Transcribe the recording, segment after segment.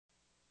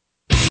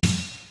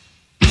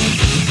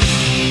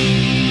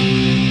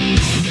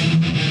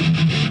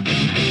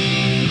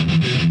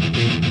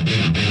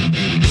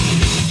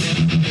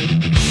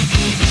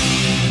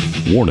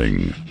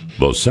Warning: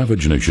 the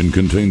Savage Nation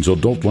contains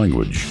adult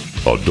language,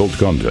 adult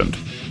content,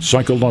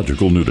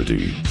 psychological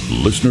nudity.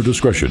 Listener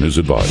discretion is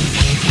advised.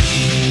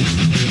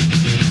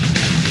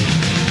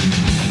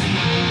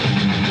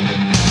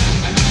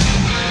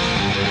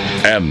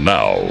 And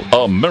now,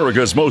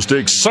 America's most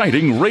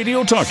exciting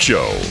radio talk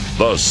show,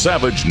 The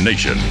Savage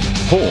Nation,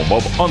 home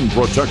of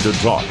unprotected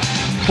talk,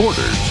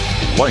 borders,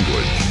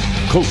 language,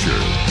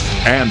 culture.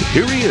 And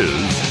here he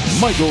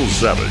is, Michael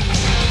Savage.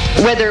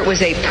 Whether it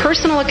was a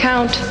personal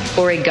account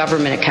or a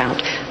government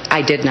account,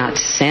 I did not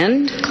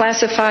send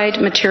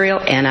classified material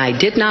and I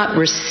did not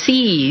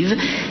receive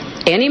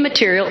any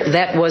material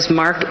that was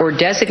marked or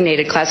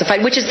designated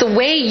classified, which is the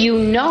way you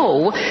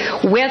know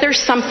whether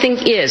something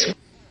is.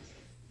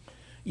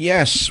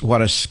 Yes,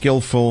 what a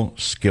skillful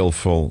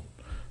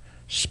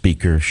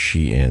speaker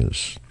she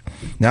is.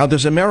 Now,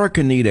 does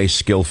America need a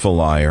skillful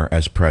liar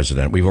as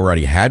president? We've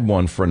already had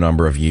one for a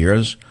number of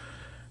years.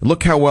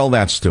 Look how well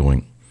that's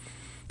doing.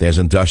 There's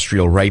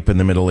industrial rape in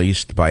the Middle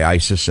East by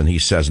ISIS, and he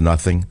says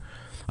nothing.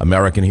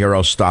 American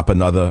heroes stop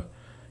another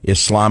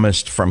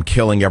Islamist from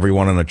killing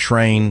everyone on a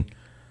train.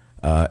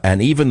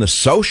 And even the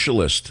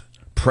socialist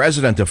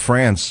president of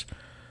France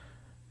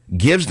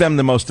gives them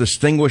the most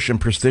distinguished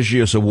and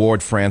prestigious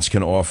award France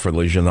can offer,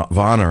 Legion of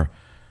Honor,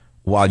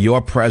 while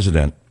your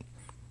president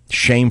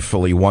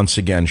shamefully once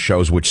again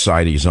shows which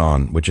side he's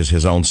on, which is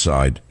his own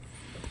side.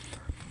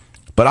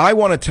 But I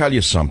want to tell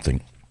you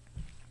something.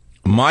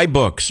 My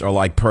books are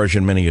like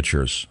Persian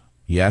miniatures.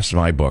 Yes,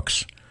 my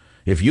books.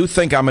 If you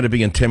think I'm going to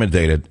be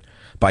intimidated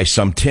by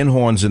some tin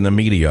horns in the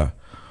media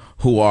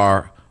who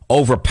are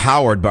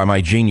overpowered by my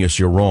genius,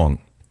 you're wrong.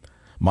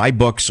 My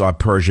books are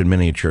Persian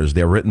miniatures.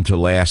 They're written to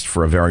last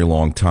for a very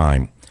long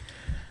time.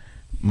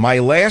 My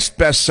last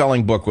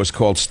best-selling book was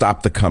called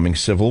Stop the Coming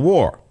Civil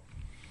War.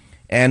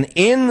 And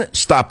in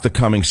Stop the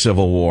Coming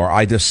Civil War,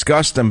 I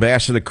discussed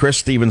Ambassador Chris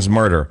Stevens'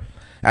 murder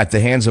at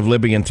the hands of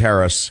Libyan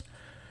terrorists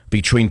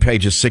between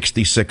pages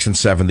 66 and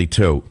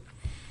 72.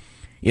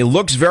 It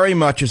looks very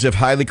much as if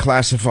highly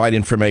classified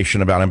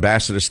information about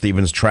Ambassador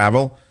Stevens'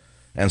 travel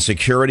and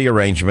security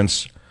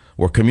arrangements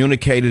were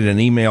communicated in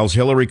emails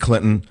Hillary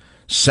Clinton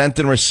sent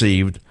and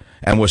received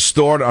and was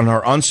stored on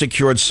her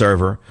unsecured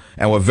server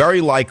and were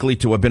very likely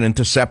to have been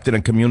intercepted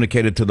and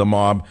communicated to the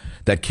mob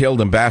that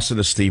killed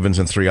Ambassador Stevens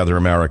and 3 other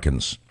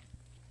Americans.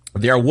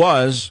 There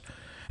was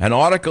an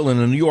article in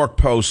the New York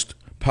Post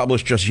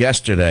published just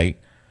yesterday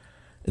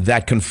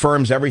that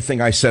confirms everything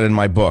I said in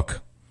my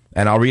book,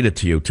 and I'll read it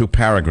to you, 2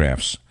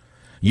 paragraphs.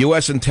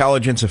 U.S.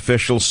 intelligence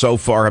officials so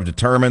far have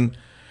determined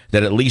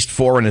that at least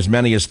 4 and as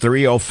many as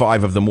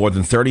 305 of the more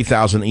than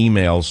 30,000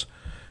 emails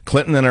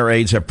Clinton and her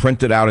aides have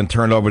printed out and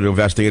turned over to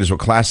investigators were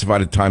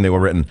classified at the time they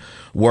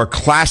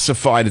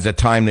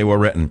were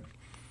written.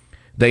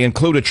 They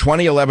include a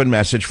 2011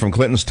 message from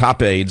Clinton's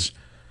top aides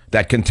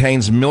that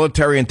contains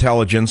military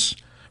intelligence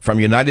from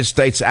United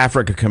States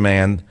Africa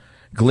Command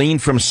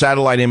gleaned from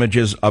satellite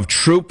images of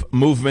troop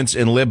movements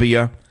in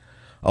Libya,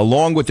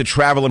 along with the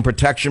travel and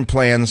protection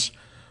plans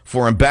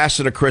for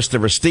Ambassador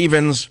Christopher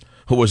Stevens,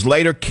 who was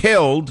later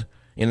killed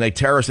in a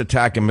terrorist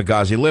attack in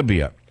Benghazi,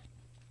 Libya.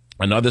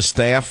 Another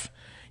staff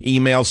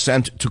email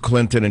sent to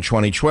Clinton in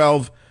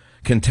 2012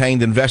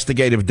 contained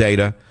investigative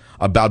data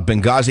about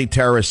Benghazi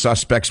terrorist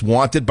suspects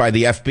wanted by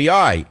the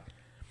FBI.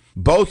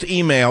 Both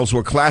emails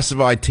were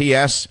classified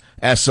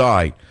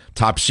TSSI,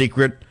 top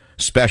secret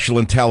special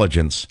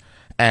intelligence,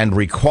 and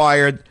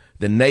required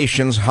the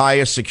nation's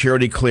highest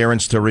security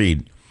clearance to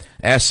read.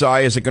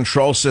 SI is a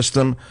control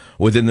system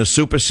within the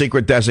super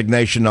secret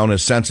designation known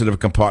as sensitive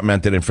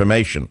compartmented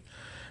information.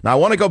 Now, I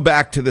want to go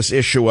back to this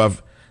issue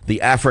of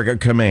the Africa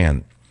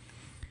Command.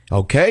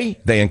 Okay,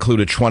 they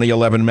include a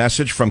 2011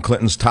 message from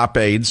Clinton's top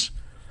aides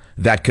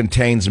that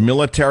contains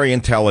military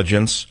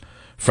intelligence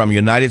from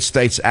United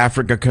States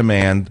Africa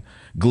Command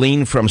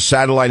gleaned from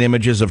satellite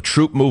images of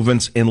troop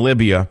movements in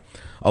Libya,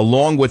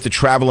 along with the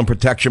travel and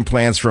protection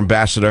plans for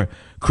Ambassador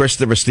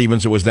Christopher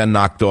Stevens, who was then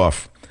knocked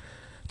off.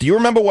 Do you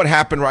remember what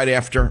happened right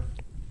after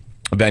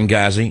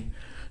Benghazi?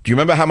 Do you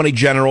remember how many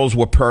generals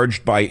were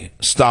purged by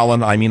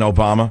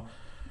Obama?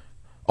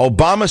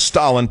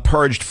 Stalin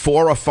purged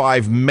 4 or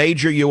 5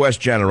 major U.S.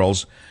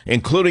 generals,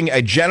 including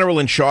a general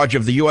in charge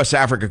of the U.S.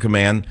 Africa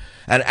Command,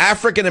 an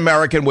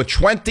African-American with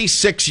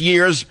 26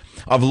 years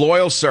of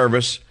loyal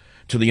service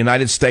to the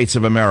United States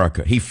of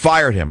America. He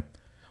fired him.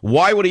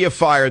 Why would he have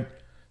fired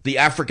the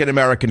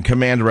African-American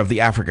commander of the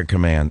Africa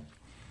Command?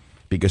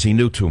 Because he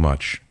knew too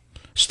much.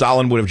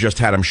 Stalin would have just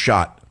had him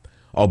shot.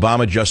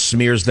 Obama just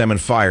smears them and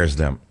fires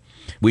them.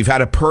 We've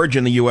had a purge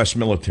in the U.S.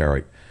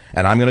 military,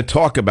 and I'm going to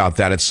talk about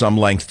that at some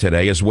length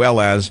today, as well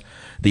as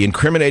the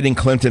incriminating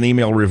Clinton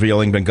email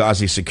revealing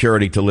Benghazi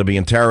security to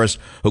Libyan terrorists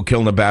who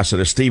killed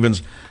Ambassador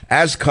Stevens,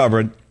 as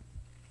covered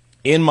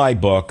in my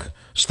book,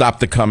 Stop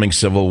the Coming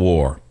Civil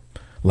War.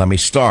 Let me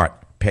start.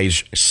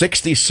 Page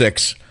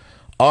 66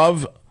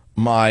 of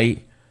my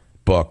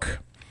book,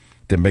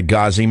 The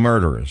Benghazi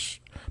Murderers.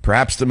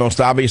 Perhaps the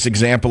most obvious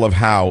example of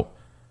how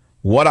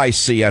what I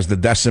see as the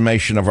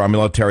decimation of our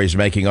military is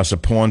making us a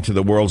pawn to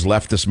the world's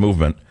leftist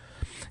movement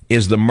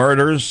is the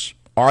murders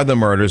are the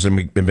murders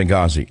in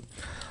Benghazi.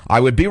 I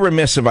would be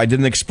remiss if I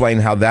didn't explain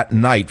how that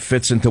night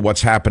fits into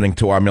what's happening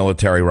to our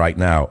military right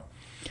now.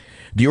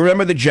 Do you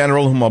remember the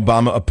general whom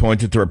Obama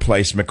appointed to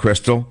replace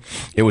McChrystal?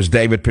 It was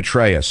David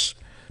Petraeus.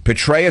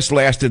 Petraeus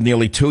lasted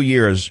nearly 2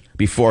 years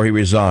before he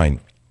resigned.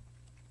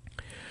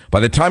 By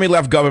the time he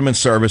left government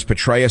service,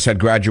 Petraeus had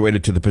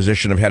graduated to the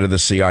position of head of the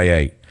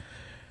CIA.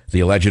 The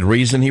alleged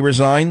reason he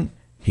resigned?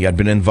 He had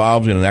been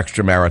involved in an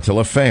extramarital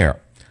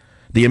affair.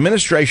 The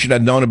administration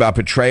had known about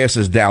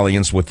Petraeus'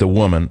 dalliance with the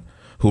woman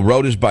who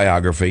wrote his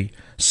biography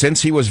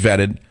since he was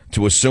vetted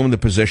to assume the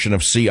position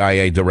of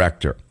CIA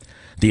director.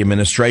 The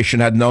administration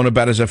had known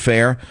about his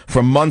affair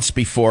for months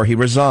before he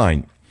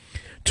resigned.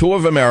 Two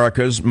of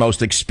America's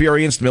most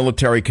experienced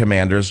military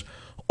commanders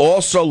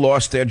also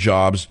lost their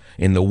jobs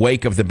in the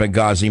wake of the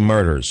Benghazi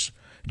murders.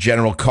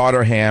 General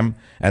Carter Ham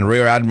and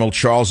Rear Admiral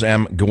Charles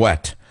M.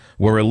 Gwiett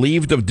were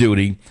relieved of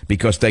duty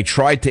because they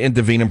tried to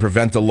intervene and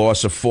prevent the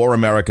loss of 4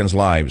 Americans'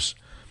 lives.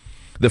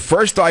 The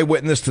first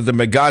eyewitness to the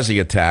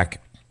Benghazi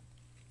attack,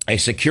 a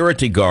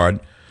security guard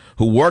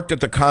who worked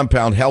at the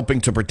compound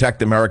helping to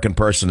protect American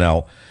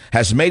personnel,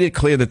 has made it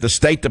clear that the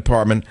State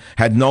Department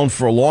had known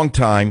for a long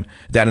time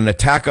that an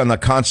attack on the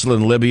consulate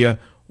in Libya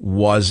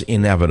was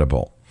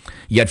inevitable.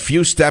 Yet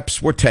few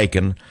steps were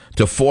taken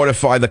to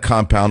fortify the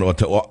compound or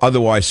to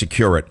otherwise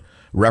secure it.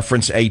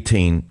 Reference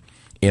 18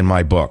 in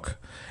my book.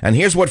 And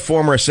here's what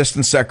former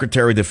Assistant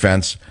Secretary of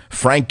Defense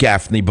Frank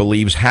Gaffney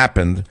believes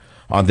happened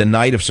on the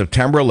night of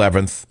September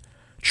 11th,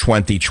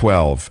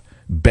 2012,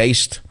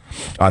 based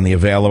on the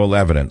available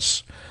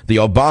evidence. The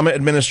Obama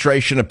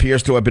administration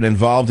appears to have been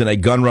involved in a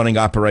gun-running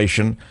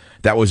operation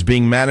that was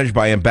being managed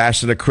by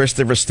Ambassador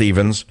Christopher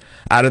Stevens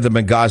out of the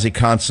Benghazi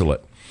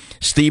consulate.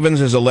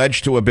 Stevens is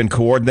alleged to have been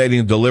coordinating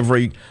the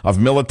delivery of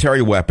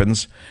military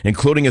weapons,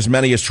 including as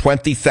many as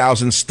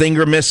 20,000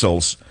 Stinger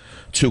missiles,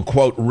 to,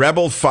 quote,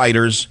 rebel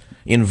fighters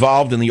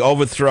involved in the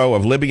overthrow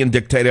of Libyan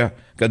dictator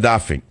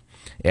Gaddafi.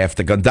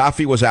 After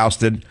Gaddafi was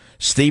ousted,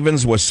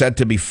 Stevens was said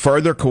to be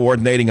further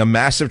coordinating a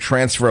massive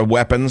transfer of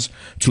weapons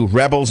to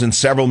rebels in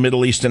several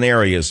Middle Eastern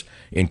areas,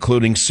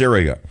 including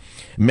Syria.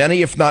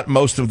 Many, if not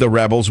most, of the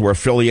rebels were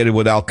affiliated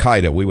with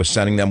al-Qaeda. We were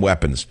sending them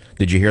weapons.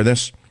 Did you hear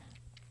this?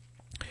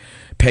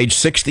 Page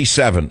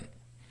 67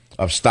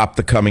 of Stop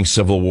the Coming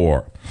Civil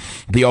War.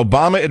 The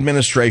Obama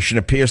administration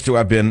appears to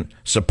have been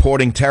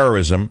supporting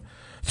terrorism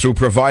through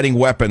providing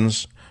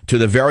weapons to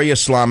the very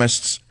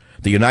Islamists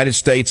the United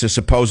States is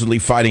supposedly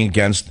fighting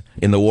against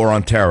in the war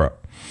on terror.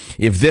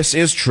 If this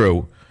is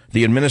true,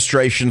 the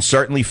administration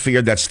certainly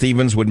feared that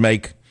Stevens would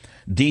make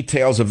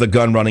details of the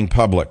gun running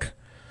public.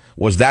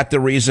 Was that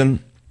the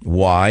reason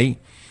why,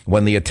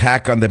 when the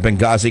attack on the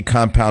Benghazi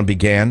compound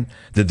began,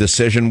 the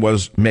decision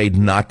was made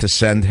not to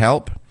send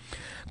help?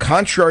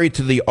 Contrary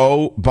to the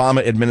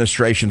Obama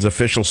administration's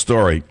official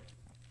story,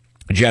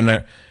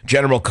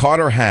 General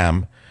Carter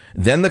Ham,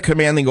 then the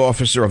commanding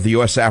officer of the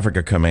U.S.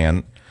 Africa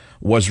Command,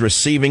 was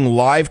receiving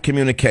live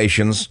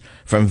communications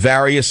from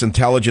various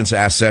intelligence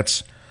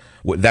assets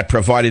that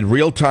provided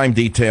real-time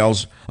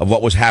details of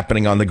what was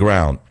happening on the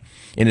ground.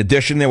 In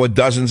addition, there were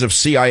dozens of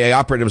CIA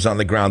operatives on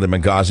the ground in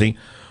Benghazi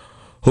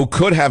who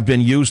could have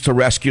been used to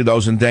rescue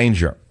those in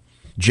danger.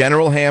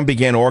 General Ham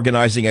began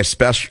organizing a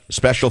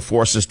special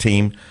forces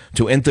team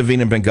to intervene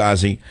in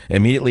Benghazi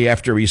immediately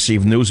after he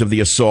received news of the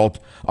assault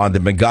on the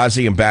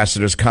Benghazi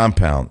ambassador's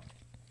compound.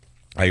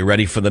 Are you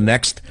ready for the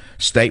next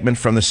statement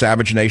from the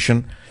Savage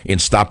Nation in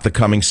Stop the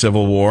Coming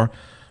Civil War?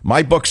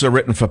 My books are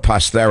written for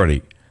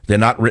posterity. They're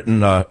not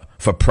written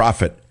for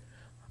profit.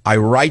 I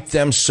write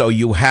them so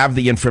you have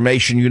the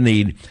information you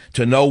need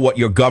to know what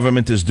your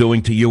government is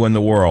doing to you and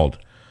the world.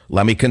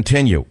 Let me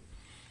continue.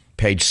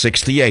 Page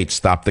 68,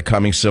 Stop the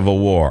Coming Civil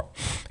War.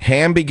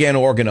 Ham began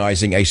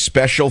organizing a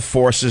special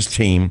forces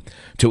team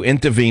to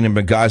intervene in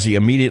Benghazi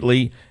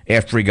immediately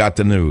after he got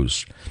the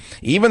news.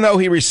 Even though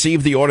he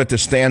received the order to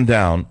stand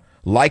down,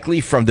 likely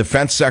from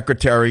Defense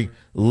Secretary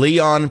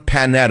Leon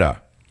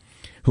Panetta,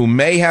 who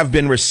may have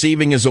been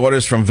receiving his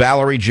orders from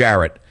Valerie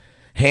Jarrett,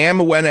 Ham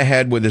went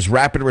ahead with his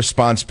rapid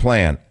response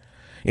plan.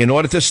 In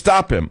order to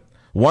stop him,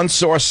 one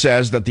source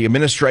says that the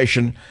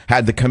administration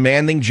had the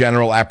commanding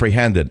general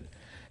apprehended.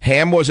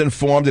 Ham was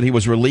informed that he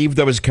was relieved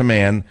of his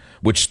command,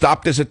 which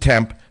stopped his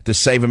attempt to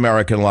save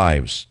American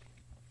lives.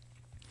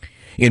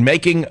 In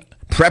making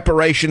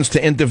preparations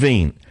to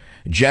intervene,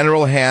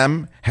 General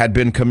Ham had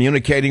been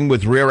communicating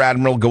with Rear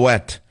Admiral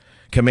Gwiett,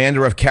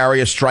 commander of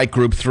Carrier Strike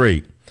Group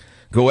 3.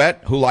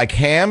 Gwiett, who like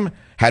Ham,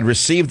 had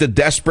received a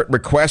desperate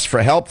request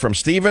for help from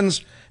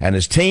Stevens and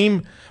his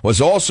team, was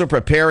also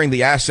preparing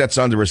the assets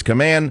under his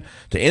command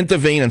to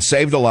intervene and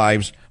save the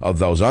lives of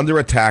those under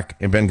attack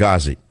in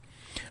Benghazi.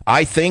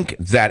 I think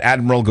that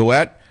Admiral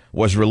Gwiett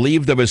was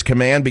relieved of his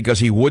command because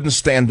he wouldn't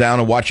stand down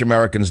and watch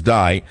Americans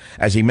die,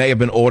 as he may have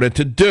been ordered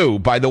to do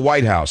by the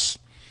White House.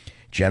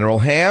 General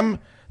Ham,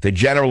 the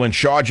general in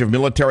charge of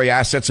military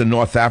assets in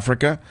North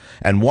Africa,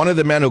 and one of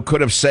the men who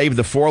could have saved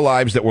the 4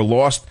 lives that were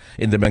lost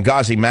in the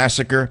Benghazi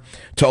massacre,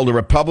 told a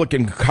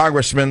Republican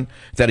congressman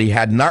that he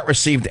had not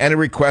received any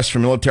requests for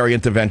military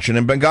intervention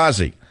in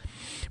Benghazi.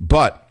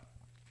 But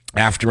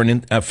After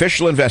an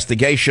official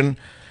investigation,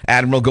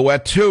 Admiral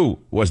Gouet, too,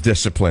 was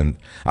disciplined,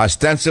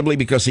 ostensibly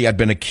because he had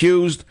been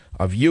accused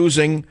of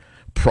using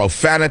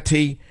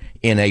profanity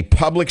in a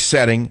public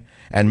setting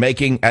and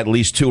making at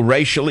least 2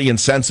 racially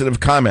insensitive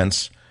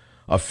comments,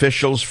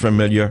 officials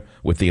familiar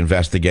with the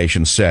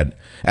investigation said.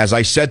 As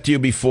I said to you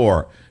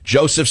before,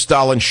 Joseph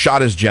Stalin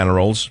shot his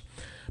generals.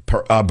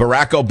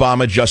 Barack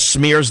Obama just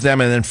smears them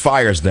and then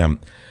fires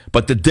them.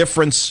 But the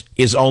difference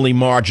is only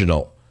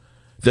marginal.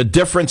 The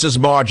difference is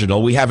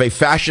marginal. We have a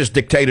fascist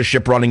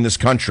dictatorship running this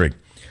country.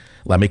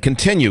 Let me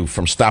continue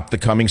from Stop the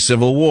Coming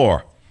Civil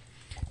War.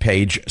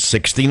 Page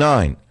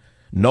 69.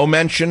 No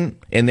mention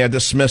in their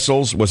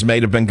dismissals was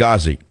made of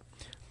Benghazi.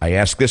 I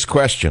ask this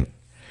question.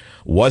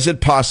 Was it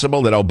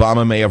possible that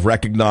Obama may have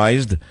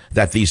recognized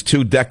that these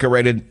 2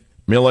 decorated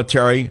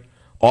military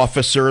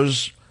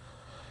officers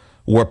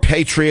were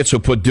patriots who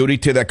put duty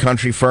to their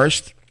country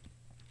first?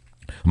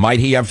 Might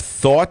he have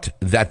thought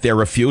that their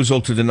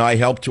refusal to deny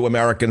help to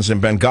Americans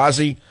in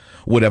Benghazi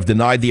would have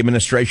denied the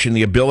administration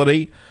the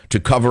ability to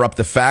cover up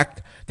the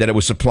fact that it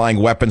was supplying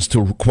weapons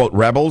to, quote,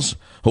 rebels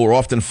who were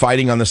often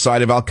fighting on the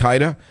side of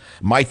al-Qaeda?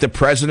 Might the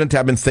president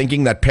have been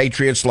thinking that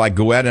patriots like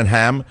Gouet and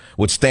Ham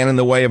would stand in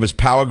the way of his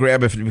power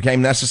grab if it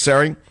became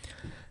necessary?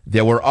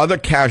 There were other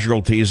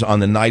casualties on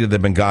the night of the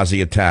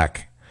Benghazi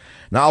attack.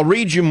 Now, I'll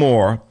read you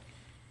more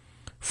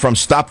from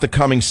Stop the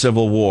Coming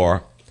Civil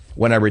War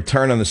when I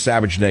return on the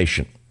Savage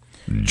Nation.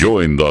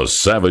 Join the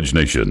Savage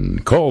Nation.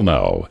 Call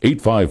now,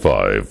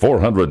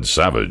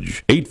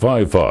 855-400-SAVAGE,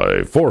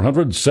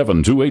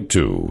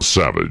 855-400-7282.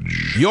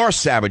 Savage. Your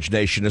Savage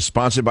Nation is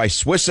sponsored by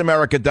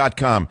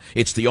SwissAmerica.com.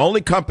 It's the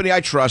only company I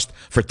trust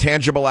for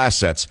tangible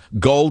assets,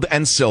 gold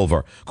and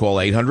silver. Call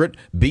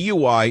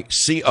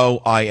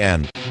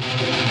 800-BUI-COIN.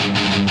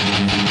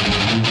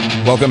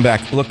 Welcome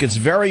back. Look, it's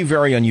very,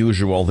 very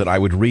unusual that I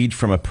would read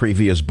from a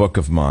previous book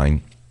of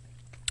mine,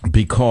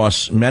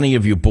 because many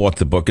of you bought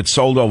the book. It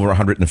sold over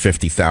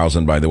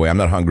 150,000, by the way. I'm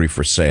not hungry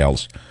for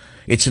sales.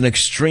 It's an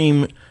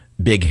extreme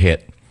big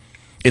hit.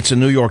 It's a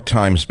New York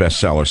Times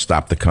bestseller,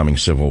 Stop the Coming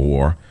Civil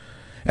War.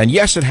 And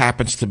yes, it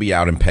happens to be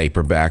out in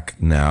paperback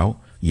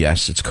now.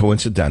 Yes, it's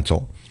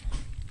coincidental.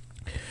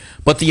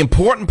 But the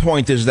important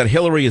point is that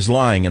Hillary is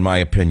lying, in my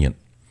opinion.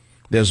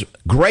 There's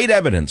great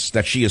evidence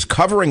that she is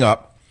covering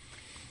up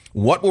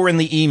what were in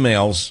the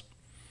emails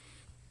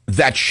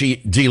that she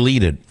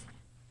deleted.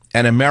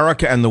 And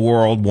America and the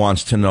world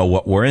wants to know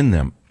what were in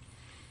them.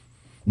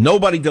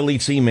 Nobody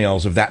deletes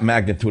emails of that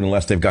magnitude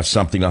unless they've got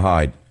something to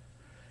hide.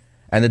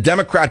 And the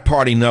Democrat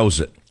Party knows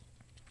it.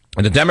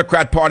 And the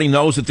Democrat Party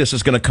knows that this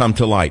is going to come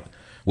to light,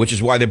 which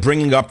is why they're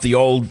bringing up the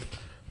old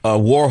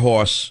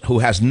warhorse who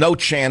has no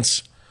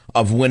chance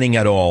of winning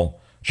at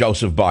all,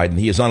 Joseph Biden.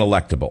 He is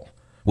unelectable.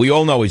 We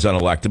all know he's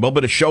unelectable,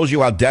 but it shows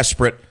you how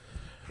desperate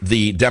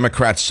the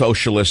Democrat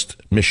socialist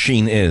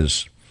machine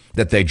is,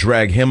 that they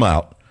drag him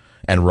out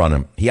and run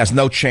him. He has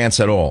no chance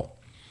at all,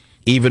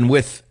 even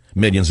with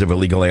millions of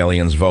illegal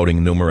aliens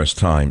voting numerous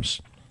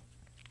times.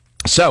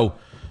 So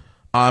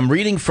I'm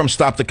reading from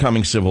Stop the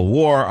Coming Civil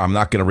War. I'm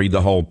not going to read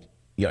the whole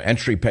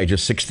entry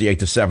pages 68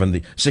 to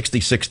 70,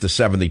 66 to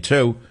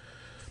 72.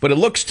 But it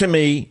looks to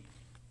me,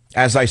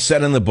 as I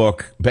said in the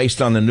book,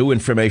 based on the new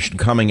information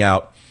coming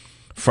out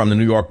from the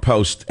New York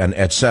Post and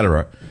et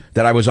cetera,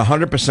 that I was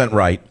 100%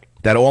 right,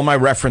 that all my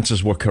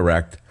references were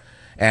correct.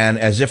 And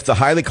as if the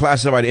highly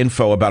classified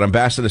info about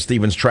Ambassador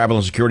Stevens' travel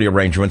and security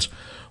arrangements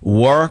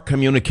were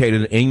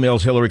communicated in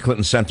emails Hillary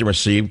Clinton sent and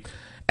received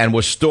and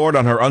was stored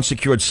on her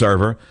unsecured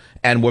server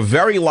and were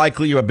very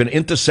likely to have been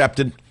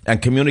intercepted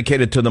and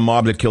communicated to the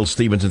mob that killed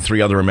Stevens and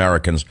 3 other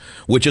Americans,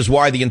 which is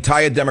why the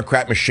entire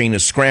Democrat machine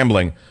is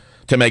scrambling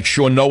to make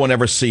sure no one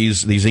ever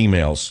sees these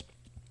emails.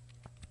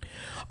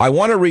 I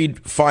want to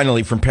read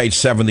finally from page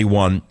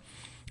 71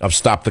 of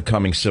Stop the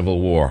Coming Civil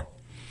War.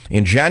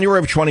 In January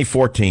of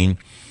 2014,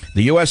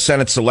 the U.S.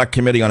 Senate Select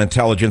Committee on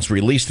Intelligence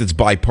released its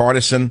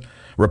bipartisan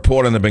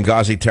report on the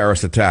Benghazi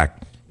terrorist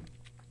attack.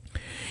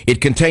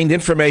 It contained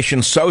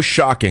information so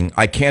shocking,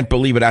 I can't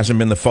believe it hasn't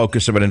been the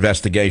focus of an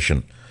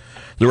investigation.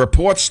 The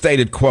report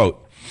stated,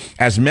 quote,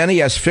 as many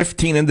as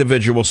 15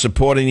 individuals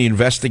supporting the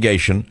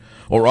investigation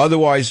or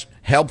otherwise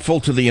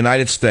helpful to the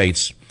United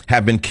States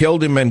have been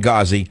killed in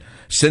Benghazi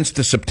since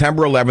the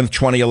September 11,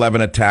 2011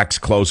 attacks,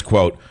 close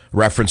quote,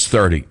 reference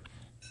 30.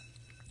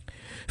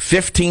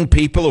 15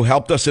 people who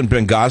helped us in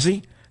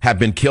Benghazi have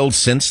been killed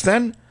since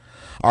then?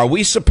 Are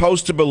we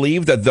supposed to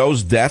believe that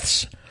those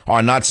deaths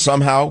are not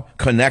somehow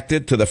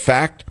connected to the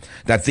fact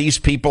that these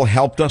people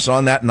helped us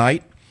on that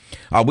night?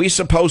 Are we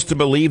supposed to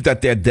believe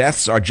that their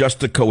deaths are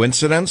just a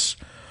coincidence?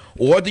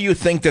 Or do you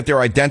think that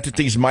their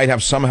identities might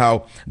have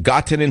somehow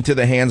gotten into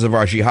the hands of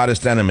our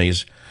jihadist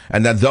enemies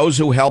and that those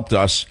who helped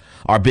us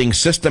are being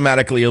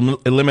systematically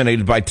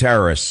eliminated by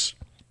terrorists?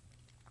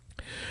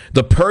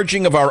 The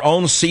purging of our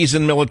own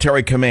seasoned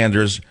military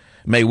commanders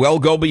may well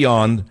go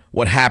beyond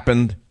what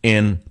happened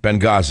in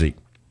Benghazi.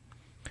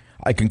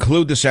 I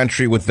conclude this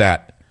entry with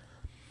that.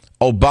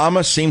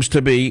 Obama seems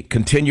to be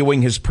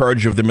continuing his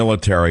purge of the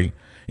military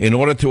in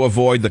order to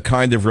avoid the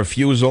kind of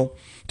refusal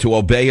to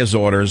obey his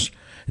orders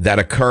that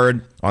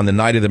occurred on the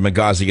night of the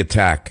Benghazi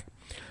attack.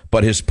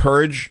 But his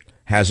purge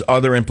has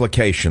other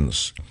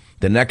implications.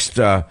 The next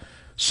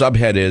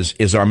subhead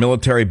is our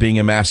military being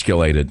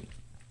emasculated?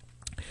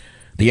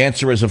 The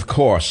answer is, of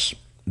course.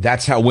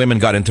 That's how women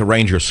got into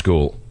Ranger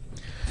School.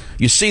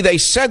 You see, they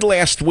said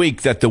last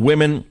week that the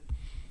women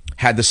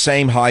had the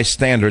same high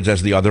standards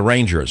as the other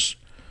Rangers.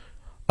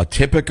 A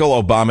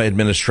typical Obama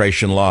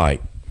administration lie.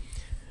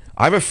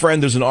 I have a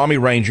friend who's an Army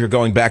Ranger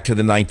going back to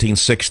the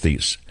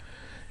 1960s.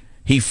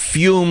 He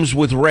fumes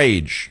with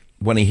rage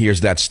when he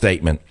hears that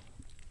statement.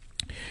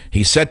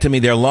 He said to me,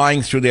 they're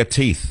lying through their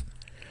teeth.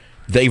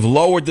 They've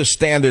lowered the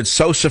standards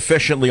so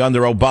sufficiently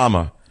under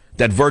Obama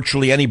that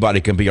virtually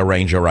anybody can be a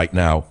Ranger right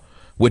now,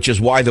 which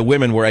is why the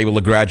women were able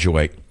to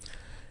graduate.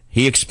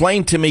 He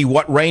explained to me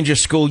what Ranger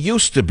School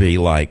used to be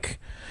like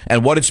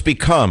and what it's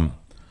become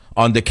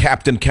under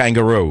Captain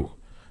Kangaroo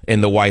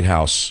in the White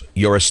House,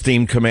 your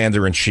esteemed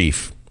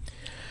commander-in-chief.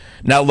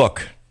 Now,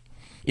 look,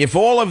 if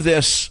all of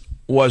this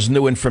was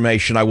new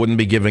information, I wouldn't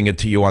be giving it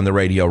to you on the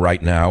radio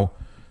right now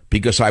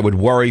because I would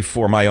worry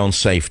for my own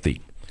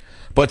safety.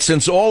 But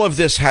since all of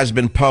this has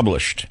been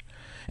published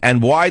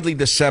and widely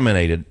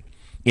disseminated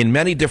in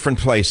many different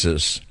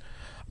places,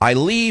 I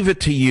leave it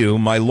to you,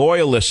 my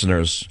loyal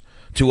listeners,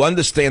 to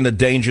understand the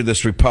danger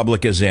this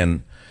republic is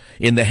in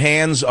the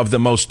hands of the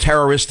most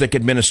terroristic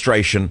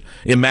administration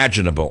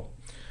imaginable.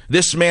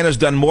 This man has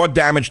done more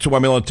damage to our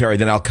military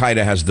than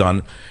Al-Qaeda has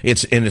done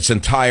in its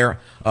entire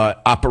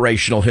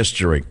operational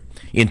history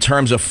in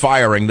terms of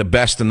firing the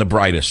best and the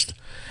brightest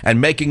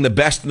and making the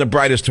best and the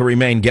brightest who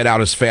remain get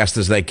out as fast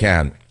as they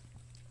can.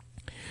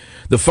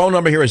 The phone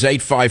number here is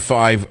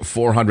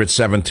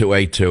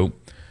 855-400-7282.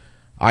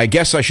 I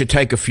guess I should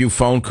take a few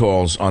phone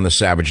calls on the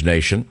Savage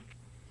Nation.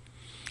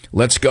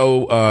 Let's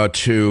go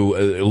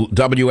to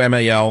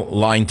WMAL,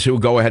 line 2.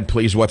 Go ahead,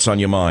 please. What's on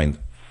your mind?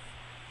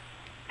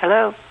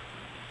 Hello?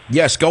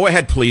 Yes, go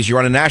ahead, please. You're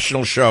on a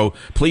national show.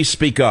 Please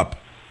speak up.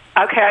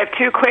 Okay, I have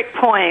 2 quick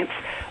points.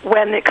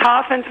 When the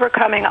coffins were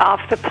coming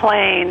off the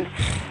plane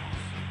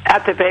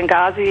at the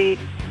Benghazi,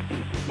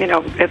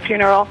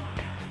 funeral,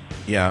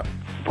 yeah,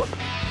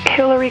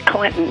 Hillary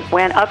Clinton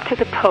went up to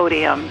the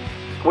podium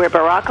where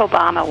Barack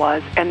Obama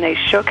was, and they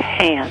shook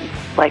hands,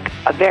 like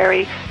a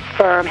very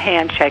firm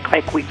handshake,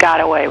 like we got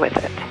away with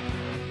it.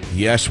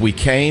 Yes, we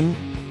came,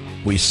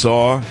 we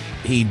saw,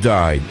 he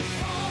died.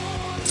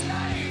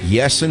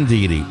 Yes,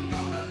 indeedy.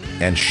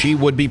 And she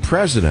would be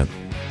president.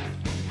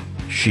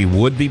 She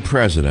would be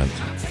president.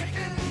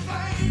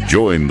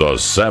 Join the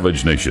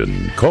Savage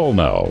Nation. Call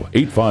now,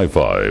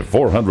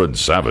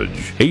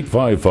 855-400-SAVAGE,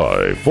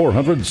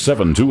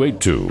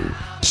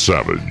 855-400-7282.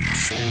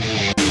 Savage.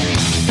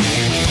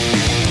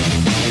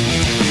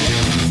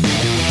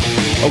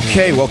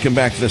 Okay, welcome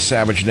back to the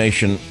Savage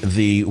Nation.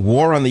 The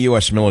war on the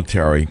U.S.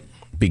 military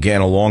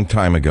began a long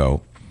time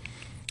ago.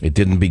 It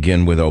didn't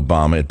begin with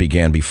Obama. It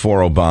began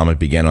before Obama. It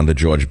began under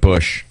George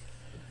Bush.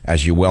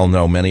 As you well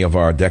know, many of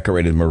our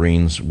decorated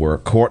Marines were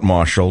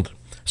court-martialed.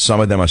 Some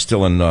of them are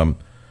still in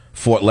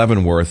Fort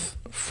Leavenworth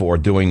for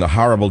doing the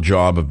horrible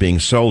job of being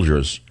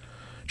soldiers.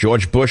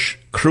 George Bush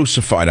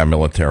crucified our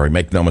military,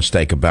 make no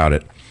mistake about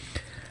it.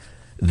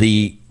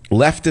 The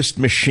leftist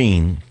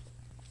machine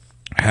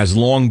has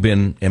long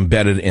been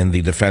embedded in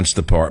the Defense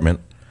Department,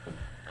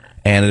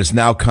 and it is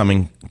now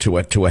coming to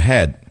a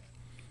head.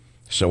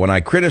 So when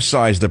I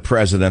criticize the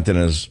president and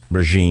his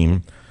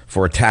regime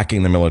for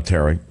attacking the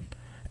military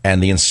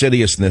and the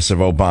insidiousness of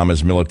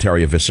Obama's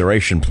military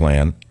evisceration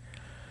plan,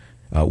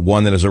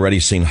 one that has already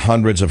seen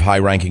hundreds of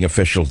high-ranking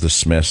officials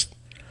dismissed,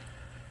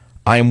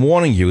 I am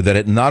warning you that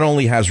it not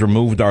only has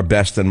removed our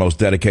best and most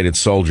dedicated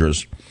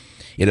soldiers,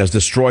 it has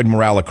destroyed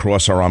morale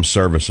across our armed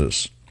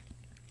services.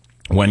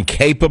 When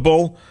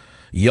capable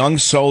young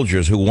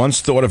soldiers who once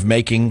thought of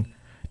making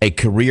a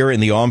career in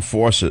the armed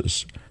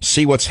forces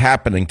see what's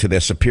happening to their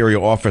superior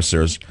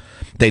officers,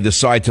 they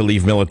decide to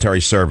leave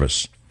military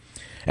service.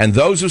 And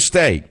those who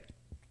stay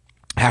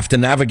have to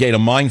navigate a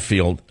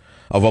minefield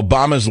of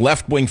Obama's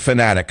left-wing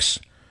fanatics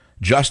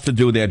just to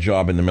do their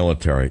job in the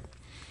military.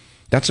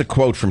 That's a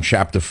quote from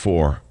Chapter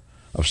 4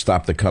 of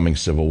Stop the Coming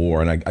Civil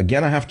War. And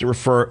again, I have to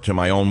refer to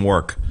my own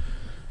work.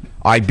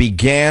 I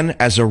began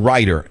as a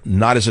writer,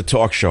 not as a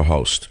talk show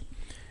host.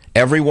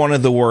 Every one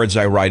of the words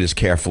I write is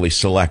carefully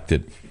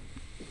selected.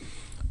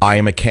 I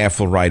am a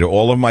careful writer.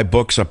 All of my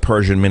books are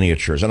Persian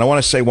miniatures. And I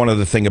want to say one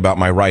other thing about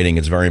my writing.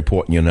 It's very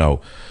important you know.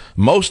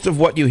 Most of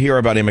what you hear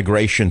about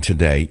immigration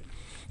today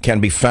can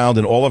be found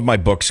in all of my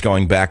books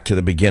going back to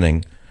the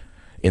beginning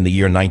in the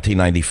year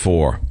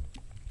 1994.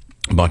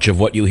 Much of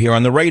what you hear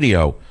on the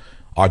radio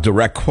are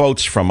direct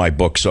quotes from my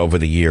books over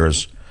the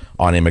years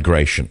on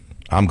immigration.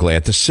 I'm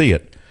glad to see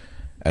it.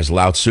 As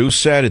Lao Tzu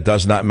said, it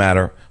does not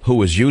matter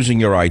who is using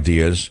your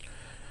ideas.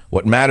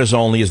 What matters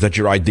only is that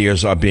your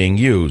ideas are being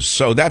used.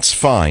 So that's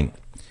fine.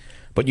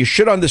 But you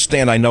should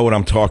understand I know what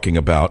I'm talking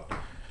about.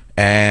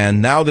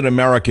 And now that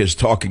America is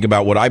talking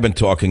about what I've been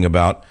talking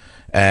about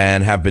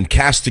and have been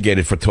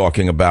castigated for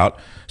talking about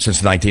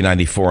since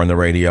 1994 on the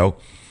radio,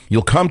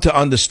 you'll come to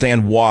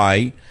understand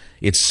why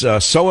it's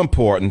so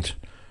important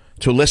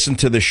to listen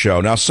to the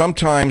show. Now,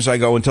 sometimes I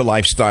go into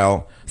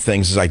lifestyle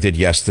things, as I did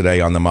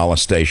yesterday on the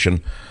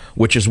molestation,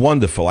 which is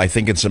wonderful. I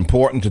think it's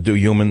important to do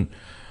human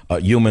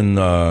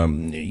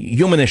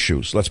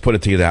issues. Let's put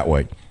it to you that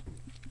way.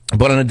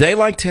 But on a day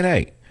like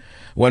today,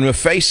 when we're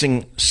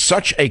facing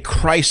such a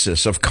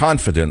crisis of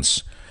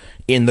confidence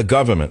in the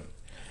government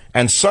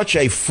and such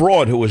a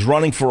fraud who is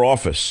running for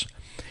office,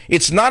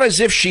 it's not as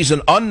if she's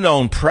an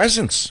unknown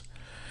presence.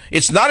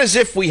 It's not as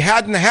if we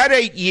hadn't had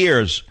 8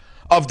 years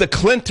of the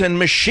Clinton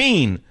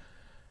machine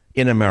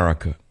in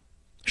America.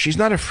 She's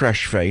not a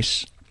fresh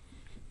face.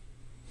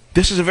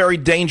 This is a very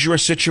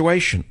dangerous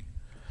situation.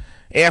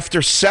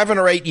 After 7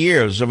 or 8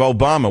 years of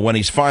Obama, when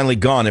he's finally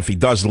gone, if he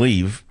does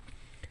leave,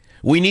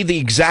 we need the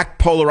exact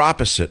polar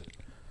opposite.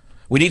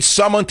 We need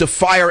someone to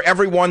fire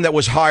everyone that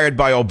was hired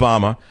by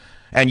Obama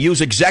and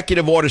use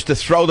executive orders to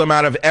throw them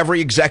out of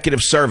every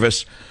executive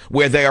service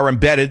where they are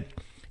embedded,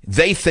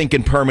 they think,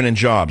 in permanent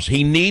jobs.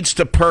 He needs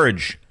to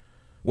purge.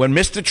 When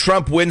Mr.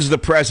 Trump wins the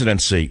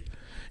presidency,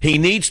 he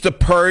needs to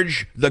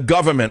purge the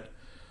government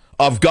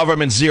of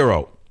government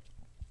zero.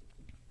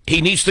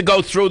 He needs to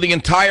go through the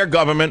entire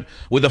government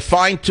with a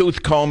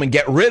fine-tooth comb and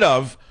get rid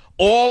of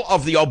all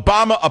of the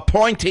Obama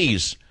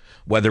appointees,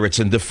 whether it's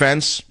in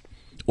defense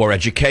or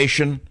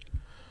education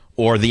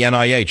or the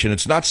NIH. And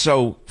it's not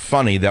so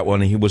funny that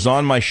when he was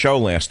on my show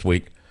last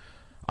week,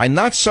 I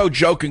not so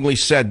jokingly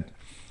said,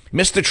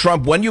 Mr.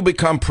 Trump, when you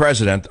become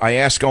president, I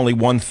ask only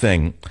one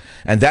thing,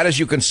 and that is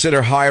you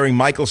consider hiring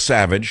Michael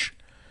Savage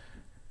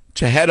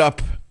to head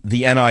up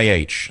the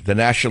NIH, the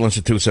National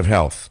Institutes of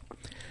Health.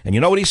 And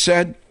you know what he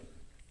said?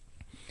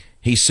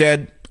 He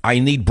said, I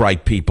need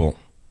bright people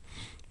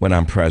when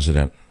I'm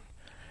president.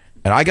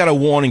 And I got a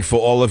warning for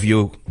all of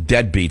you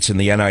deadbeats in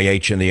the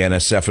NIH and the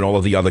NSF and all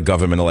of the other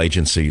governmental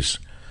agencies.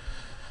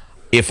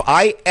 If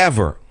I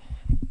ever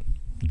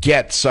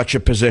get such a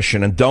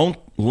position, and don't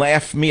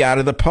laugh me out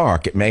of the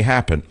park, it may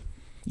happen.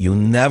 You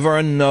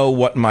never know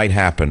what might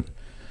happen.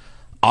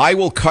 I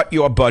will cut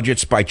your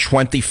budgets by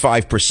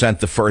 25%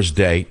 the first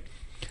day.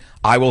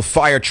 I will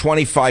fire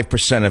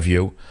 25% of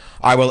you.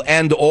 I will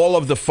end all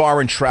of the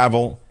foreign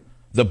travel,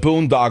 the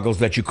boondoggles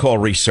that you call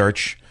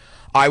research.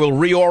 I will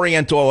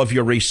reorient all of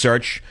your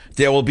research.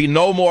 There will be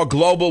no more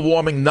global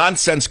warming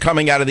nonsense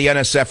coming out of the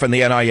NSF and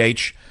the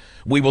NIH.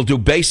 We will do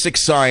basic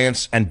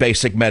science and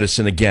basic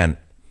medicine again.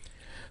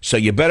 So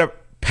you better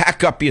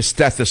pack up your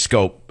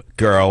stethoscope,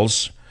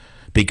 girls,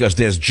 because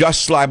there's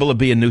just liable to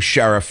be a new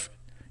sheriff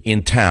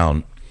in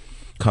town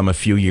come a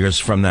few years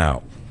from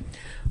now.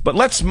 But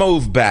let's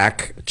move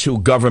back to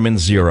government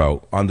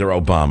zero under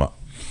Obama.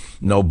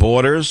 No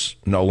borders,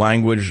 no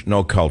language,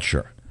 no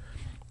culture.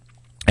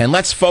 And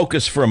let's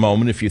focus for a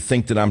moment, if you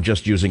think that I'm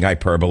just using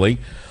hyperbole,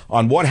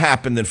 on what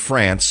happened in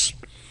France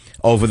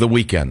over the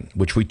weekend,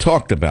 which we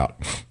talked about,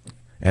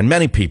 and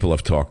many people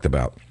have talked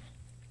about.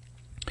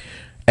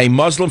 A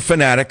Muslim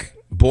fanatic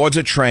boards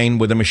a train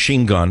with a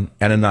machine gun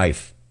and a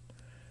knife,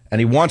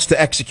 and he wants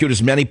to execute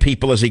as many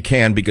people as he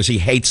can because he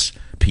hates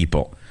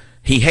people.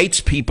 He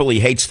hates people, he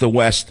hates the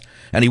West,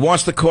 and he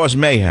wants to cause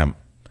mayhem.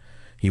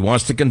 He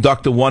wants to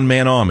conduct a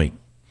one-man army,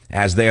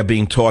 as they are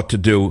being taught to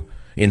do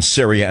in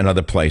Syria and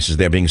other places.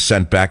 They're being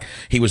sent back.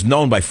 He was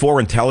known by 4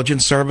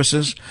 intelligence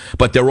services,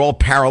 but they're all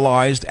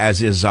paralyzed,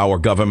 as is our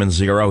government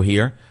zero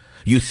here.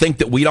 You think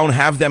that we don't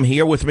have them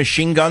here with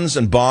machine guns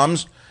and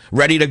bombs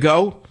ready to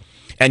go?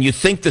 And you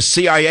think the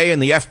CIA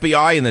and the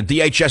FBI and the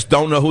DHS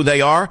don't know who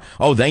they are?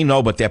 Oh, they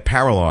know, but they're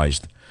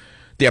paralyzed.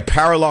 They're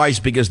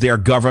paralyzed because they're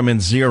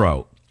government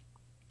zero.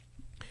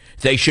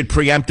 They should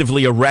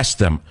preemptively arrest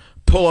them,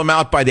 pull them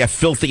out by their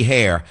filthy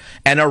hair,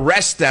 and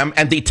arrest them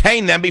and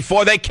detain them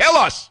before they kill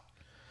us.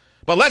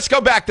 But let's go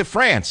back to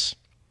France.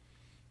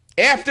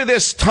 After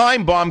this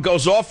time bomb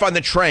goes off on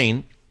the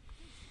train,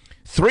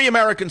 3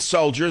 American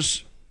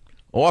soldiers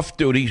off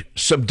duty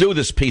subdue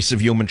this piece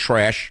of human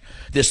trash,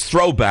 this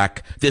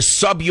throwback, this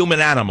subhuman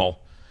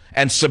animal,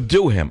 and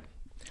subdue him.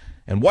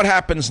 And what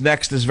happens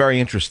next is very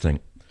interesting.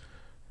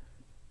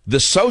 The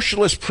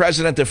socialist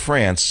president of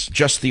France,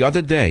 just the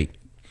other day,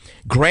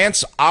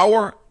 grants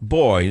our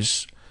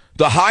boys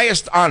the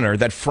highest honor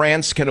that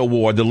France can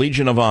award, the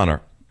Legion of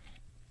Honor.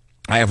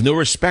 I have no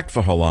respect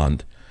for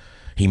Hollande.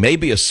 He may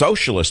be a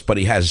socialist, but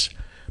he has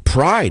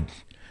pride.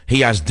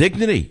 He has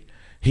dignity.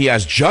 He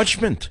has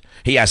judgment.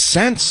 He has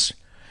sense.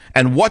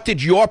 And what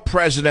did your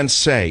president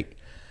say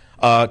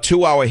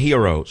to our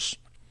heroes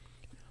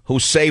who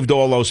saved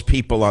all those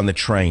people on the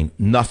train?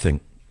 Nothing.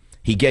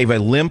 He gave a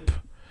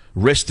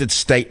limp-wristed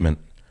statement.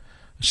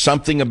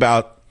 Something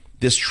about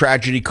this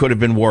tragedy could have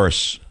been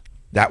worse.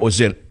 That was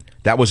it.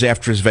 That was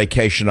after his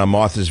vacation on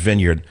Martha's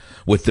Vineyard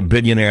with the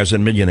billionaires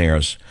and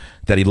millionaires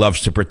that he loves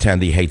to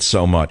pretend he hates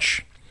so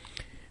much.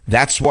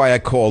 That's why I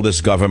call this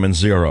government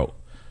zero.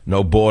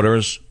 No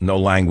borders, no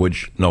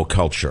language, no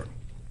culture.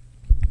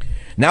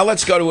 Now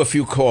let's go to a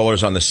few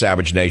callers on the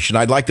Savage Nation.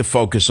 I'd like to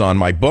focus on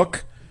my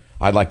book.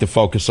 I'd like to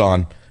focus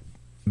on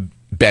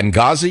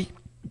Benghazi.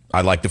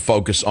 I'd like to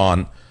focus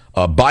on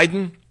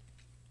Biden.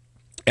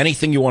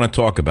 Anything you want to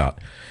talk about.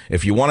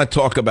 If you want to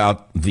talk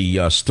about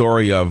the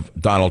story of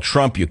Donald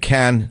Trump, you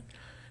can.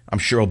 I'm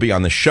sure he'll be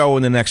on the show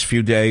in the next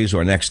few days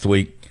or next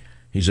week.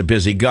 He's a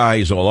busy guy.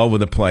 He's all over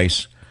the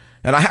place.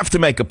 And I have to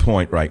make a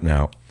point right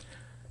now.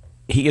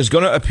 He is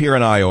going to appear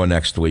in Iowa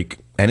next week,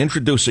 and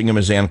introducing him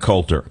as Ann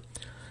Coulter,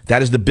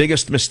 that is the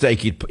biggest mistake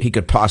he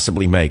could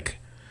possibly make.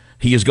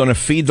 He is going to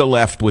feed the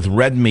left with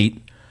red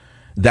meat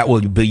that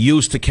will be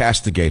used to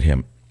castigate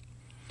him.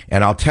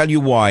 And I'll tell you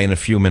why in a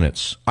few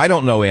minutes. I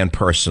don't know Ann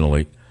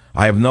personally.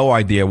 I have no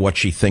idea what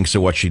she thinks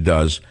or what she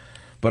does.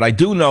 But I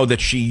do know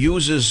that she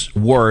uses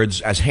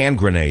words as hand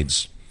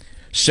grenades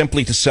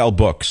simply to sell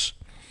books.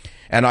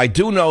 And I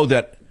do know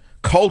that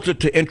Coulter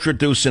to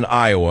introduce in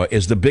Iowa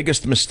is the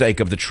biggest mistake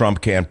of the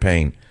Trump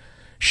campaign.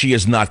 She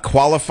is not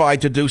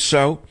qualified to do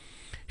so.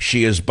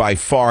 She is by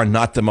far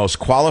not the most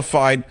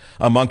qualified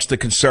amongst the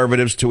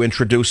conservatives to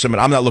introduce him.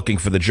 And I'm not looking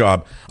for the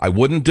job. I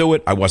wouldn't do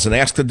it. I wasn't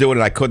asked to do it,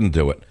 and I couldn't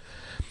do it.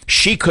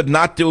 She could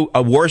not do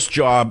a worse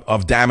job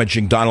of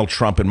damaging Donald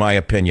Trump, in my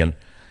opinion,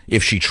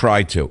 if she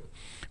tried to.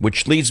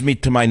 Which leads me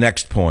to my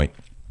next point.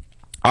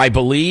 I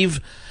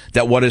believe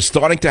that what is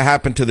starting to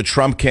happen to the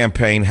Trump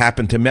campaign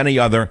happened to many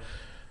other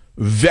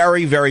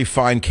very, very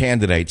fine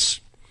candidates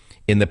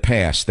in the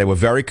past. They were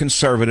very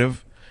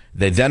conservative.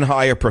 They then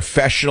hire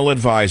professional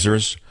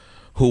advisors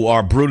who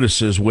are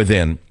Brutuses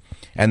within,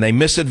 and they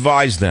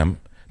misadvise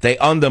them, they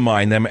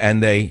undermine them,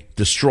 and they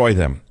destroy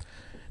them.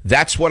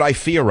 That's what I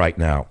fear right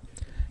now.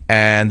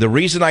 And the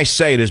reason I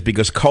say it is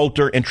because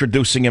Coulter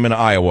introducing him in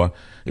Iowa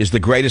is the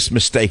greatest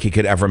mistake he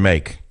could ever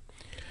make.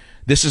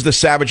 This is the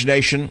Savage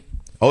Nation.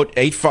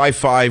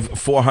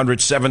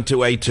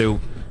 855-400-7282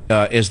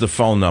 is the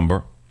phone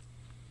number.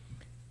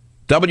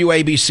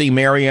 WABC,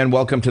 Marianne,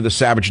 welcome to the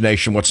Savage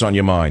Nation. What's on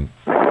your mind?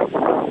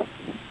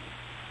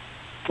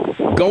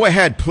 Go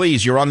ahead,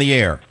 please. You're on the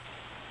air.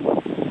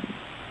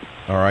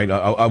 All right,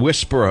 a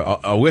whisperer,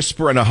 a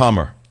whisper and a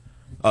hummer,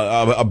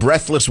 a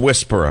breathless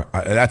whisperer.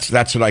 That's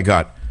what I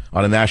got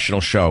on a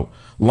national show.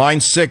 Line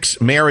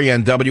 6,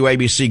 Marianne,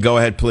 WABC. Go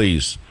ahead,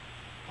 please.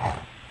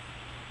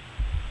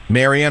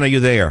 Marianne, are you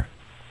there?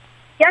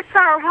 Yes, sir.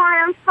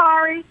 Hi, I'm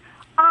sorry.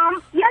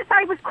 Yes,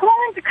 I was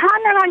calling to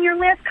comment on your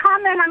last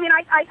comment. I mean,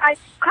 I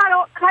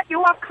cut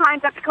you off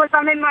kind of because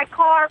I'm in my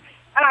car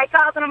and I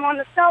dialed them on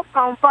the cell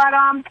phone. But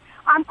I'm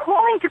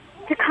calling to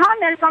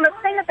comment on the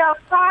thing about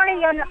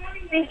Sardi and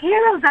the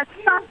heroes that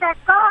stopped that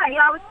guy.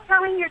 I was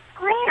telling your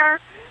screener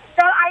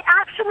that I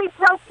actually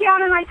broke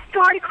down and I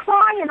started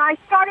crying. I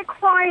started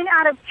crying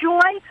out of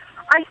joy.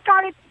 I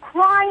started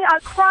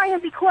crying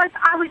because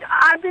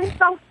I've been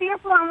so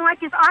fearful. I'm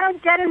like, is I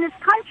don't get in this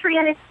country,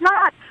 and it's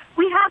not.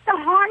 We have to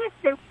harness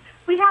it.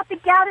 We have to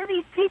gather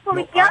these people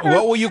together.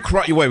 What were you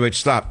crying? Wait,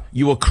 stop.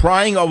 You were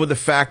crying over the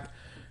fact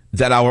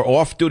that our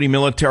off-duty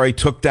military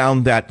took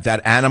down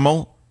that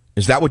animal?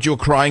 Is that what you were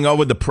crying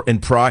over in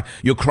pride?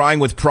 You're crying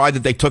with pride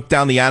that they took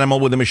down the animal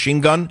with a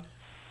machine gun?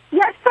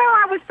 Yes, sir.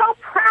 I was so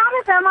proud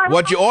of them.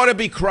 What you ought to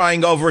be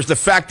crying over is the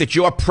fact that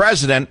your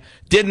president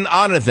didn't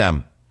honor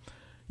them.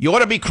 You ought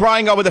to be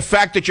crying over the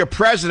fact that your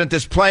president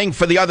is playing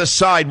for the other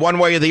side one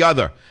way or the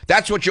other.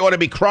 That's what you ought to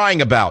be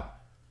crying about.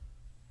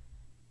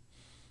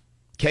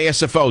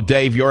 KSFO,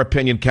 Dave, your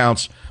opinion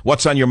counts.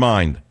 What's on your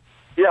mind?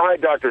 Yeah, hi,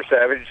 Dr.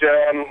 Savage.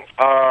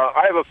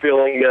 I have a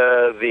feeling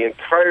the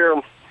entire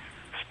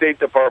State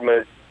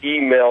Department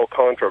email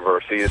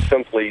controversy is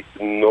simply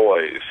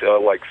noise,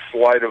 like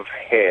sleight of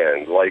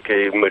hand, like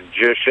a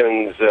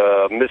magician's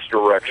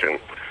misdirection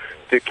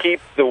to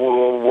keep the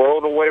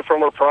world away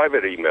from her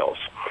private emails.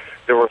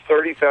 There were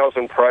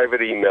 30,000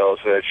 private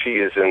emails that she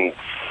is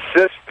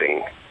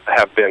insisting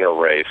have been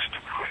erased.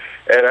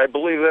 And I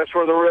believe that's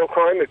where the real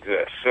crime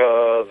exists.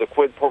 The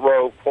quid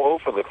pro quo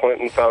for the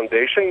Clinton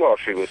Foundation while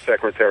she was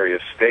Secretary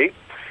of State.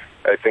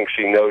 I think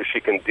she knows she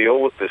can deal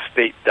with the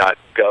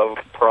state.gov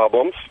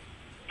problems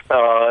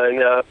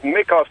and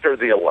may cost her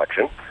the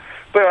election.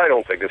 But I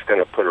don't think it's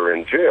going to put her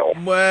in jail.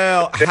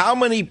 Well, how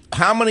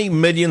many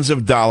millions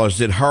of dollars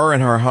did her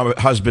and her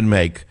husband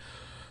make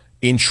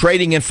in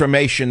trading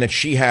information that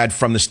she had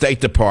from the State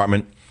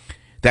Department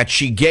that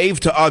she gave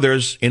to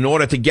others in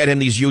order to get in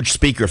these huge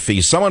speaker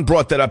fees? Someone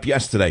brought that up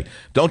yesterday.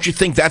 Don't you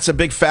think that's a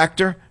big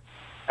factor?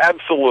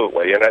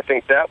 Absolutely, and I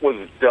think that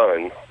was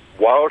done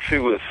while she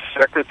was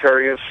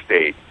Secretary of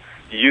State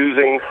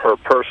using her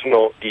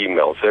personal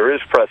emails. There is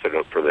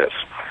precedent for this.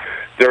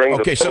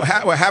 So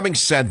having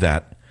said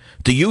that,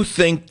 do you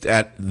think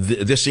that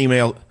this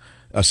email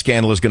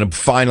scandal is going to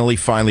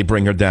finally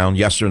bring her down,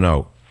 yes or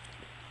no?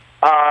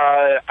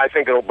 I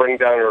think it'll bring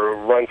down her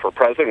run for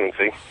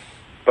presidency.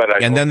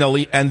 Then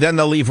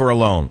they'll leave her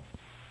alone.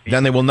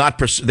 Then they will not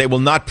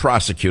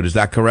prosecute. Is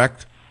that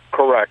correct?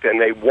 Correct,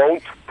 and they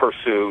won't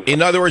pursue.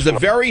 In other words, the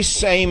very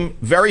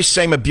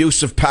same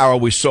abuse of power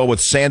we saw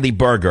with Sandy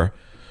Berger,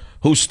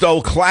 who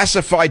stole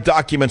classified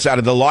documents out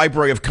of the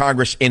Library of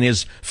Congress in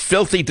his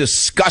filthy,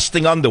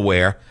 disgusting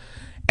underwear,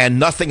 and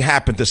nothing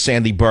happened to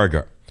Sandy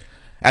Berger.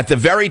 At the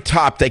very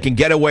top, they can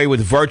get away with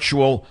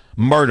virtual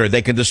murder.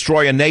 They can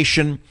destroy a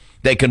nation.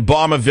 They can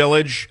bomb a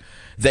village.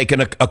 They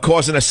can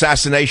cause an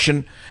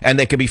assassination, and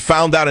they can be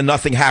found out and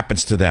nothing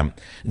happens to them.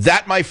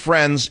 That, my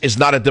friends, is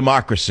not a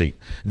democracy.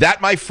 That,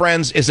 my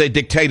friends, is a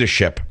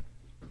dictatorship.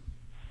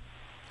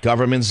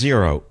 Government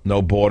zero.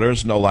 No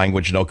borders, no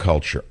language, no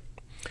culture.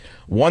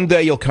 One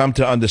day you'll come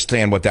to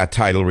understand what that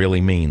title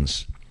really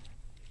means.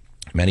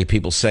 Many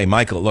people say,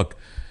 Michael, look,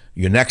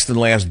 your next and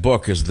last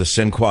book is the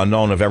sine qua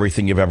non of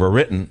everything you've ever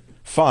written.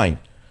 Fine.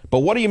 But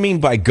what do you mean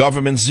by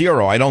government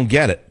zero? I don't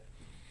get it.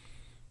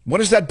 What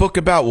is that book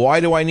about? Why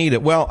do I need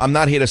it? Well, I'm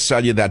not here to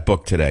sell you that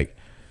book today.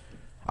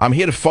 I'm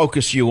here to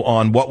focus you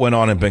on what went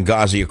on in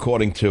Benghazi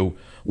according to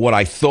what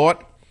I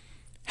thought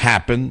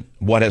happened,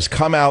 what has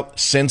come out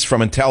since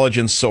from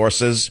intelligence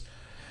sources,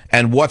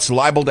 and what's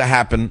liable to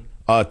happen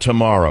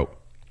tomorrow.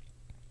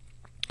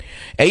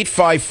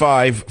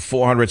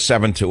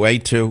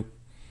 855-400-7282.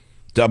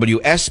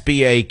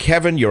 WSBA.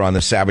 Kevin, you're on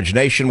the Savage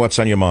Nation. What's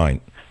on your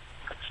mind?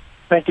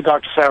 Thank you,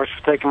 Dr. Savage,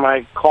 for taking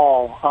my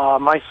call.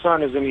 My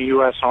son is in the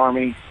U.S.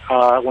 Army.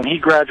 When he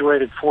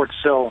graduated Fort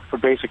Sill for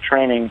basic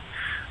training,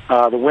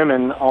 the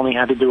women only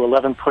had to do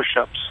 11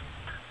 push-ups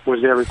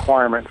was their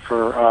requirement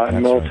for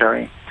the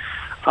military.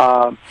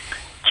 Right.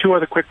 Two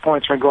other quick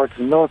points in regard to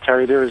the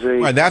military.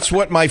 Right, that's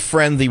what my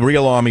friend, the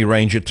real Army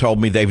Ranger, told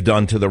me they've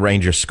done to the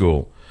Ranger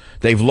School.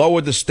 They've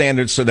lowered the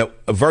standards so that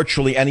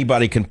virtually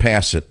anybody can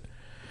pass it.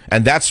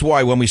 And that's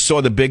why when we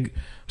saw the big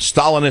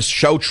Stalinist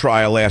show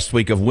trial last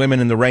week of women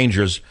in the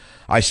Rangers,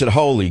 I said,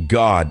 holy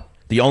God,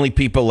 the only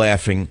people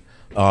laughing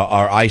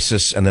are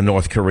ISIS and the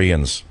North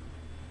Koreans.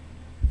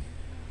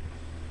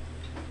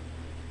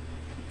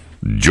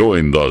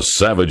 Join the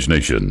Savage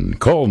Nation.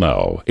 Call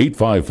now,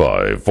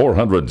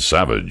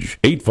 855-400-SAVAGE,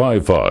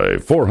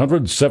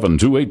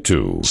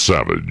 855-400-7282.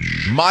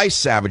 Savage. My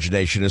Savage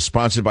Nation is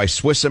sponsored by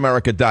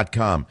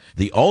SwissAmerica.com,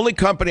 the only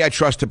company I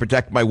trust to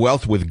protect my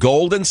wealth with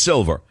gold and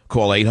silver.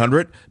 Call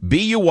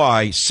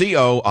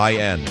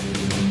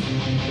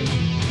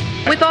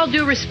 800-BUICOIN. With all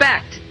due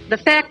respect, the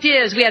fact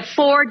is we had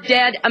 4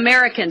 dead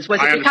Americans.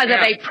 Was it because of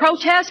a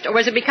protest, or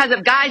was it because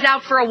of guys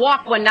out for a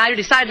walk one night who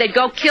decided they'd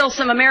go kill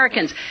some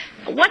Americans?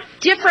 What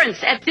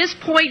difference at this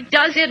point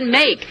does it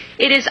make?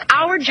 It is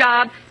our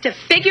job to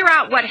figure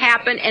out what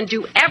happened and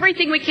do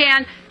everything we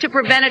can to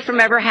prevent it from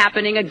ever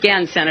happening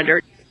again,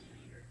 Senator.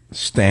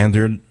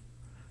 Standard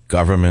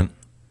government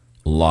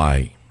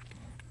lie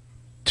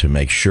to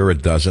make sure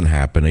it doesn't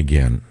happen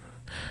again.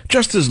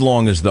 Just as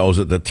long as those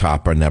at the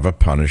top are never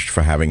punished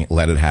for having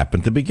let it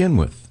happen to begin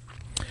with.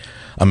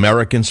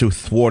 Americans who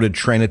thwarted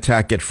train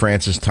attack get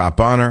France's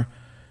top honor.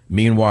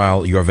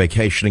 Meanwhile, your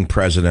vacationing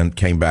president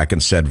came back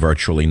and said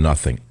virtually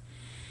nothing.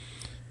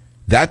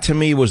 That, to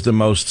me, was the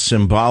most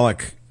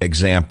symbolic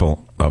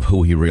example of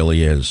who he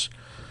really is.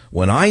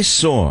 When I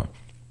saw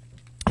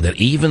that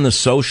even the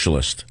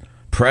socialist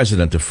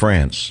president of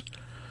France,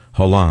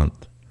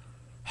 Hollande,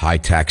 high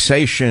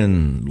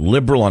taxation,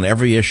 liberal on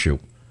every issue,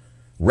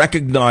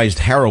 recognized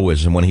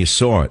heroism when he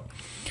saw it,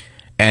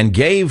 and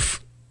gave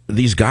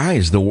these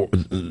guys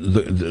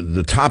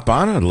the top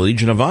honor, the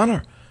Legion of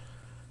Honor.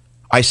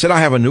 I said I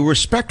have a new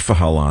respect for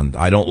Hollande.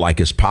 I don't like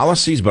his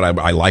policies, but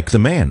I like the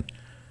man.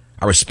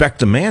 I respect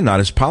the man, not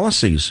his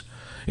policies.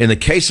 In the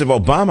case of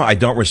Obama, I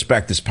don't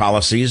respect his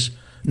policies,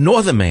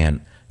 nor the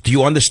man. Do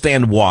you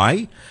understand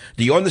why?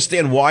 Do you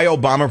understand why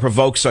Obama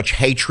provoked such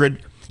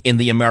hatred in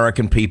the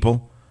American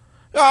people?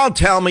 Oh,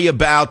 tell me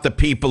about the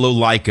people who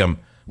like him.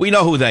 We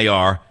know who they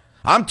are.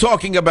 I'm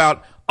talking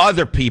about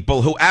other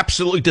people who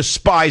absolutely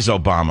despise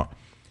Obama.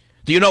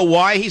 Do you know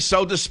why he's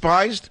so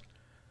despised?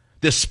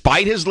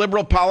 Despite his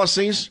liberal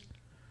policies?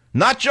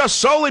 Not just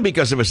solely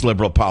because of his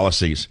liberal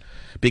policies,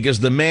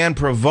 because the man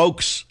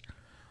provokes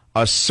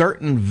a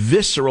certain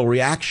visceral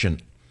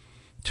reaction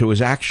to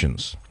his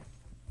actions.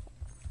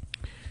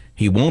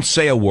 He won't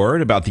say a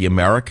word about the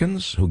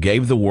Americans who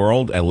gave the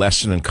world a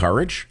lesson in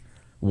courage.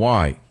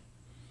 Why?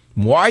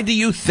 Why do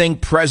you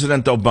think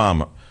President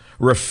Obama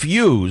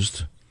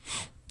refused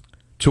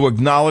to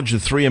acknowledge the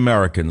 3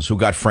 Americans who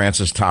got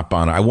France's top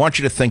honor? I want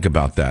you to think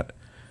about that.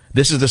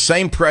 This is the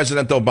same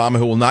President Obama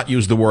who will not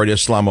use the word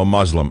Islam or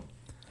Muslim.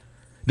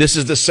 This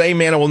is the same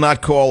man who will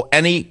not call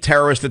any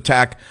terrorist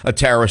attack a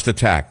terrorist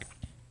attack.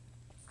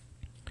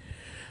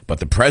 But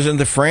the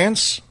President of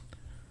France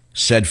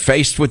said,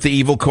 faced with the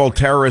evil called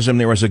terrorism,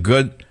 there is a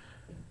good.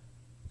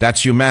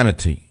 That's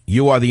humanity.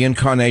 You are the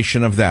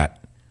incarnation of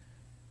that.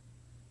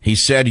 He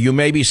said, you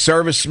may be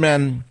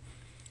servicemen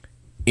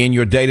in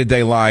your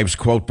day-to-day lives,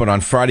 quote, but on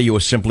Friday you were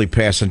simply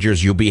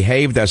passengers. You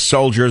behaved as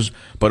soldiers,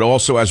 but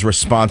also as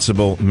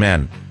responsible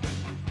men.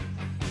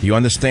 Do you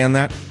understand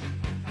that?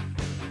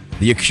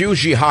 The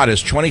accused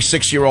jihadist,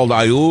 26-year-old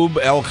Ayoub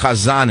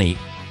El-Khazani,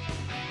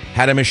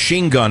 had a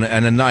machine gun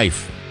and a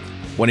knife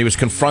when he was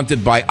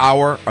confronted by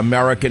our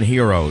American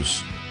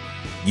heroes.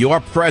 Your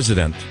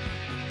president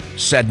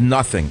said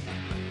nothing,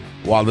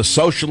 while the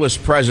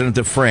socialist president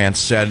of France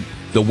said,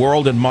 the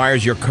world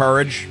admires your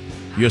courage,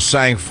 your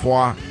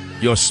sang-froid,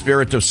 your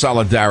spirit of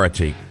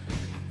solidarity.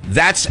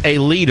 That's a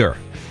leader.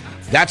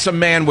 That's a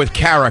man with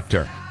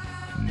character.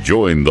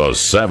 Join the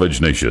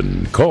Savage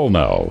Nation. Call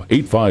now,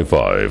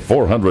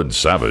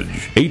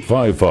 855-400-SAVAGE,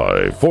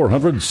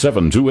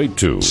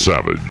 855-400-7282.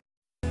 Savage.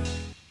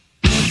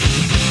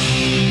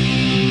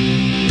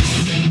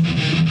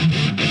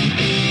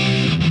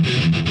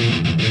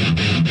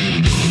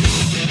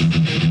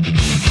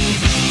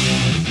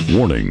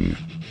 Warning.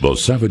 The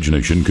Savage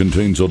Nation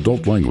contains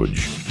adult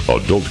language,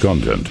 adult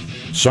content,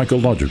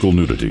 psychological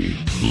nudity.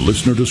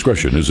 Listener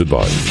discretion is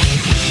advised.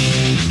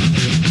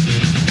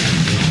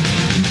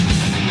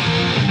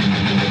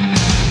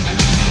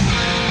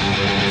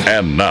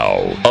 And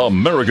now,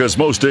 America's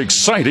most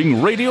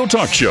exciting radio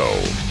talk show,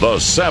 The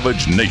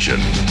Savage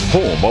Nation,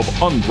 home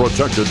of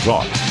unprotected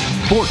talk,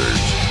 borders,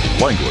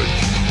 language,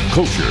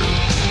 culture.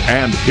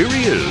 And here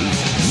he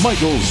is,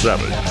 Michael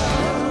Savage.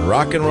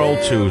 Rock and Roll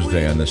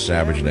Tuesday on The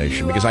Savage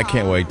Nation, because I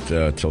can't wait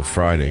till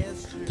Friday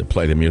to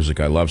play the music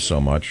I love so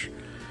much.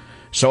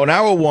 So in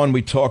hour one,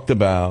 we talked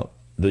about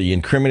the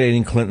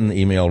incriminating Clinton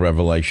email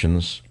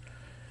revelations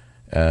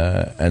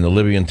and the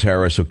Libyan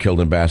terrorists who killed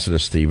Ambassador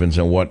Stevens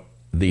and what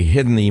the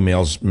hidden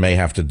emails may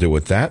have to do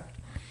with that.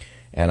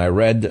 And I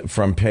read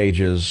from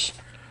pages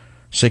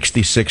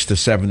 66 to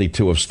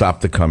 72 of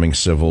Stop the Coming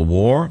Civil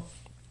War.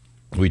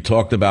 We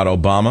talked about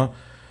Obama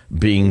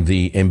being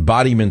the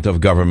embodiment of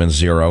government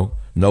zero,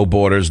 no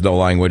borders, no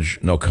language,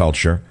 no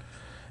culture.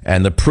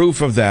 And the proof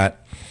of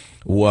that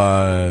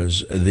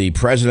was the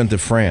president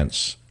of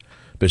France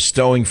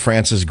bestowing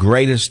France's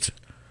greatest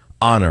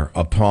honor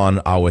upon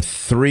our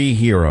three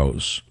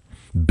heroes,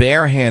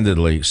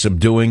 barehandedly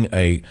subduing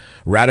a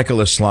radical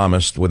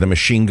Islamist with a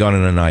machine gun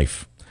and a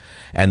knife.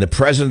 And the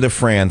president of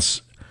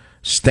France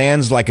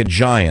stands like a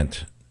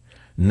giant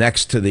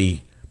next to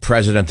the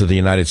president of the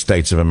United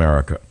States of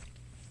America.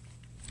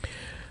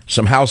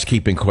 Some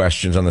housekeeping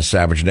questions on the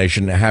Savage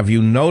Nation. Have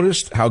you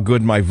noticed how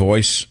good my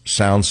voice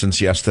sounds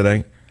since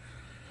yesterday?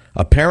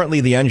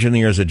 Apparently the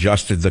engineers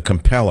adjusted the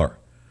compeller.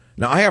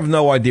 Now, I have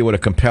no idea what a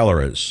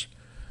compeller is.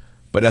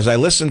 But as I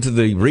listened to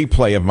the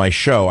replay of my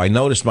show, I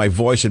noticed my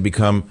voice had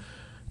become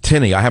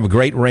tinny. I have a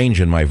great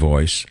range in my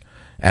voice,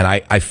 and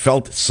I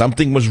felt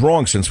something was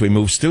wrong since we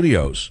moved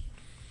studios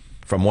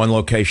from one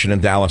location in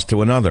Dallas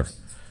to another.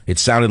 It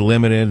sounded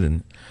limited,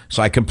 and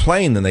so I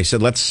complained, and they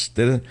said,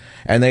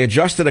 and they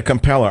adjusted a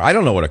compeller. I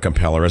don't know what a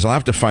compeller is. I'll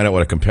have to find out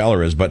what a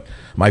compeller is, but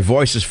my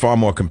voice is far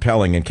more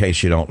compelling in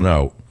case you don't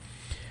know.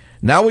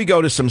 Now we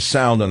go to some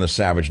sound on the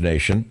Savage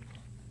Nation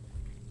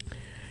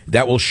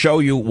that will show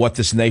you what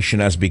this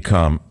nation has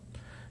become.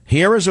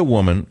 Here is a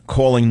woman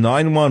calling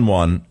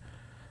 911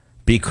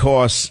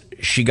 because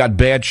she got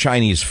bad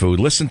Chinese food.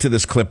 Listen to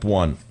this clip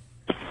one.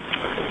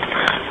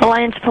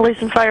 Alliance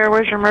Police and Fire,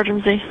 where's your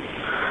emergency?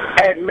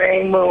 At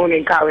Main Moon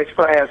in College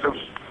Plaza.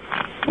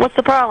 What's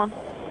the problem?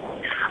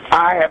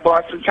 I have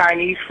bought some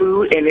Chinese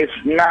food, and it's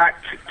not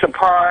to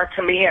par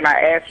to me, and I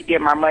asked to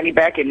get my money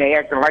back, and they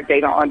acting like they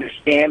don't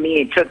understand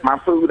me and took my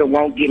food and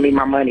won't give me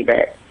my money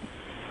back.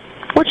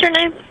 What's your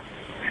name?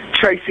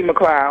 Tracy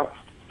McLeod.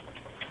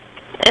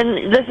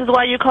 And this is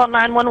why you called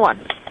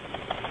 911?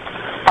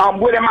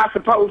 What am I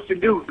supposed to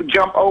do?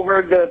 Jump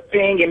over the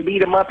thing and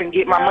beat them up and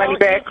get my money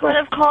back? You could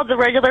have called the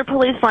regular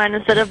police line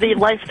instead of the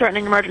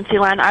life-threatening emergency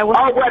line.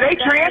 Well, they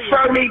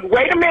transferred me.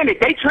 Wait a minute.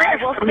 They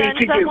transferred me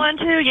to you. I will send someone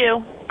to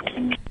you.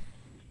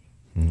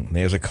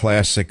 There's a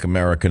classic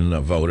American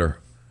voter,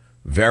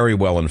 very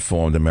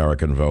well-informed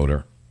American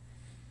voter.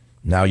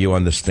 Now you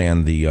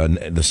understand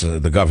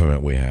the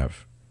government we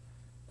have.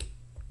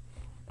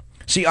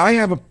 See, I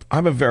have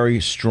a very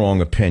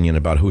strong opinion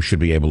about who should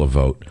be able to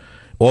vote.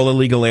 All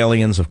illegal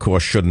aliens, of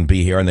course, shouldn't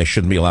be here, and they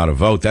shouldn't be allowed to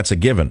vote. That's a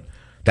given.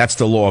 That's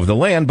the law of the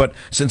land. But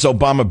since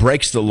Obama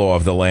breaks the law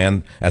of the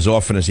land as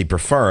often as he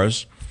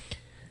prefers,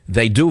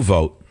 they do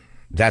vote.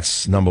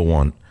 That's number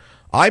one.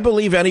 I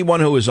believe anyone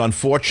who is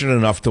unfortunate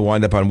enough to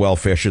wind up on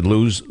welfare should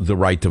lose the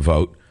right to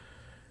vote.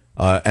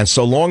 And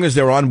so long as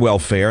they're on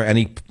welfare,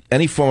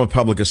 any form of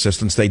public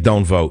assistance, they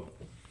don't vote.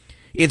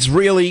 It's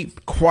really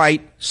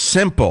quite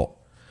simple.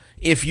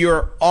 If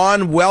you're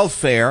on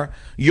welfare,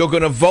 you're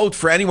going to vote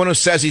for anyone who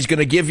says he's going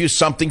to give you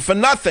something for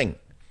nothing.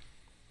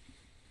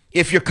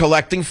 If you're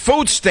collecting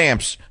food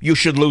stamps, you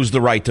should lose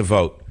the right to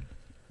vote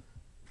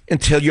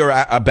until you're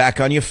back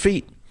on your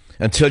feet,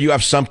 until you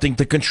have something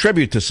to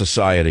contribute to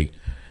society.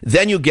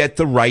 Then you get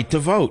the right to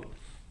vote.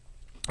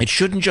 It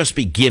shouldn't just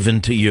be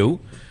given to you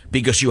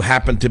because you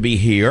happen to be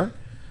here.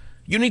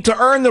 You need to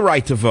earn the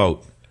right to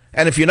vote.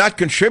 And if you're not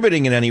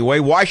contributing in any way,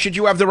 why should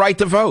you have the right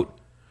to vote?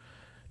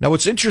 Now,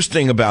 what's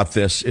interesting about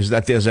this is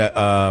that there's an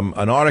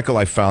article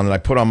I found that I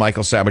put on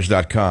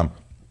michaelsavage.com.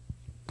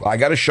 I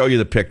got to show you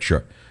the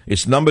picture.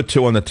 It's number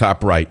 2 on the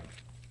top right.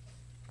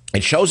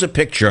 It shows a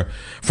picture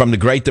from the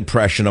Great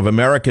Depression of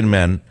American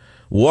men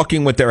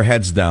walking with their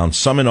heads down,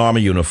 some in army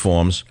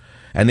uniforms,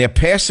 and they're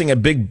passing a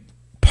big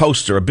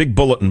poster, a big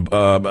bulletin,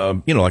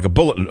 like a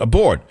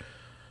board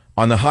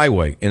on the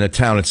highway in a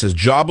town. It says,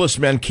 "Jobless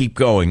men keep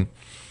going.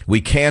 We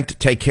can't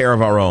take care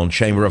of our own.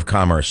 Chamber of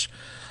Commerce."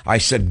 I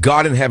said,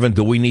 God in heaven,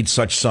 do we need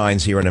such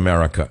signs here in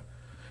America?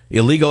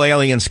 Illegal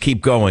aliens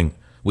keep going.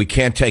 We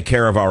can't take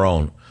care of our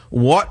own.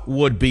 What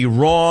would be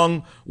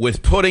wrong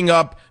with putting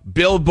up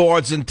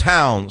billboards in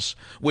towns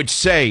which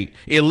say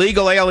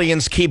illegal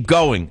aliens keep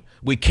going?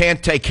 We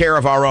can't take care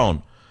of our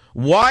own.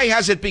 Why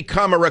has it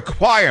become a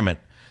requirement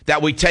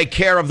that we take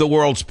care of the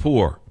world's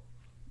poor?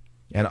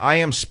 And I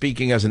am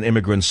speaking as an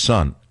immigrant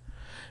son,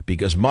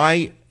 because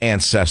my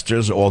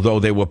ancestors, although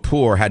they were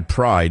poor, had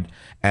pride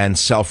and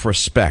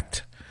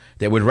self-respect.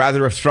 They would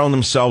rather have thrown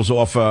themselves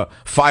off a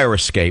fire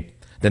escape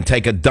than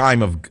take a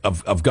dime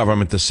of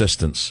government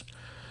assistance.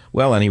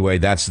 Well, anyway,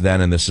 that's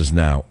then and this is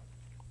now.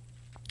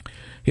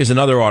 Here's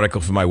another article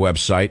from my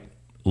website,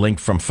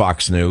 linked from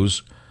Fox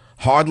News.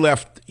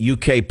 Hard-left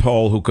UK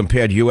poll who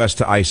compared U.S.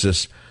 to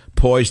ISIS,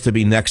 poised to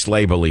be next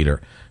Labour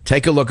leader.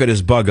 Take a look at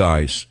his bug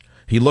eyes.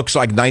 He looks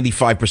like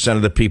 95%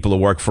 of the people who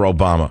work for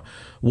Obama.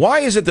 Why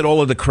is it that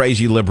all of the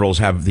crazy liberals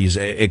have these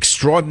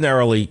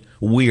extraordinarily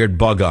weird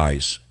bug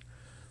eyes?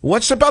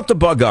 What's about the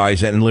bug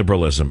eyes and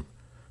liberalism?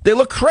 They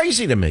look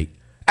crazy to me.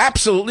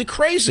 Absolutely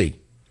crazy.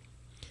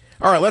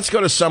 All right, let's go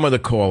to some of the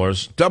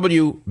callers.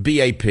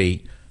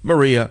 WBAP,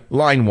 Maria,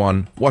 line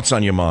 1. What's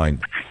on your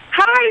mind?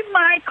 Hi,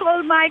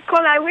 Michael.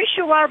 Michael, I wish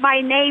you were my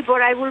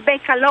neighbor. I will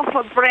bake a loaf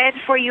of bread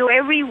for you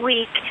every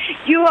week.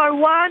 You are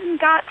one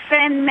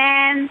God-sent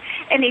man,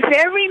 and if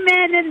every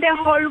man in the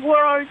whole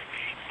world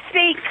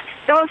thinks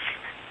those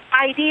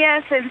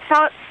ideas and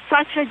thoughts,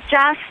 such a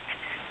just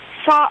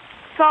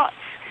thoughts,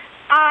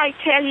 I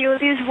tell you,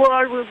 this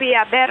world will be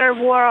a better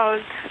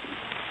world.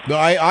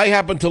 I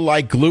happen to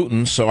like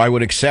gluten, so I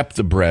would accept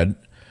the bread.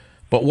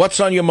 But what's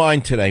on your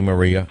mind today,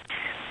 Maria?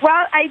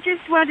 Well, I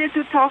just wanted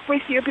to talk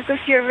with you because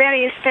you're a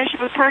very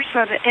special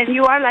person, and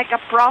you are like a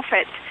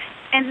prophet,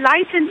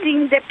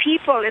 enlightening the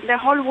people in the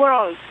whole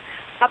world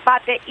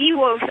about the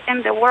evils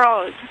in the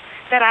world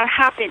that are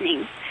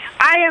happening.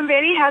 I am a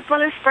very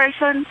helpless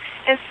person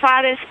as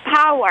far as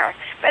power,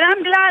 but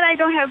I'm glad I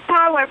don't have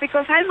power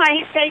because I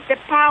might take the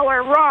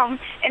power wrong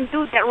and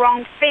do the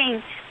wrong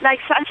thing like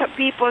such a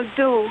people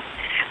do.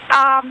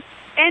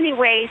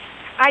 Anyways,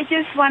 I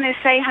just want to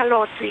say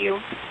hello to you.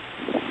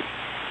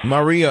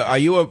 Maria, are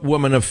you a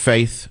woman of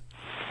faith?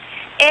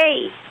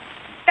 Hey,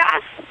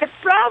 that's the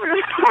problem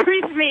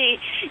with me.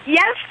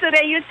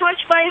 Yesterday you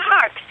touched my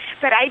heart,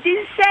 but I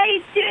didn't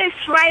say this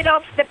right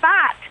off the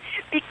bat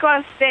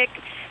because the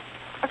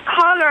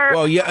color...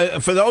 Well, yeah.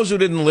 For those who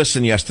didn't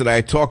listen yesterday,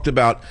 I talked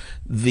about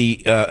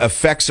the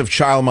effects of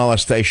child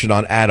molestation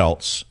on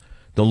adults,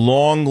 the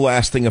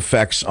long-lasting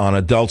effects on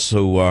adults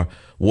who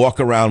walk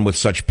around with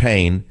such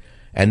pain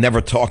and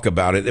never talk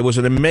about it. It was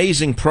an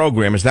amazing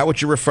program. Is that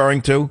what you're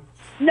referring to?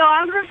 No,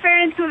 I'm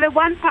referring to the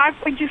one part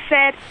when you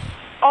said,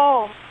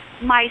 oh,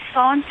 my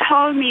son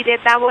told me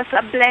that was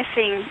a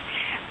blessing.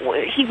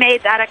 He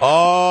made that.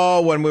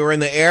 Oh, when we were in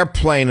the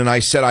airplane and I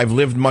said I've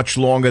lived much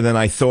longer than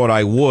I thought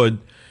I would.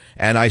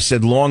 And I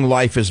said long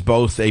life is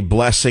both a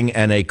blessing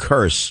and a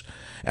curse.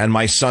 And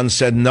my son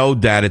said, no,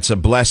 Dad, it's a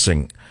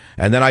blessing.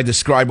 And then I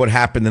described what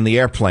happened in the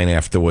airplane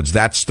afterwards.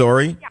 That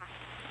story?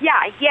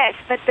 Yeah, yes.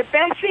 But the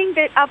best thing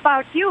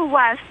about you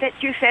was that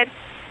you said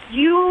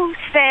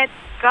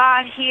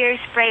God hears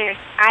prayers.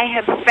 I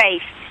have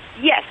faith.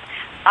 Yes,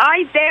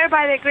 I dare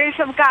by the grace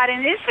of God,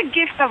 and it's a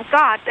gift of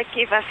God that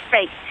gives us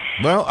faith.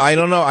 Well, I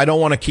don't know. I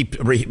don't want to keep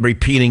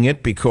repeating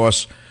it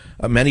because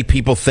many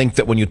people think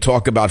that when you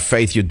talk about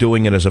faith, you're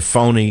doing it as a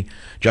phony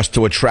just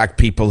to attract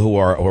people who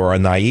are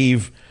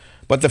naive.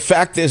 But the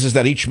fact is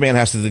that each man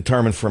has to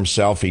determine for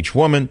himself, each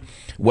woman,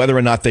 whether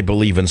or not they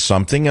believe in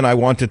something. And I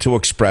wanted to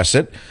express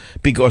it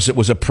because it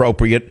was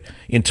appropriate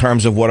in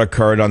terms of what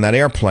occurred on that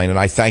airplane. And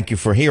I thank you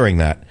for hearing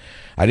that.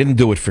 I didn't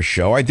do it for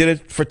show. I did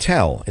it for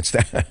tell.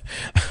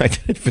 I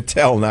did it for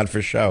tell, not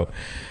for show.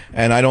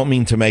 And I don't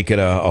mean to make it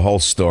a whole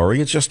story.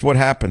 It's just what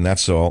happened.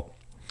 That's all.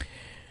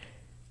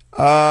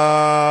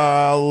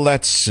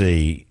 Let's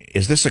see.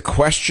 Is this a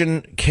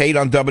question? Kate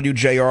on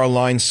WJR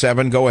line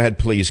 7. Go ahead,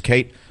 please.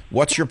 Kate,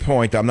 what's your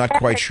point? I'm not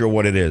quite sure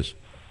what it is.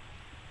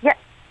 Yeah.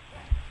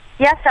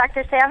 Yes,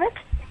 Dr. Savage?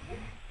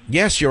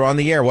 Yes, you're on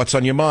the air. What's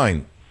on your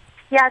mind?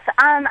 Yes,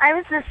 I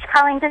was just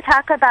calling to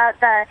talk about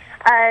the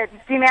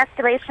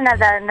demasculation of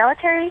the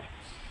military.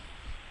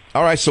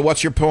 All right, so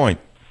what's your point?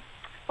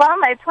 Well,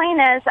 my point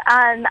is,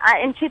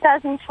 in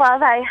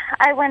 2012,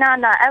 I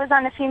was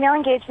on a female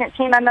engagement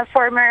team. I'm a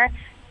former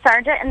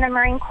sergeant in the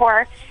Marine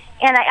Corps,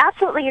 and I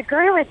absolutely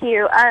agree with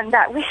you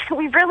that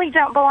we really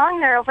don't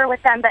belong there over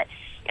with them. But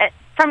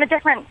from a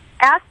different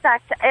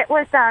aspect, it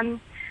was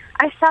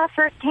I saw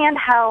firsthand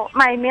how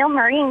my male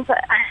Marines,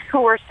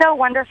 who were so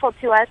wonderful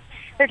to us,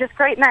 they're just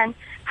great men,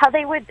 how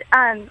they would,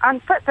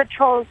 on foot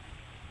patrols,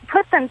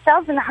 put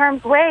themselves in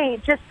harm's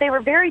way. They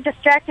were very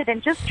distracted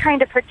and just trying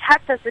to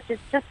protect us, which is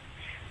just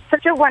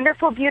such a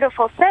wonderful,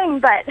 beautiful thing.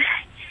 But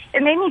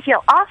it made me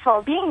feel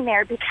awful being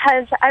there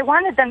because I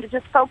wanted them to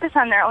just focus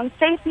on their own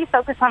safety,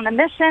 focus on the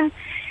mission,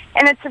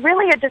 and it's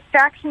really a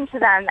distraction to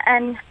them.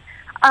 And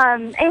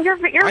you're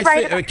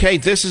right.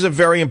 Kate, this is a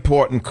very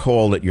important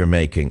call that you're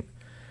making.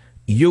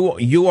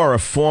 You are a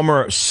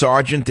former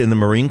sergeant in the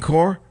Marine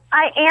Corps?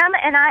 I am,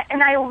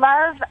 and I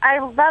love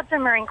the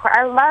Marine Corps.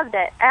 I loved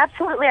it.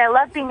 Absolutely. I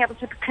love being able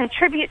to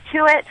contribute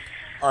to it.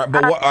 All right,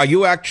 but are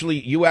you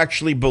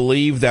actually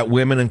believe that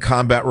women in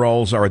combat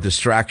roles are a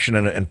distraction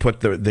and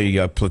put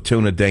the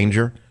platoon in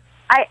danger?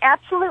 I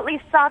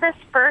absolutely saw this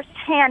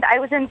firsthand. I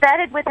was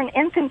embedded with an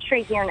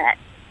infantry unit.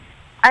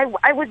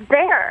 I was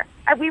there.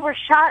 We were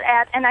shot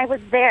at, and I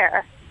was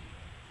there.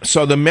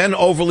 So the men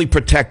overly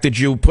protected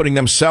you, putting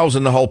themselves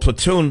and the whole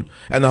platoon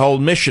and the whole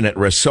mission at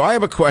risk. So I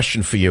have a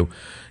question for you.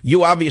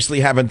 You obviously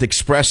haven't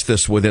expressed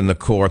this within the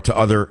Corps to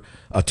other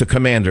to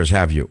commanders,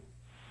 have you?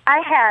 I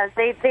have.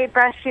 They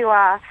brush you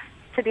off,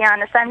 to be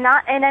honest. I'm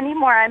not in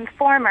anymore. I'm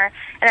former,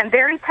 and I'm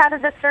very proud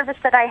of the service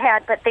that I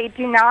had, but they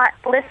do not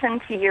listen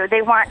to you.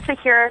 They want to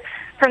hear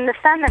from the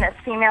feminist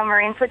female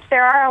Marines, which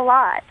there are a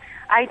lot.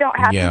 I don't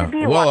happen to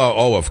be one.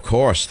 Well, of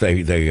course.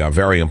 They are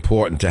very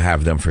important to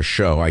have them for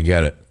show. I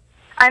get it.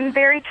 I'm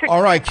very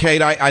All right,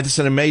 Kate, it's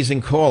an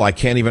amazing call. I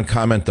can't even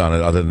comment on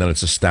it other than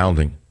it's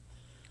astounding.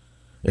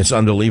 It's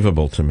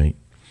unbelievable to me.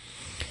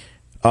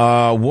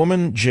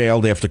 Woman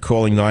jailed after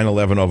calling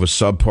 9/11 over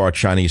subpar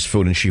Chinese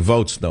food, and she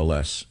votes, no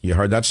less. You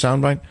heard that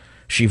soundbite?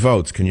 She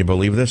votes. Can you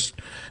believe this?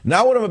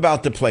 Now what I'm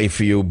about to play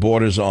for you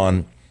borders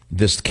on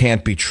this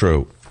can't be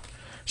true.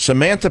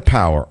 Samantha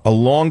Power, a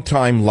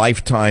longtime,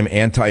 lifetime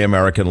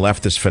anti-American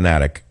leftist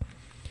fanatic,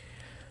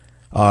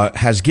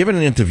 has given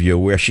an interview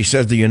where she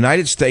says the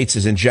United States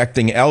is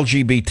injecting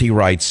LGBT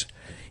rights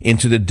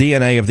into the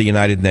DNA of the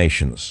United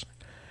Nations.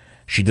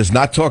 She does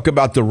not talk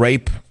about the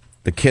rape,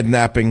 the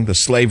kidnapping, the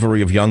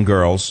slavery of young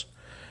girls.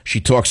 She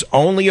talks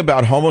only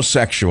about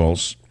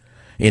homosexuals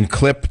in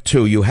clip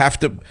 2. You have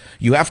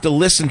to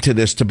listen to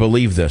this to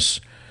believe this.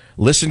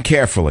 Listen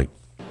carefully.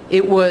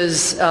 It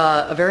was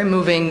a very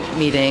moving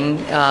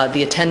meeting.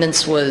 The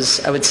attendance was,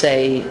 I would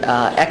say,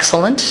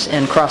 excellent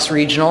and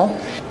cross-regional.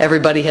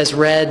 Everybody has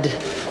read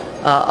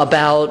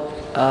about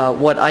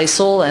what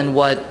ISIL and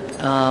what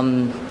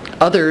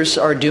others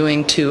are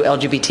doing to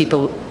LGBT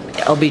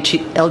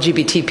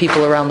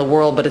people around the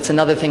world, but it's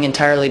another thing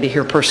entirely to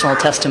hear personal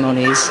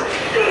testimonies.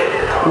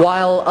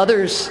 While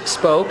others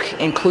spoke,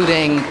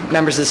 including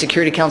members of the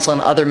Security Council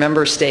and other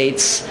member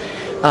states,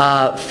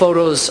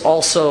 photos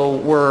also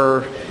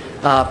were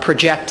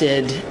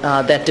projected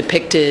that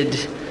depicted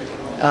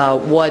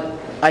what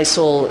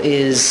ISIL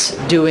is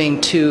doing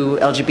to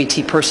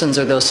LGBT persons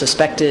or those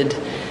suspected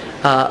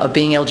of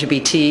being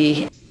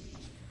LGBT.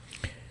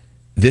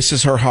 This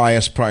is her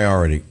highest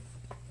priority.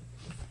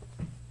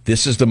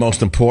 This is the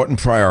most important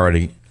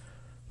priority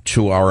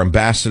to our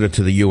ambassador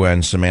to the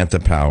UN, Samantha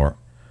Power,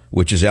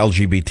 which is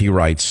LGBT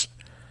rights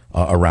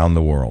around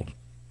the world.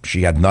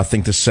 She had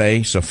nothing to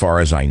say, so far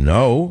as I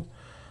know,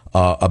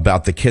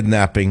 about the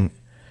kidnapping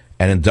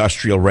and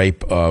industrial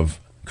rape of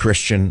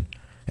Christian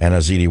and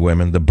Yazidi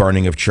women, the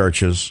burning of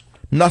churches.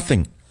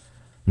 Nothing.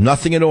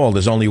 Nothing at all.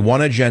 There's only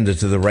one agenda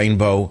to the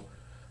Rainbow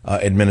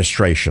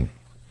administration,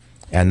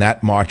 and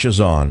that marches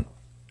on,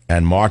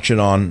 and march it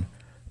on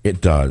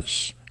it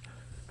does.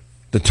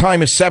 The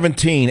time is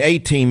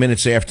 18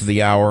 minutes after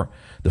the hour.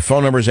 The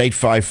phone number is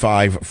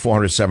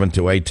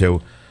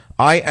 855-400-7282.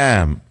 I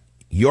am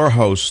your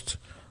host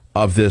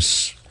of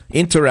this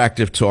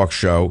interactive talk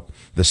show,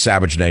 The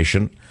Savage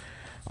Nation.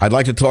 I'd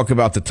like to talk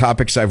about the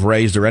topics I've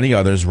raised or any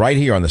others right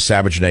here on The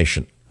Savage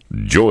Nation.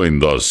 Join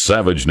the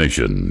Savage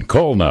Nation.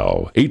 Call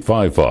now,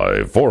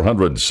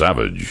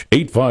 855-400-SAVAGE,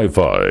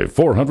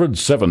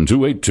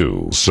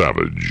 855-400-7282.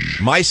 Savage.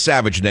 My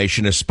Savage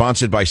Nation is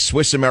sponsored by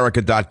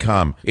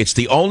SwissAmerica.com. It's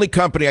the only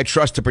company I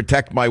trust to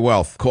protect my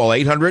wealth. Call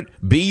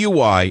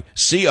 800-BUY-COIN.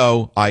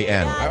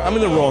 I'm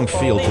in the wrong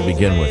field to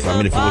begin with. I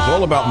mean, if it was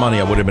all about money,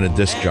 I would have been a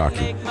disc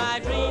jockey.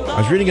 I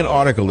was reading an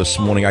article this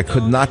morning. I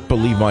could not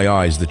believe my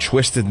eyes, the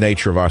twisted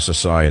nature of our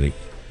society.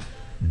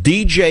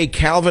 DJ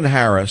Calvin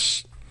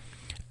Harris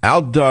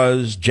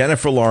outdoes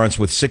Jennifer Lawrence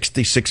with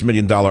 $66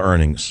 million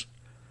earnings.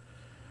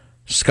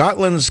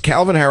 Scotland's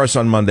Calvin Harris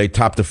on Monday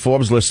topped the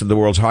Forbes list of the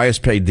world's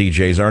highest paid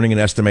DJs, earning an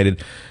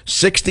estimated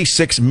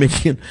 $66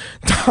 million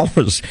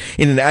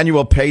in an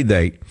annual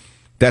payday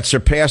that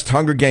surpassed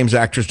Hunger Games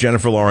actress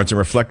Jennifer Lawrence and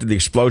reflected the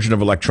explosion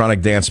of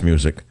electronic dance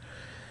music.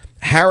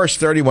 Harris,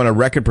 31, a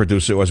record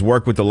producer who has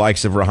worked with the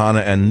likes of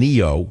Rihanna and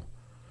Neo,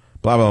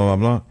 blah, blah, blah,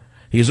 blah.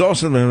 He's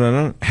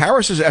also,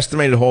 Harris's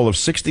estimated haul of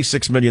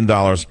 $66 million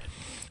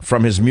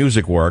from his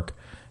music work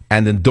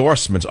and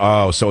endorsements.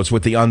 Oh, so it's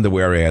with the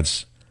underwear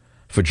ads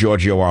for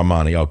Giorgio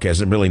Armani. Okay,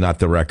 it's really not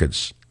the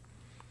records.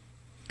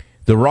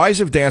 The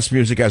rise of dance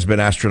music has been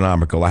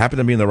astronomical. I happen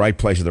to be in the right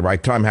place at the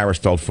right time, Harris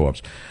told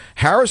Forbes.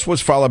 Harris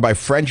was followed by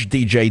French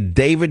DJ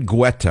David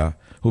Guetta,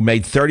 who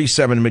made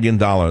 $37 million,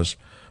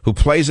 who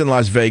plays in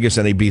Las Vegas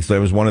and Ibiza. He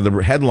was one of the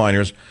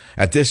headliners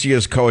at this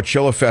year's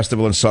Coachella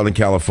Festival in Southern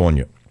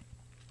California.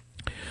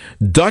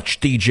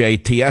 Dutch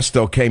DJ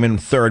Tiesto came in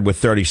third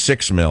with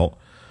 $36 million,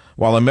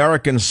 while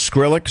American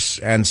Skrillex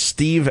and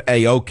Steve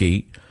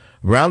Aoki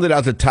rounded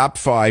out the top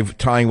five,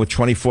 tying with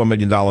 $24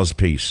 million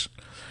apiece.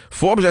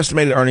 Forbes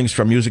estimated earnings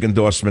from music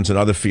endorsements and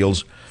other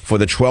fields for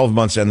the 12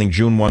 months ending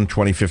June 1,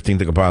 2015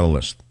 to compile a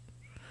list.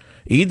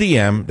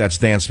 EDM, that's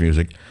dance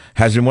music,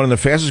 has been one of the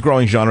fastest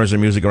growing genres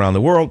in music around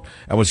the world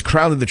and was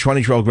crowned at the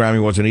 2012 Grammy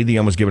Awards, and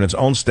EDM was given its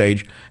own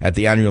stage at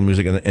the annual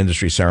music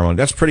industry ceremony.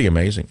 That's pretty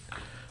amazing.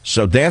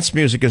 So dance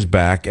music is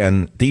back,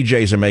 and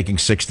DJs are making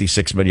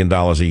 $66 million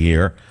a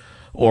year,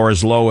 or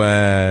as low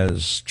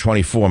as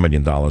 $24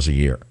 million a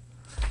year.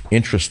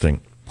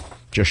 Interesting.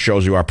 Just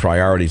shows you our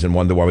priorities and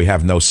wonder why we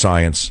have no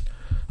science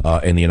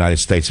in the United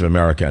States of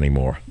America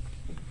anymore.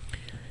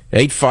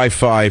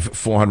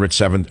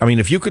 855-407. I mean,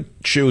 if you could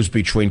choose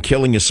between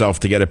killing yourself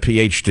to get a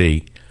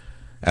PhD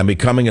and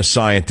becoming a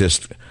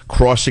scientist,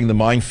 crossing the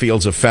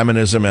minefields of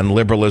feminism and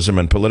liberalism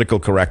and political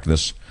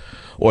correctness,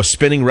 or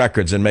spinning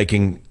records and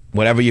making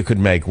whatever you could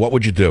make, what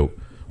would you do?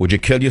 Would you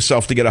kill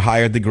yourself to get a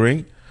higher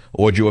degree?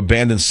 Or would you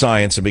abandon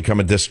science and become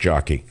a disc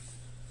jockey?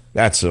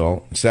 That's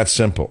all. It's that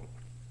simple.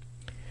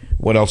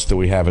 What else do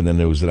we have in the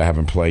news that I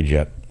haven't played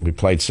yet? We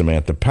played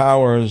Samantha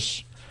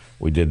Powers.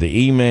 We did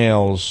the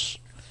emails.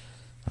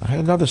 I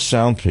had another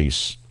sound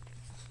piece.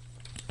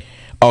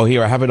 Oh,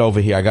 here, I have it over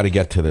here. I got to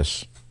get to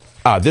this.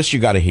 This you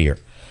got to hear.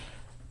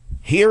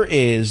 Here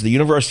is the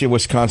University of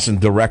Wisconsin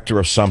director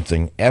of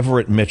something,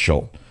 Everett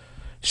Mitchell,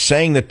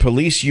 saying that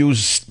police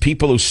use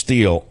people who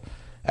steal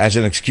as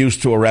an excuse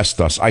to arrest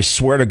us. I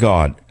swear to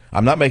God,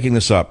 I'm not making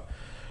this up.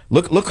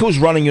 Look who's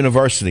running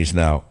universities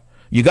now.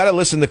 You got to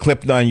listen to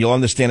Clip 9. You'll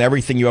understand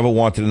everything you ever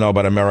wanted to know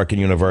about American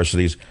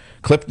universities.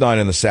 Clip 9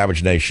 in the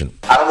Savage Nation.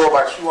 I don't know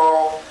about you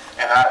all,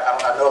 and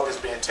I know if it's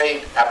being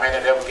taped, I may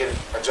not ever get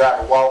a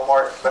job at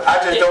Walmart, but I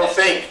just don't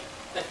think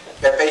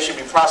that they should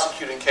be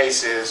prosecuting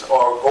cases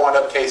or going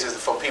up cases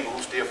for people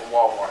who steal from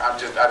Walmart. I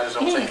just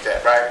don't think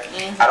that, right?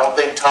 I don't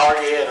think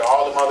Target or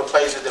all them other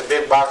places, the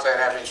big box that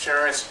have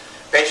insurance,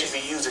 they should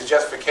be used as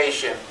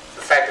justification.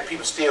 The fact that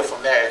people steal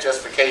from there as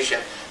justification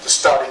to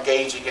start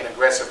engaging in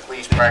aggressive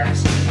police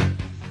practices.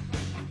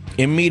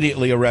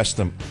 Immediately arrest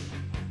them.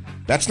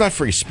 That's not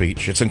free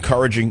speech. It's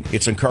encouraging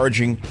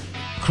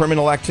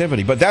criminal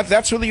activity. But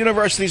that's who the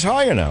universities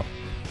hire now.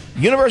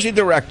 University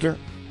director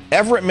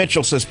Everett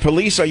Mitchell says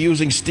police are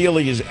using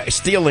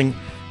stealing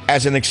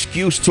as an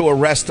excuse to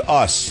arrest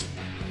us.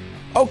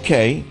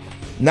 Okay,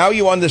 now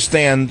you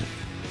understand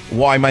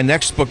why my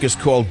next book is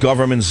called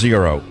Government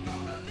Zero.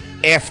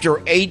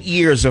 After 8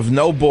 years of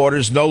no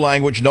borders, no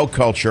language, no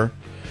culture,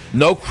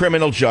 no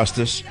criminal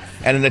justice,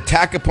 and an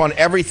attack upon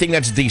everything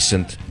that's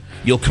decent,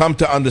 you'll come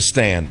to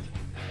understand.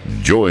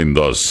 Join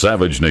the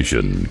Savage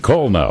Nation.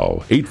 Call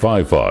now,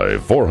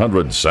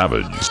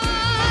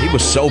 855-400-SAVAGE. He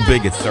was so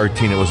big at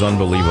 13, it was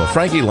unbelievable.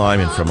 Frankie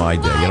Lyman from my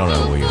day. You don't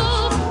know who he is.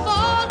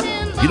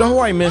 You know who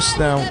I miss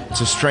now?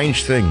 It's a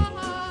strange thing.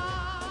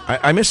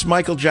 I miss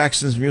Michael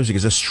Jackson's music.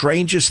 It's the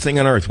strangest thing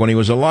on earth. When he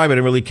was alive, I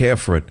didn't really care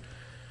for it.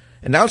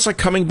 And now it's like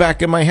coming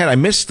back in my head. I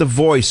miss the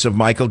voice of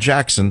Michael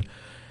Jackson,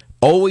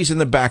 always in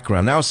the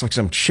background. Now it's like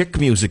some chick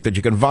music that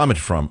you can vomit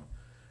from.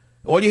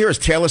 All you hear is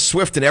Taylor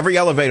Swift in every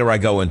elevator I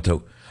go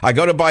into. I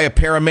go to buy a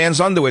pair of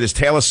man's underwear. There's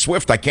Taylor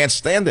Swift. I can't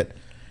stand it.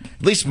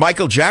 At least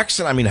Michael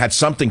Jackson, had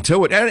something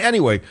to it. And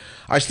anyway,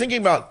 I was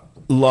thinking about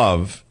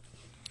love.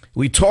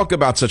 We talk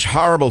about such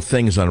horrible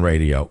things on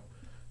radio.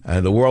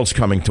 And the world's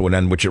coming to an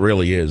end, which it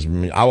really is.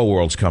 Our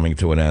world's coming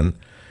to an end.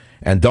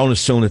 And don't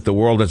assume that the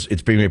world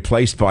it's being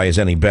replaced by is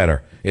any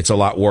better. It's a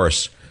lot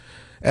worse.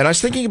 And I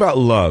was thinking about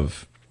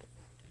love.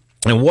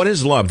 And what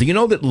is love? Do you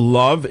know that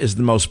love is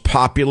the most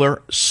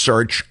popular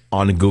search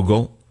on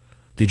Google?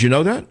 Did you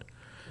know that?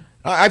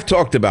 I've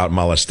talked about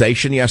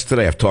molestation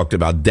yesterday. I've talked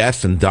about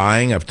death and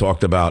dying. I've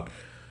talked about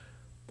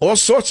all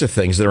sorts of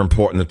things that are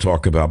important to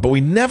talk about. But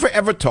we never,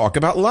 ever talk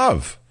about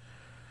love.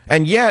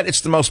 And yet,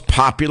 it's the most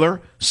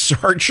popular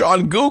search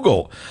on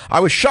Google. I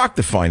was shocked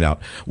to find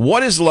out.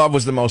 What is love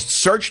was the most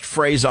searched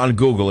phrase on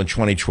Google in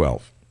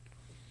 2012.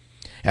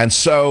 And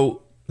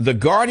so, the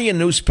Guardian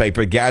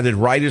newspaper gathered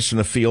writers from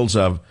the fields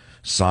of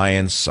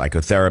science,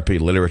 psychotherapy,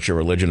 literature,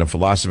 religion, and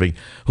philosophy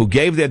who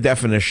gave their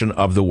definition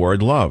of the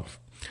word love.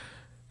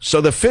 So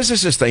the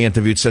physicist they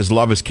interviewed says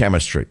love is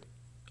chemistry.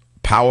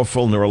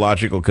 Powerful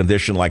neurological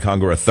condition like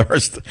hunger or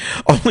thirst,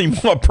 only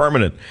more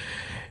permanent.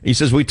 He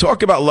says, we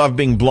talk about love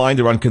being blind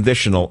or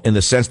unconditional in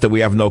the sense that we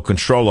have no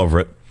control over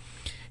it.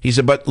 He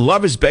said, but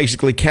love is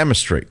basically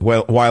chemistry.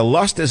 While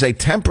lust is a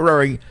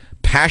temporary,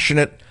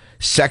 passionate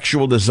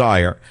sexual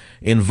desire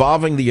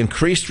involving the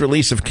increased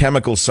release of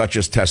chemicals such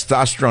as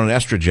testosterone and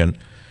estrogen,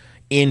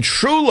 in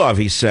true love,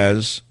 he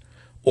says,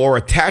 or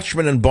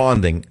attachment and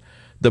bonding,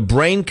 the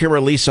brain can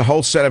release a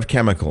whole set of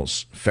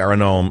chemicals,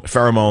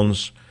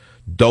 pheromones,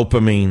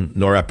 dopamine,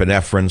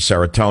 norepinephrine,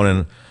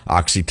 serotonin,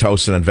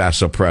 oxytocin, and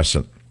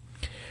vasopressin.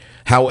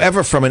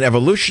 However, from an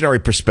evolutionary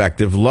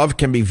perspective, love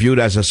can be viewed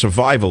as a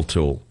survival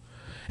tool,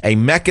 a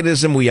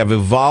mechanism we have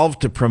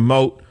evolved to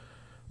promote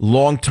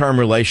long-term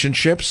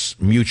relationships,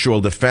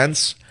 mutual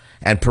defense,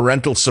 and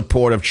parental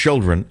support of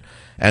children,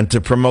 and to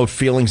promote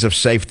feelings of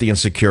safety and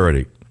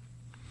security.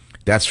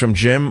 That's from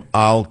Jim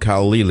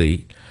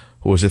Al-Khalili,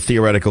 who was a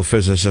theoretical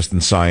physicist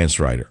and science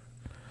writer.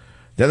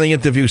 Then they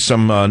interview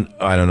some,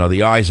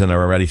 the eyes and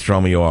are already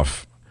throwing me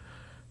off.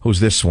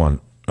 Who's this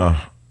one?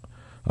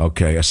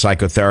 Okay, a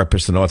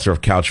psychotherapist and author of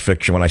Couch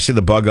Fiction. When I see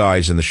the bug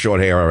eyes and the short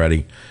hair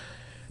already,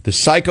 the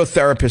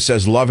psychotherapist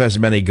says love has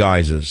many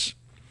guises.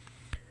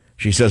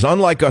 She says,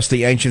 unlike us,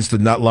 the ancients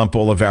did not lump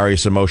all the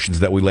various emotions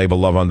that we label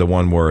love under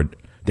one word.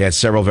 They had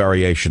several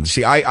variations.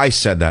 See, I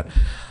said that.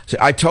 See,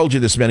 I told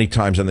you this many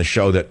times on the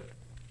show that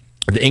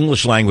the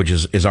English language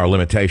is our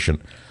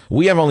limitation.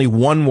 We have only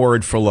one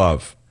word for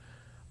love.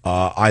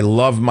 I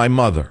love my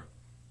mother.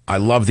 I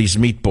love these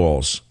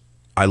meatballs.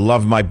 I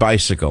love my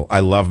bicycle.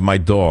 I love my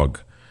dog.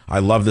 I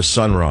love the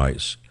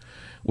sunrise.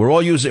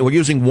 We're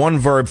using one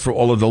verb for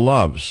all of the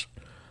loves.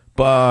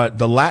 But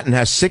the Latin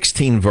has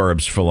 16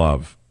 verbs for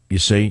love, you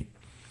see,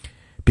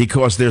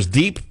 because there's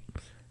deep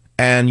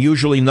and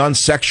usually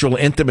non-sexual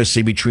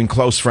intimacy between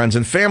close friends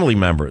and family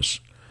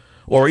members,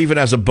 or even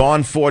as a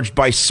bond forged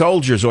by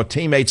soldiers or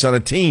teammates on a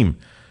team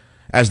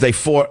as they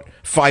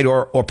fight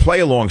or play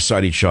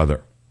alongside each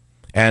other.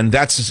 And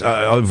that's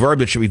a verb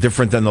that should be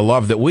different than the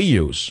love that we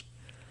use.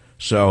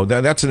 So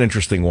that's an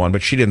interesting one,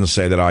 but she didn't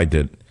say that, I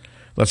did.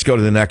 Let's go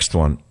to the next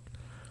one.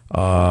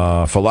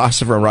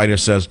 Philosopher and writer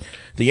says,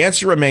 the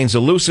answer remains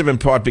elusive in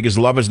part because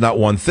love is not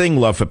one thing.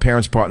 Love for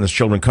parents, partners,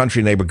 children,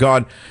 country, neighbor,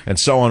 God, and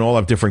so on all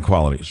have different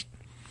qualities.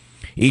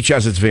 Each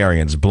has its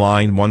variants: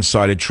 blind,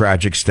 one-sided,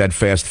 tragic,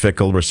 steadfast,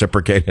 fickle,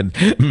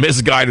 reciprocated,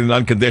 misguided, and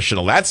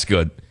unconditional. That's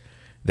good.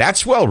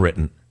 That's well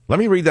written. Let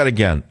me read that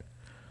again.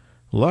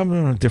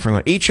 Love,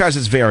 different. Each has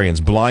its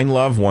variants: blind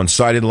love,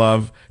 one-sided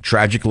love,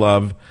 tragic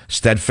love,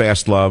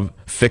 steadfast love,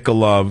 fickle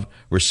love,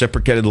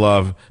 reciprocated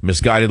love,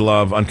 misguided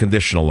love,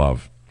 unconditional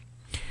love.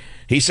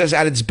 He says,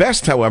 at its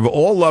best, however,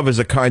 all love is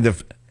a kind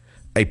of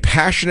a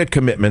passionate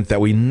commitment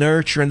that we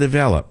nurture and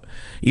develop,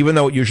 even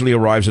though it usually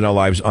arrives in our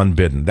lives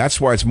unbidden.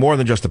 That's why it's more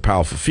than just a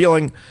powerful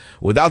feeling.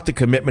 Without the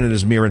commitment, it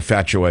is mere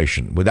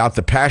infatuation. Without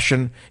the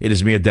passion, it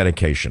is mere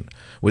dedication.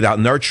 Without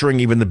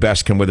nurturing, even the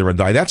best can wither and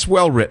die. That's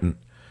well written.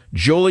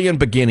 Julian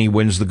Beginny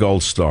wins the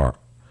Gold Star.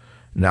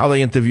 Now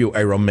they interview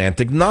a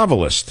romantic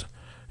novelist,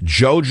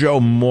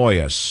 Jojo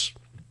Moyes,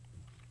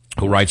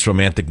 who writes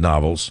romantic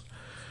novels,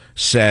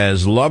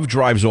 says, love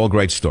drives all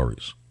great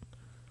stories.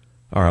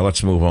 All right,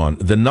 let's move on.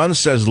 The Nun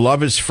says,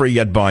 love is free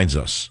yet binds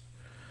us.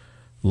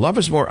 Love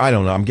is more, I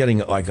don't know, I'm getting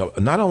like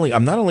I'm not only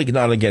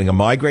getting a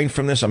migraine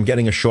from this, I'm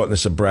getting a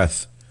shortness of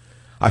breath.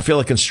 I feel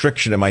a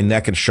constriction in my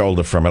neck and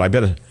shoulder from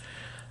it.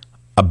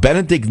 A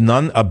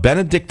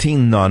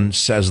Benedictine nun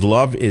says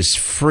love is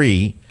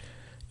free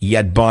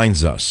yet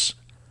binds us.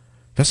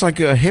 That's like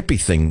a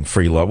hippie thing,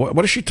 free love.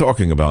 What is she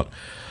talking about?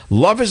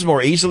 Love is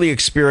more easily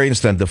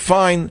experienced and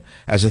defined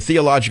as a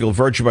theological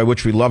virtue by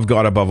which we love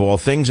God above all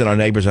things and our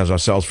neighbors as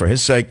ourselves for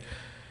his sake.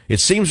 It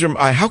seems,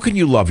 how can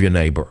you love your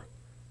neighbor?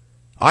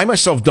 I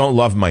myself don't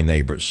love my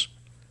neighbors.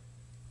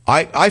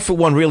 I for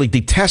one, really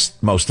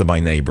detest most of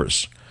my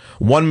neighbors.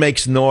 One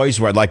makes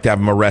noise where I'd like to have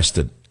him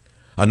arrested.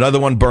 Another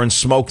one burns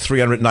smoke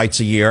 300 nights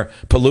a year,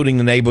 polluting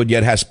the neighborhood,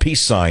 yet has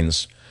peace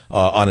signs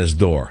on his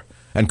door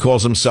and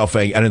calls himself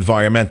an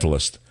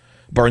environmentalist.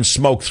 Burns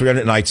smoke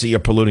 300 nights a year,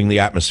 polluting the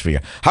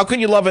atmosphere. How can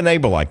you love a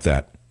neighbor like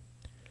that?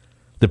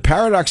 The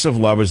paradox of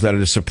love is that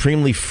it is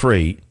supremely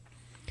free,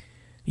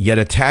 yet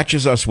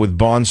attaches us with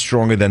bonds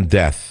stronger than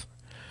death.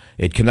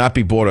 It cannot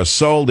be bought or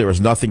sold. There is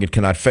nothing it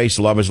cannot face.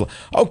 Love is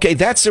okay,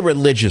 that's a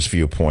religious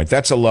viewpoint.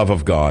 That's a love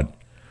of God.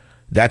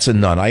 That's a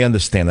nun. I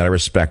understand that. I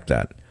respect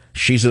that.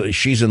 She's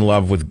in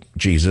love with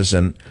Jesus,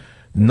 and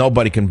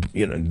nobody can,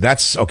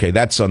 that's okay.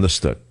 That's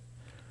understood.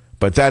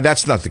 But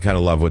that's not the kind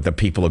of love that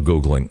people are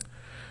Googling.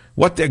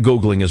 What they're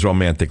Googling is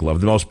romantic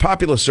love. The most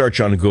popular search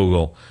on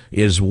Google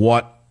is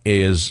what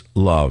is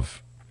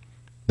love?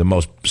 The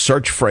most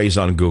search phrase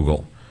on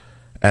Google.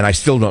 And I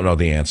still don't know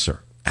the answer,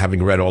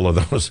 having read all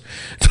of those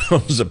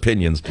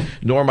opinions.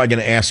 Nor am I going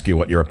to ask you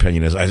what your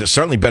opinion is. It's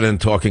certainly better than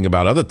talking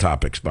about other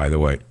topics, by the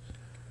way.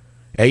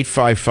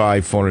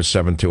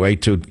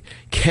 855-407-2882.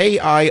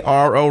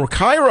 K-I-R-O,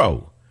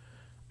 Cairo.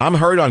 I'm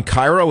heard on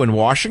Cairo in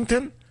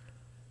Washington?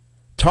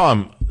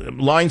 Tom,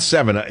 line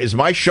 7. Is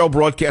my show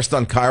broadcast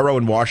on Cairo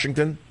in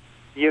Washington?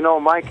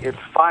 Mike, it's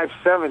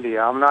 570.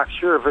 I'm not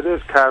sure if it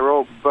is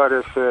Cairo, but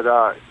if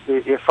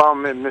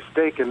I'm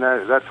mistaken,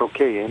 that's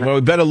okay. Well,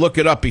 we better look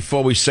it up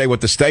before we say what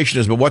the station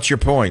is, but what's your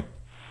point?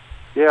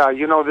 Yeah,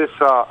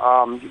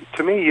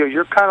 to me,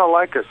 you're kind of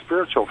like a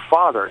spiritual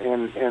father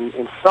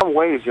in some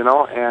ways,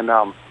 and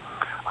I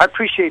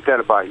appreciate that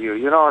about you.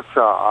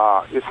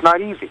 It's not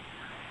easy.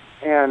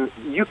 And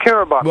you care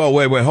about... Well,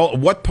 wait,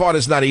 hold. What part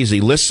is not easy?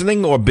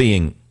 Listening or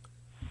being?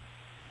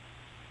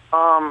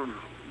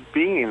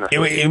 Being.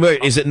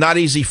 Is it not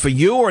easy for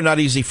you or not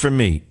easy for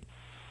me?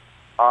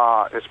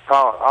 It's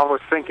probably. I was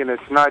thinking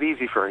it's not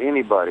easy for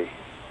anybody.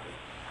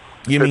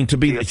 You mean to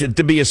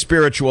be a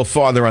spiritual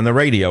father on the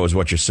radio is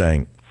what you're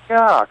saying?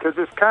 Yeah, because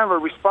it's kind of a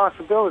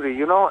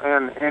responsibility,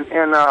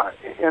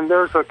 and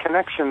there's a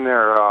connection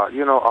there, a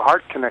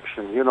heart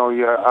connection.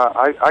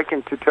 I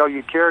can tell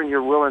you care, and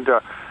you're willing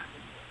to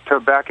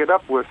back it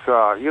up with,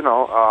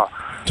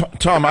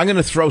 Tom, I'm going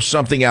to throw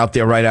something out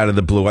there right out of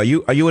the blue. Are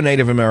you a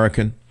Native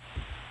American?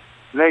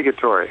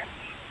 Negatory.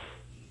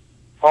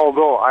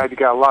 Although I've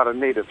got a lot of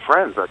Native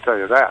friends, I tell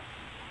you that.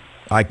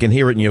 I can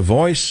hear it in your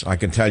voice. I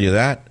can tell you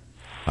that.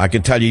 I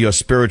can tell you your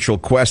spiritual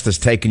quest has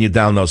taken you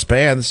down those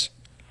paths.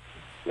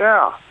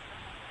 Yeah.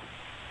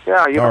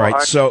 Yeah, All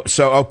right. So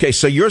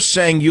you're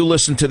saying you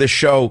listen to the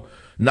show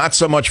not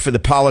so much for the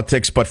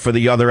politics, but for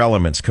the other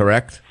elements,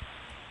 correct?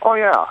 Oh,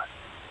 yeah.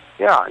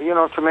 Yeah,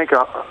 to make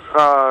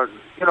a,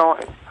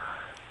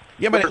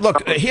 Yeah, but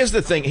look, here's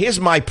the thing. Here's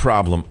my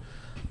problem.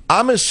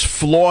 I'm as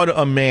flawed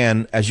a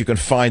man as you can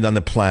find on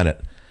the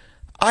planet.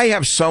 I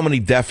have so many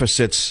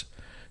deficits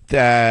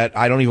that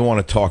I don't even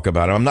want to talk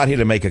about. I'm not here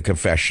to make a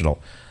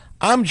confessional.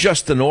 I'm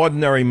just an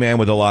ordinary man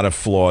with a lot of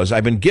flaws.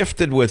 I've been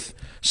gifted with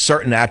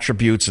certain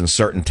attributes and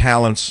certain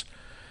talents,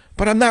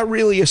 but I'm not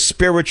really a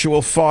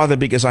spiritual father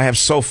because I have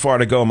so far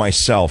to go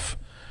myself.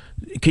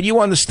 Can you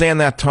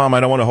understand that, Tom? I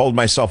don't want to hold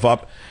myself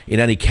up in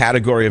any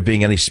category of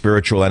being any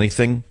spiritual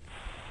anything.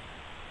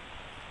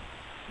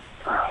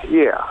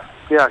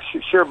 Yeah,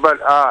 sure,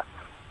 but, I'd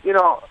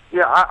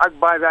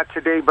buy that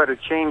today, but it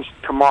changed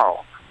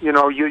tomorrow.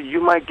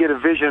 You might get a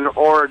vision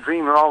or a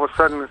dream, and all of a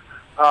sudden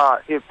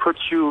it puts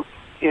you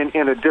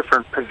in a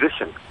different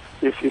position,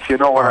 if you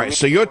know what I mean.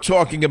 So you're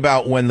talking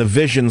about when the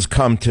visions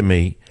come to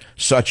me,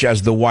 such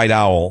as the white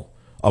owl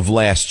of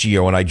last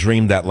year, when I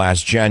dreamed that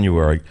last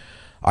January.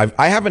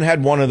 I haven't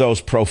had one of those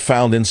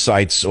profound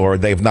insights, or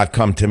they've not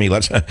come to me.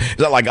 It's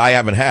not like they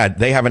haven't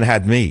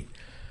had me.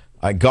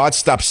 God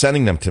stopped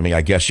sending them to me,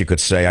 I guess you could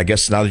say. I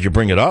guess now that you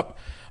bring it up,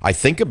 I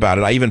think about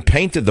it. I even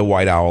painted the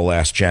white owl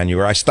last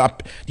January.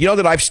 You know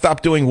that I've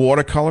stopped doing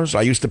watercolors?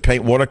 I used to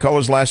paint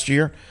watercolors last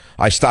year.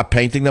 I stopped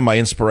painting them. My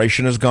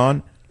inspiration is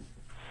gone.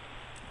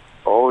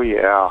 Oh,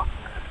 yeah.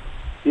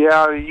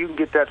 Yeah, you can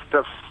get that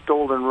stuff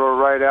stolen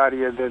right out of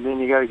you, then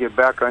you got to get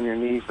back on your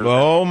knees.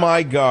 Oh,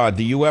 my God.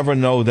 Do you ever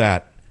know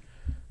that?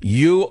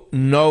 You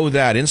know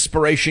that.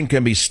 Inspiration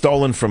can be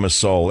stolen from a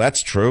soul.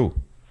 That's true.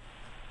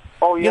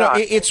 Oh, yeah.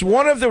 It's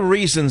one of the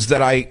reasons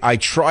that I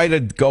try to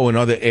go in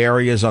other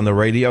areas on the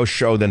radio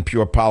show than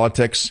pure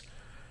politics.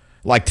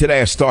 Like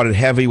today, I started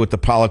heavy with the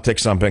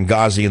politics on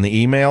Benghazi and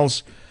the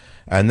emails,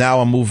 and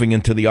now I'm moving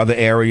into the other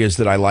areas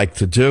that I like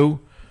to do.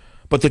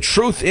 But the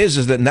truth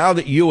is that now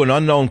that you, an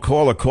unknown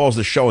caller, calls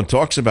the show and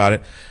talks about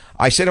it,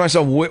 I say to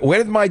myself, where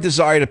did my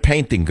desire to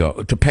paint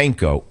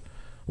go?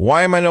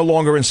 Why am I no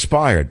longer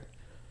inspired?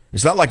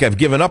 It's not like I've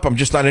given up. I'm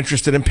just not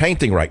interested in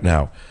painting right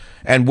now.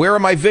 And where are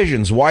my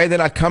visions? Why are they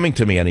not coming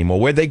to me anymore?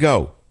 Where'd they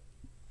go?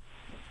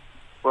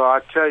 Well, I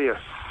tell you,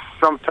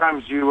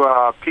 sometimes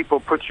people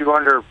put you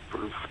under.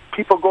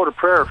 People go to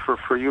prayer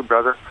for you,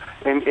 brother,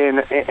 and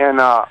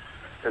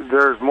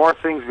there's more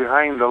things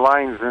behind the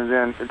lines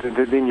than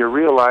you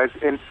realize,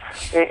 and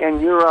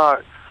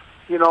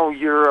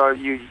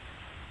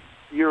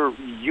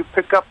you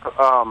pick up.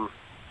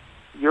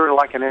 You're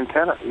like an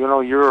antenna.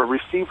 You're a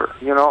receiver.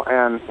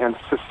 And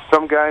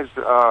some guys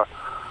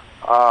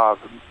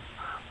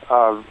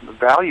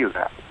value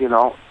that,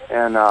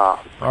 and all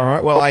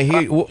right. Well, I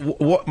hear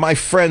what my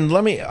friend.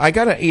 I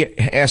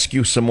gotta ask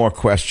you some more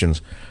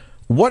questions.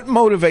 What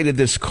motivated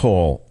this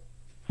call?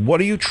 What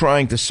are you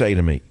trying to say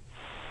to me?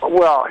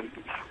 Well,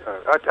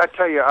 I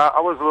tell you, I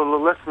was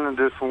listening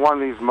to this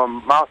one of these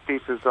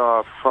mouthpieces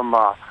from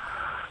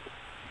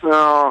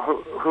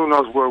who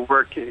knows where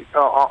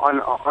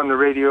on the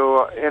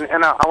radio,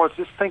 and I was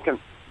just thinking,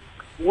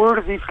 where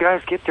do these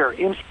guys get their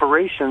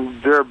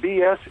inspiration? Their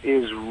BS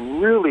is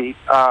really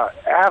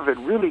avid,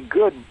 really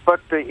good,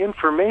 but the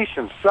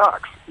information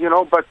sucks,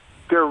 but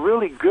they're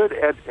really good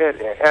at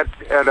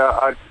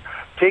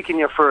taking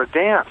you for a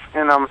dance,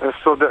 and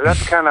so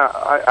that's kind of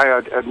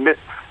I admit.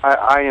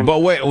 But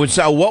wait,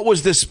 so what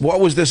was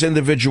this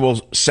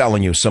individual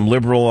selling you? Some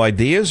liberal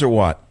ideas or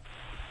what?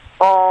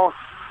 Oh,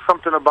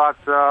 something about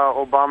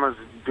Obama's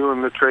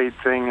doing the trade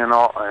thing and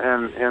all,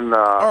 and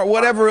or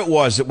whatever it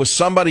was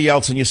somebody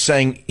else, and you're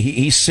saying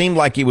he seemed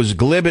like he was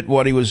glib at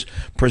what he was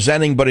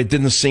presenting, but it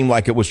didn't seem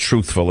like it was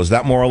truthful. Is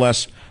that more or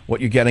less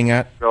what you're getting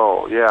at?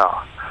 Oh,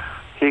 yeah.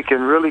 He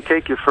can really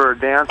take you for a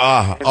dance.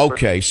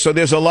 Okay. So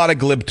there's a lot of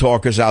glib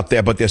talkers out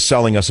there, but they're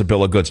selling us a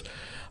bill of goods.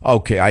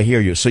 Okay, I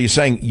hear you. So you're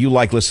saying you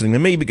like listening to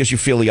me because you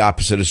feel the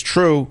opposite is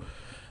true,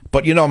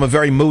 but I'm a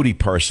very moody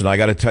person. I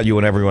got to tell you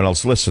and everyone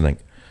else listening.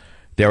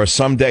 There are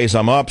some days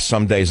I'm up,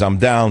 some days I'm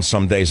down,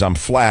 some days I'm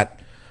flat,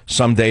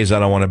 some days I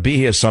don't want to be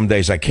here, some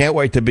days I can't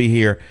wait to be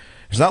here.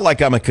 It's not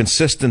like I'm a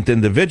consistent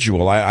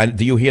individual.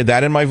 Do you hear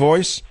that in my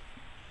voice?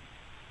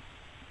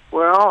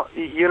 Well,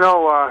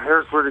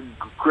 here's where the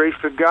grace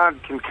of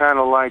God can kind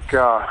of like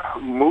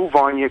move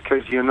on you,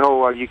 because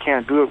you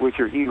can't do it with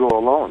your ego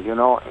alone,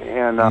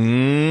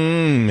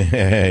 and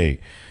hey.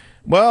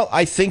 Well,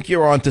 I think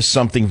you're onto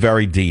something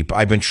very deep.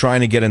 I've been trying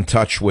to get in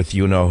touch with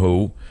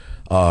you-know-who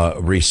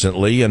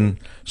recently, and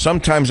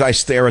sometimes I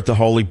stare at the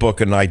Holy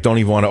Book and I don't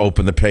even want to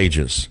open the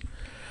pages.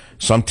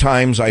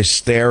 Sometimes I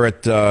stare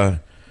at, the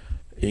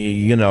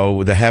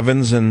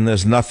heavens and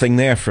there's nothing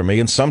there for me,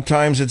 and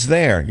sometimes it's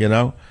there,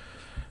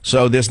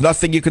 So there's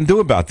nothing you can do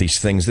about these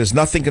things. There's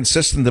nothing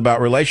consistent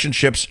about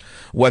relationships,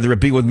 whether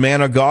it be with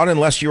man or God,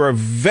 unless you're a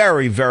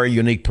very, very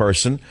unique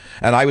person.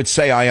 And I would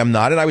say I am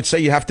not. And I would say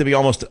you have to be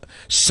almost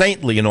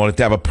saintly in order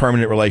to have a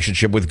permanent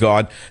relationship with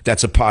God.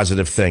 That's a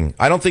positive thing.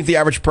 I don't think the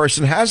average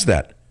person has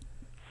that.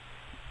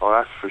 Oh,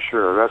 that's for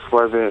sure. That's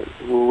why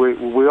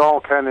we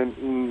all kind of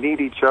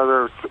need each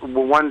other.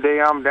 One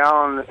day I'm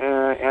down,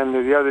 and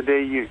the other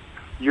day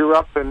you're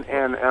up,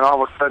 and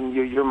all of a sudden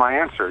you're my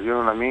answer. You know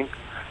what I mean?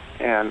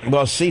 And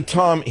well, see,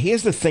 Tom,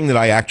 here's the thing that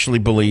I actually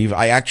believe.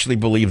 I actually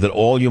believe that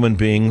all human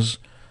beings,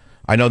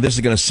 I know this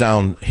is going to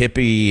sound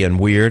hippie and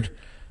weird,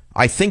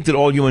 I think that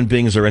all human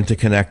beings are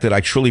interconnected. I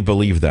truly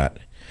believe that.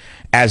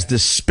 As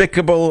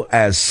despicable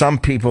as some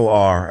people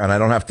are, and I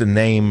don't have to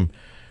name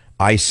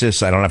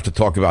ISIS, I don't have to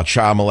talk about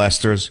child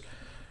molesters,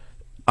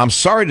 I'm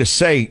sorry to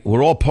say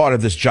we're all part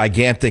of this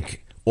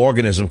gigantic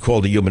organism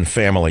called the human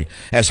family.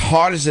 As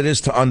hard as it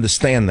is to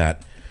understand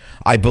that,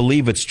 I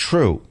believe it's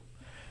true.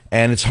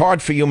 And it's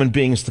hard for human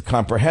beings to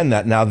comprehend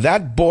that. Now,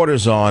 that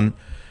borders on,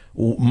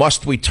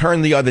 must we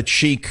turn the other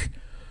cheek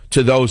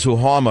to those who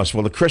harm us?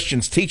 Well, the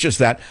Christians teach us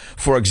that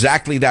for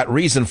exactly that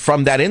reason,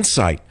 from that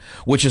insight,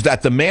 which is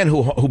that the man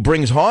who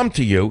brings harm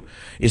to you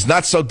is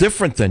not so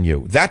different than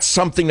you. That's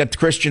something that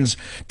Christians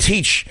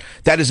teach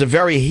that is a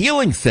very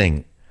healing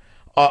thing.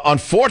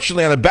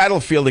 Unfortunately, on the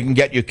battlefield, it can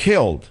get you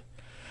killed.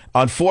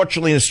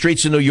 Unfortunately, in the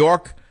streets of New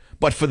York,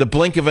 but for the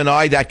blink of an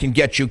eye, that can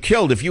get you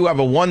killed. If you have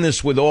a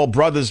oneness with all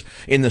brothers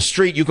in the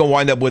street, you can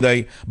wind up with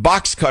a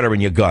box cutter in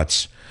your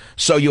guts.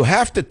 So you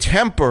have to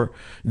temper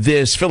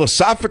this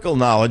philosophical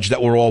knowledge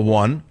that we're all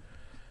one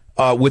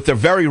with the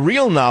very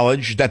real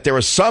knowledge that there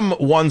are some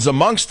ones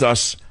amongst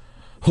us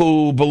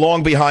who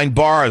belong behind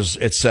bars,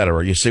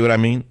 etc. You see what I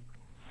mean?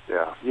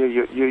 Yeah.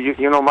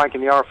 You know, Mike,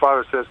 and the Our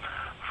Father says,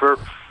 for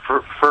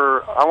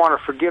I want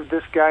to forgive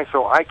this guy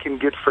so I can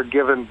get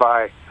forgiven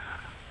by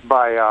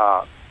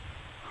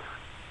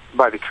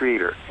the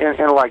Creator. And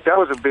like, that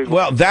was a big...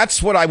 Well,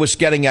 that's what I was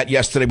getting at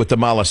yesterday with the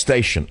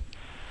molestation,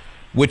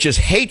 which is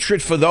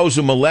hatred for those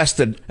who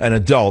molested an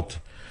adult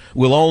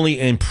will only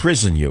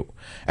imprison you.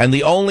 And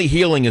the only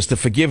healing is to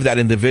forgive that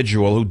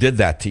individual who did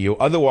that to you.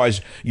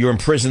 Otherwise, you're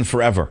imprisoned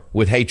forever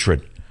with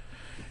hatred.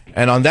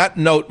 And on that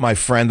note, my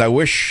friend, I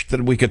wish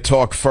that we could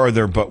talk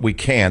further, but we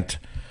can't.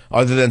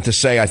 Other than to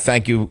say I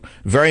thank you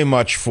very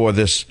much for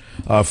this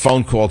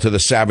phone call to the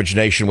Savage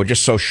Nation. We're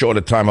just so short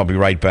of time, I'll be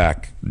right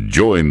back.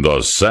 Join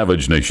the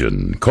Savage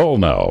Nation. Call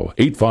now,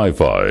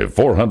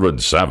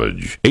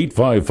 855-400-SAVAGE,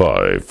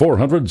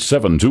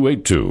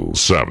 855-400-7282.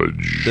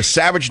 Savage. The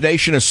Savage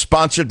Nation is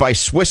sponsored by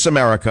Swiss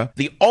America,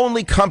 the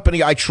only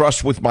company I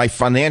trust with my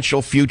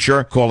financial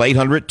future. Call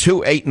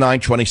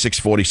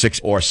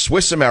 800-289-2646 or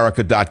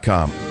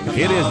SwissAmerica.com.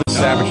 It is the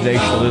Savage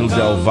Nation Little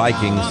Dell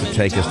Vikings to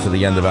take us to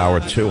the end of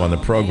hour 2 on the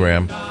program.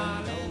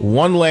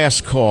 One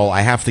last call.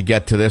 I have to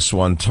get to this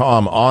one.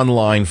 Tom,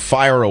 online,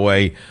 fire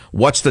away.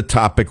 What's the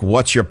topic?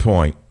 What's your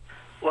point?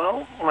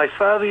 Well, my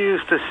father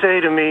used to say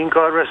to me,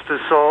 God rest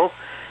his soul,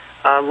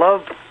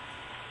 love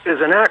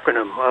is an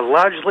acronym, a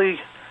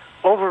largely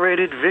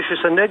overrated, vicious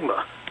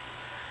enigma.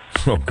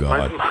 Oh,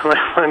 God.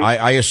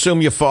 I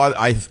assume your father.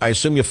 I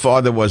assume your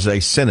father was a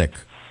cynic.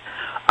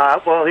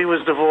 Well, he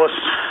was divorced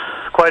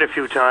quite a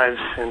few times,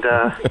 and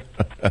a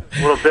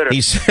little bitter. He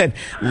said,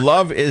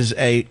 it's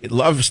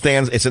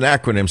an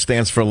acronym,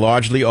 stands for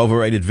largely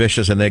overrated,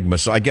 vicious enigma.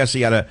 So I guess he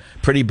had a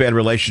pretty bad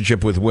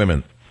relationship with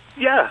women.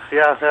 Yeah.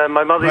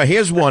 My mother... Right,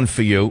 here's one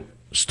for you.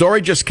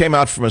 Story just came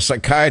out from a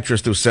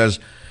psychiatrist who says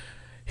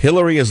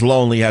Hillary is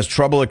lonely, has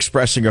trouble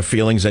expressing her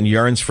feelings, and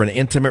yearns for an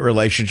intimate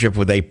relationship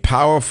with a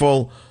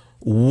powerful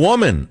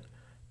woman,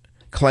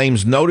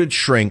 claims noted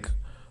shrink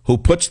who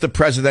puts the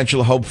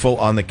presidential hopeful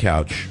on the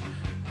couch.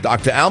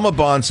 Dr. Alma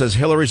Bond says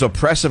Hillary's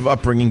oppressive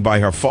upbringing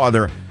by her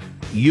father,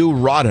 Hugh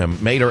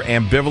Rodham, made her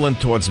ambivalent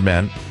towards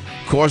men,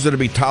 caused her to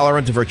be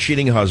tolerant of her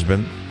cheating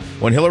husband.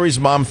 When Hillary's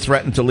mom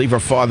threatened to leave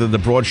her father, the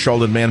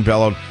broad-shouldered man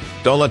bellowed,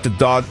 "Don't let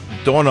the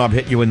doorknob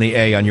hit you in the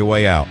A on your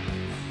way out."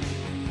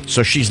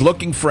 So she's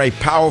looking for a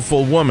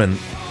powerful woman,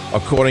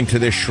 according to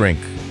this shrink.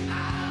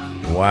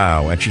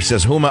 Wow. And she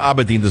says Huma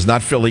Abedin does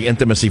not fill the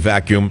intimacy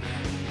vacuum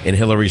in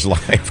Hillary's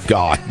life.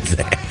 God.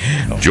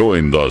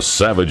 Join the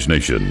Savage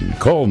Nation.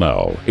 Call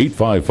now,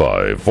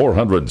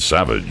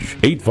 855-400-SAVAGE,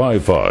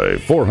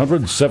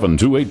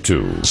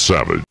 855-400-7282.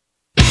 Savage.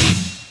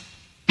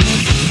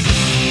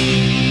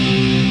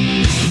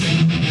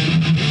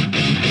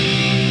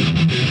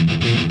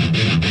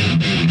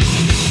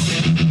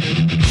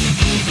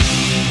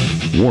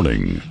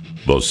 Warning.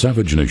 The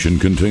Savage Nation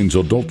contains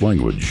adult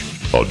language,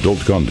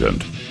 adult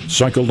content,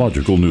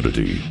 psychological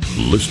nudity.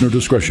 Listener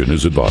discretion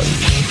is advised.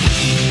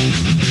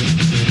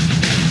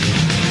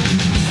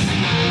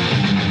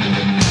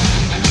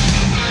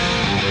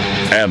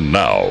 And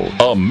now,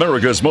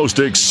 America's most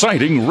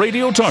exciting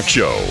radio talk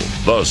show,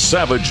 The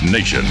Savage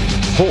Nation,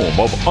 home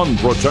of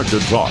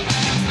unprotected talk,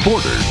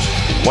 borders,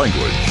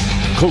 language,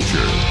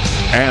 culture.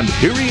 And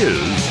here he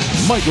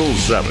is, Michael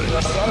Savage.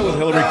 Started with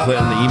Hillary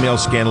Clinton, the email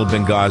scandal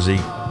Benghazi.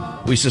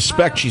 We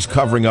suspect she's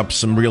covering up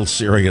some real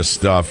serious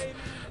stuff.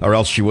 or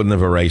else she wouldn't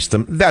have erased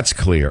them. That's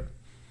clear.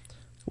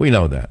 We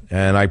know that.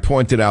 And I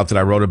pointed out that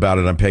I wrote about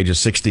it on pages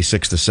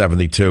 66 to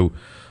 72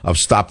 of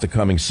Stop the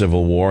Coming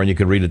Civil War, and you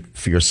can read it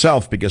for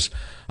yourself because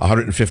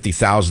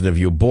 150,000 of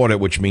you bought it,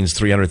 which means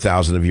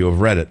 300,000 of you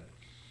have read it.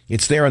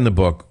 It's there in the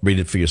book. Read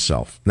it for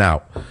yourself.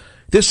 Now,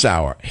 this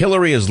hour,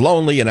 Hillary is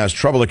lonely and has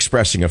trouble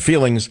expressing her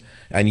feelings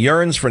and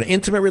yearns for an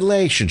intimate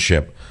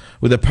relationship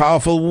with a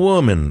powerful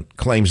woman,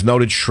 claims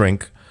noted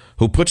shrink,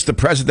 who puts the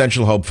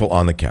presidential hopeful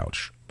on the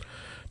couch.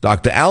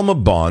 Dr. Alma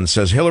Bond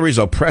says Hillary's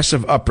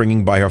oppressive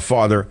upbringing by her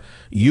father,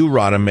 Hugh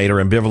Rodham, made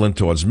her ambivalent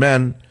towards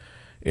men.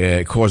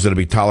 It caused her to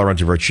be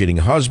tolerant of her cheating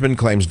husband,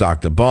 claims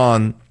Dr.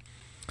 Bond.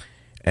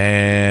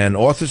 And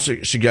authors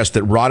suggest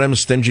that Rodham's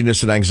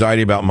stinginess and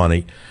anxiety about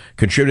money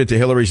contributed to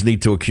Hillary's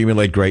need to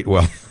accumulate great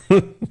wealth.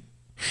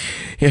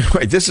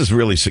 This is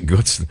really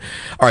good.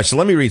 All right, so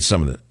let me read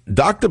some of it.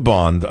 Dr.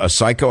 Bond, a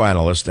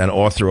psychoanalyst and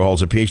author who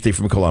holds a PhD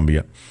from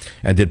Columbia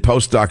and did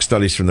postdoc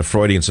studies from the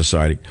Freudian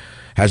Society,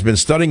 has been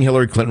studying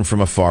Hillary Clinton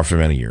from afar for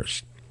many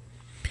years.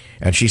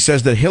 And she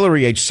says that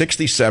Hillary, age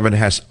 67,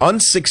 has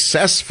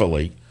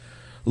unsuccessfully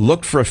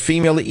looked for a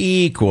female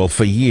equal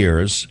for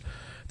years,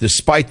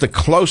 despite the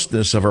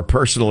closeness of her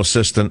personal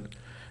assistant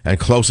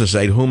and closest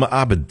aide, Huma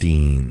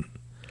Abedin.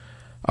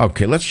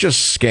 Okay, let's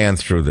just scan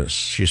through this.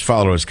 She's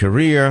followed his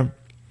career.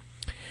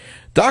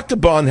 Dr.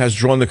 Bond has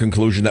drawn the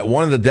conclusion that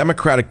one of the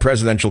Democratic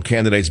presidential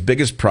candidate's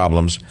biggest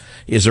problems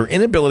is her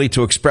inability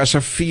to express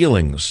her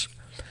feelings.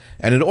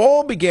 And it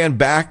all began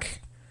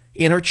back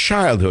in her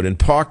childhood in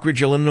Park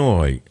Ridge,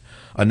 Illinois,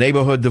 a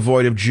neighborhood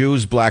devoid of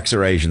Jews, blacks,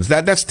 or Asians.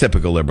 That's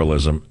typical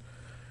liberalism.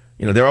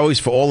 You know, they're always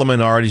for all the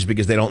minorities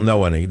because they don't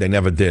know any. They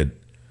never did.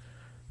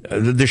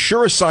 The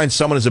surest sign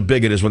someone is a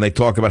bigot is when they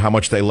talk about how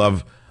much they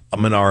love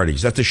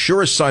minorities. That's the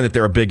surest sign that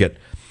they're a bigot.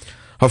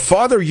 Her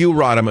father, Hugh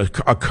Rodham,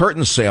 a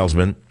curtain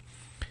salesman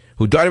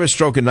who died of a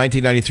stroke in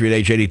 1993 at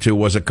age 82,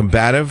 was a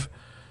combative,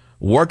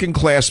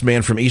 working-class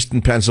man from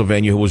eastern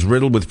Pennsylvania who was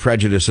riddled with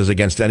prejudices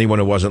against anyone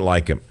who wasn't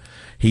like him.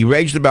 He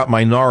raged about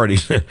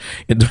minorities.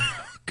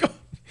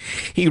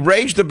 He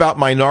raged about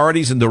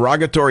minorities in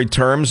derogatory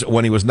terms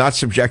when he was not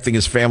subjecting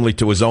his family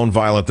to his own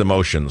violent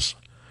emotions.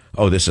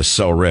 Oh, this is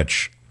so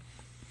rich.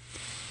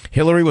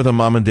 Hillary, with her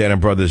mom and dad and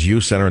brothers,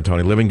 Hugh, Senator, and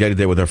Tony, living day to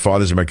day with her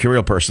father's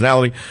mercurial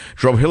personality,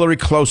 drove Hillary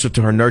closer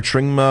to her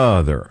nurturing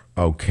mother.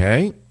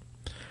 Okay.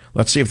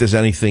 Let's see if there's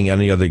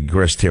any other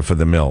grist here for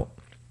the mill.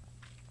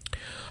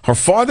 Her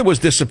father was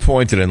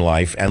disappointed in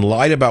life and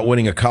lied about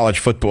winning a college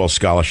football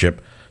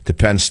scholarship to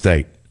Penn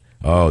State.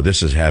 Oh,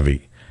 this is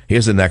heavy.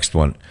 Here's the next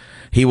one.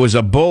 He was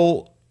a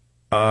bull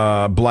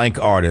blank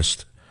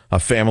artist, a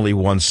family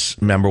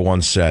member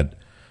once said.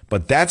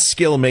 But that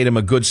skill made him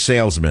a good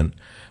salesman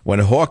when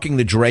hawking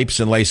the drapes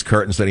and lace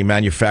curtains that he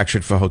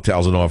manufactured for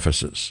hotels and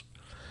offices.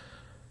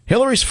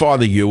 Hillary's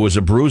father, Hugh, was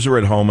a bruiser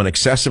at home and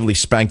excessively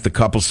spanked the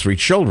couple's 3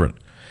 children.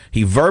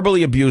 He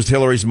verbally abused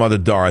Hillary's mother,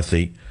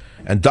 Dorothy,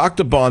 and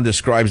Dr. Bond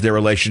describes their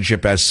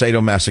relationship as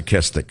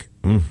sadomasochistic.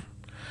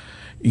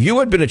 Hugh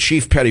had been a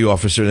chief petty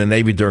officer in the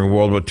Navy during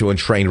World War II and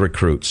trained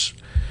recruits.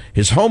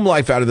 His home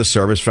life out of the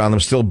service found him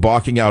still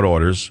barking out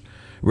orders,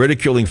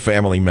 ridiculing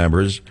family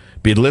members,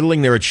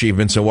 belittling their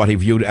achievements and what he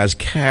viewed as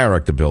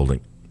character building.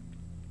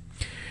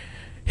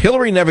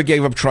 Hillary never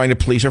gave up trying to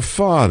please her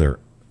father,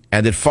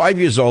 and at 5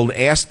 years old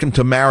asked him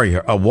to marry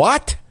her. A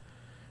what?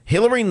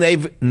 Hillary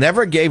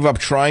never gave up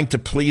trying to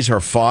please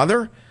her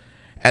father,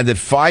 and at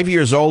 5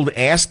 years old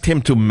asked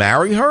him to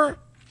marry her?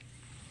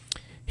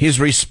 His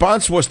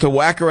response was to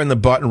whack her in the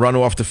butt and run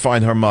off to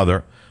find her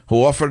mother,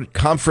 who offered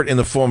comfort in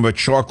the form of a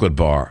chocolate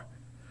bar.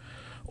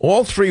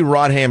 All 3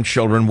 Rodham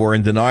children were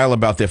in denial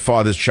about their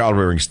father's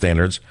child-rearing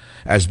standards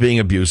as being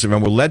abusive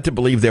and were led to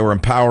believe they were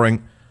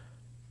empowering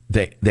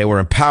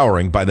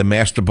by the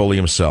master bully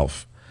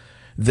himself.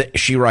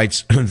 She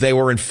writes, they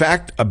were in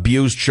fact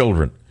abused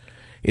children.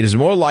 It is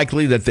more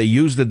likely that they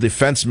used the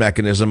defense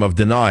mechanism of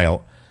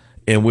denial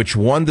in which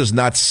one does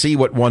not see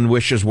what one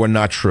wishes were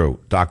not true,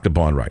 Dr.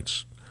 Bond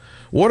writes.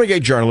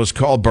 Watergate journalist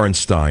Carl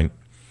Bernstein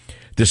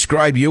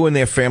described you and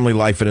their family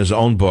life in his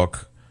own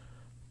book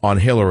on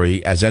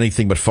Hillary as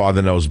anything but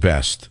father knows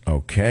best.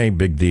 Okay,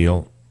 big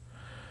deal.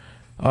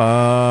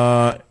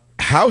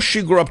 How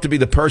she grew up to be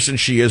the person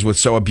she is with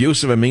so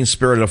abusive and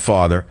mean-spirited a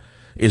father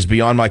is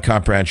beyond my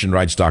comprehension,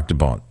 writes Dr.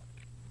 Bond.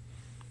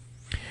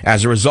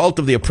 As a result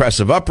of the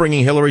oppressive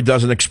upbringing, Hillary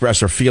doesn't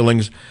express her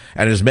feelings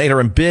and has made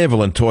her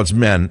ambivalent towards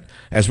men,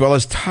 as well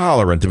as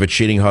tolerant of a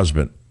cheating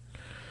husband.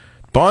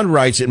 Bond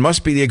writes, it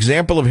must be the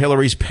example of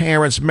Hillary's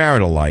parents'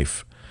 marital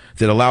life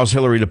that allows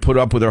Hillary to put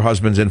up with her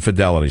husband's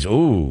infidelities.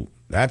 Ooh,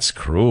 that's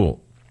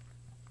cruel.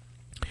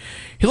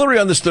 Hillary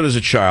understood as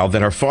a child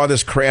that her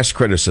father's crass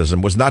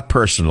criticism was not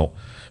personal,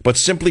 but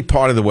simply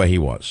part of the way he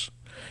was.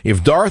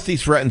 If Dorothy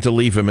threatened to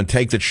leave him and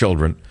take the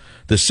children,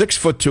 the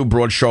 6'2"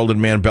 broad-shouldered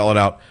man bellowed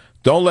out,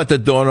 "Don't let the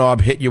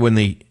doorknob hit you in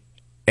the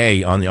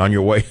A on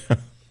your way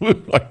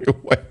on your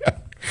way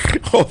out."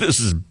 Oh, this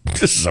is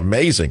This is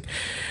amazing.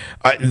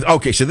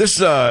 Okay, so this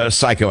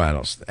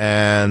psychoanalyst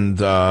and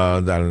the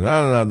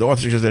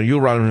author says that you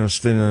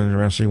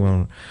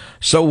run.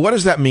 So what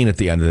does that mean at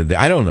the end of the day?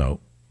 I don't know.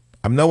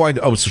 I'm no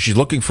idea. Oh, so she's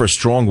looking for a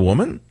strong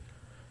woman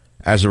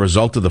as a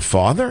result of the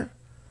father?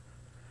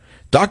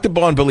 Dr.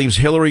 Bond believes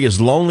Hillary is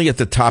lonely at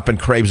the top and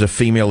craves a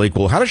female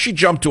equal. How does she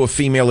jump to a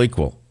female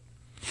equal?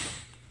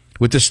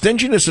 With the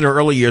stinginess in her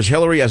early years,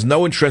 Hillary has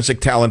no intrinsic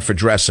talent for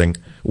dressing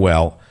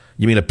well.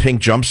 You mean a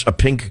pink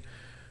jumpsuit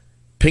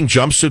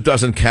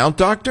doesn't count,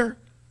 doctor?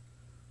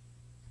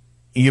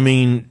 You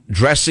mean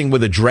dressing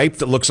with a drape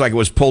that looks like it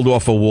was pulled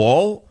off a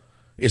wall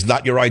is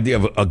not your idea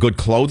of a good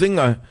clothing?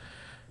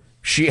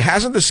 She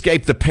hasn't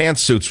escaped the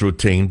pantsuits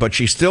routine, but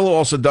she still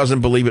also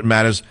doesn't believe it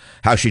matters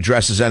how she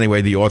dresses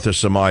anyway, the author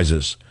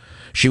surmises.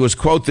 She was,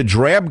 quote, the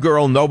drab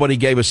girl nobody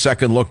gave a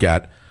second look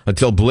at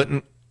until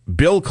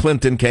Bill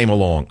Clinton came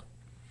along.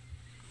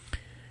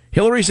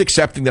 Hillary's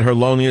accepting that her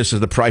loneliness is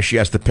the price she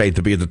has to pay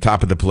to be at the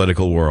top of the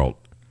political world.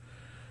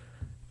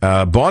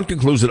 Bond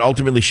concludes that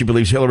ultimately she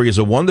believes Hillary is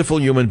a wonderful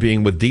human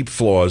being with deep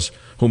flaws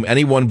whom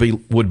anyone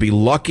would be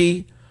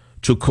lucky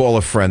to call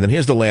a friend. And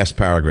here's the last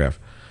paragraph.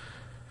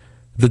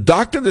 The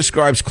doctor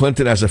describes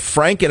Clinton as a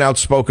frank and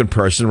outspoken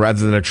person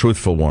rather than a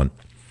truthful one.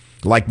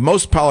 Like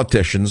most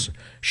politicians,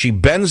 she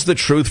bends the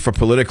truth for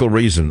political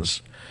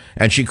reasons,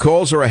 and she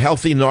calls her a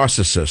healthy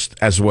narcissist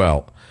as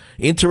well,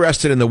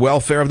 interested in the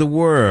welfare of the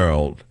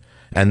world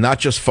and not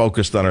just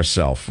focused on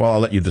herself. Well, I'll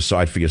let you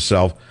decide for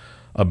yourself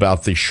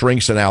about the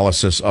shrink's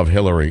analysis of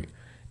Hillary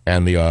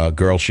and the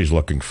girl she's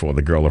looking for,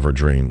 the girl of her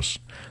dreams.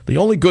 The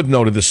only good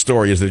note of this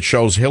story is that it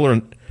shows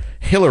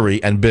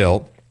Hillary and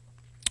Bill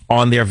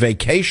on their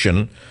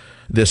vacation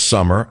this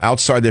summer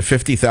outside their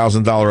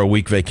 $50,000 a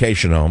week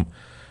vacation home.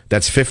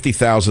 That's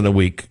 $50,000 a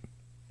week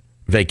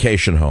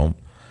vacation home.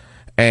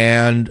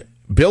 And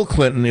Bill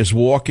Clinton is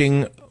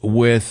walking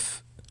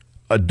with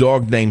a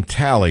dog named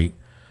Tally,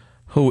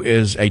 who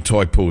is a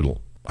toy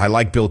poodle. I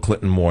like Bill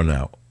Clinton more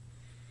now.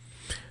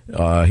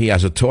 He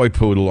has a toy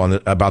poodle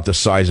about the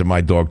size of my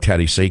dog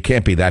Teddy, so he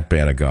can't be that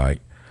bad a guy.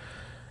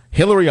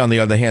 Hillary, on the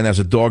other hand, has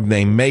a dog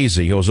named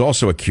Maisie, who is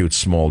also a cute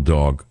small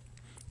dog.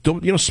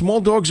 You know,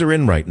 small dogs are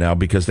in right now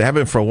because they have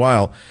been for a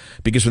while.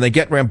 Because when they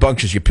get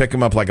rambunctious, you pick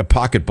them up like a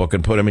pocketbook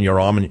and put them in your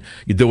arm, and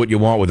you do what you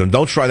want with them.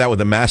 Don't try that with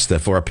a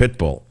Mastiff or a Pit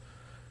Bull.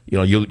 You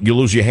know, you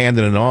lose your hand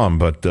and an arm,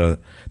 but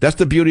that's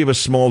the beauty of a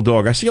small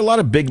dog. I see a lot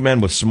of big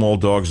men with small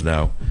dogs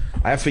now.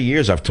 I have for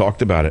years. I've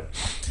talked about it.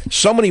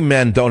 So many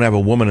men don't have a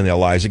woman in their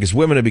lives because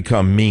women have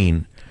become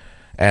mean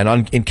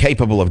and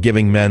incapable of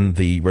giving men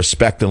the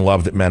respect and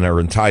love that men are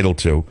entitled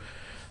to.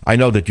 I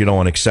know that you don't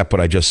want to accept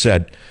what I just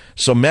said.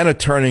 So men are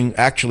turning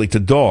actually to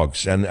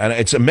dogs. And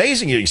it's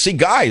amazing. You see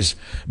guys,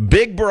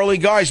 big burly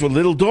guys with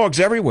little dogs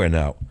everywhere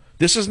now.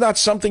 This is not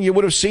something you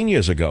would have seen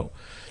years ago.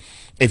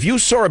 If you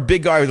saw a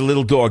big guy with a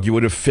little dog, you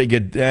would have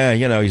figured,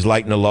 he's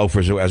lighting the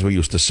loafers, as we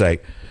used to say.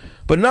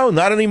 But no,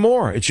 not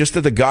anymore. It's just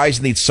that the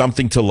guys need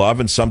something to love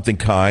and something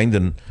kind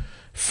and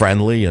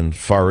friendly and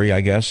furry,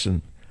 I guess.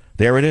 And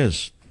there it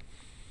is.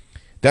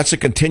 That's a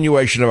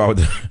continuation of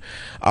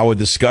our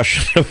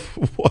discussion of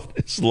what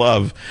is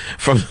love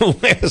from the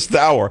last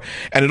hour.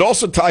 And it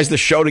also ties the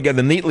show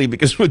together neatly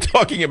because we're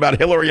talking about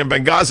Hillary and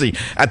Benghazi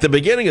at the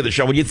beginning of the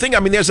show. When you think,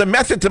 there's a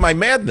method to my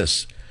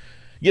madness.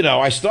 You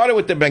know, I started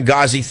with the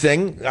Benghazi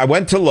thing. I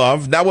went to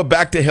love. Now we're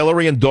back to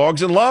Hillary and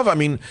dogs and love.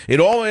 It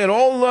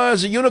all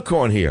is a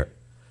unicorn here.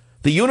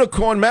 The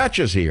unicorn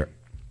matches here.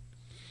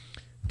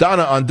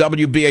 Donna on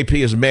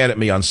WBAP is mad at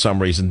me on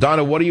some reason.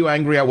 Donna, what are you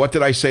angry at? What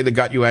did I say that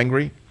got you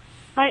angry?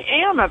 I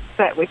am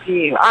upset with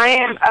you. I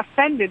am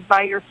offended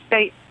by your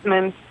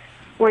statement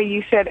where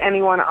you said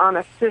anyone on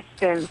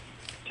assistance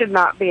should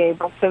not be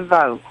able to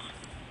vote.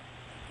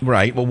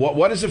 Right. Well,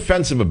 what is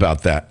offensive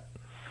about that?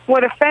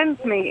 What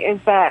offends me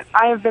is that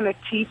I have been a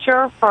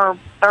teacher for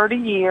 30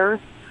 years.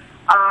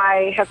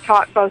 I have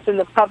taught both in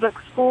the public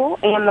school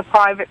and the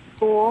private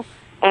school,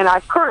 and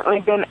I've currently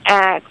been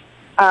at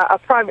a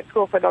private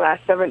school for the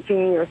last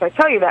 17 years. I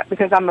tell you that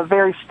because I'm a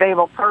very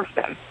stable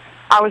person.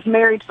 I was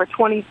married for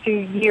 22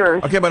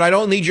 years. Okay, but I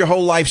don't need your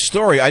whole life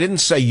story. I didn't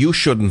say you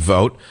shouldn't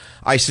vote.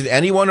 I said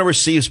anyone who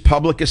receives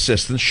public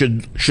assistance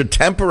should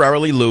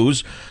temporarily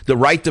lose the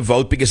right to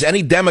vote because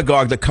any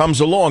demagogue that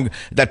comes along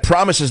that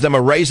promises them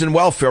a raise in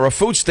welfare or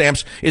food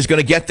stamps is going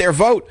to get their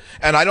vote.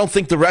 And I don't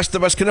think the rest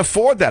of us can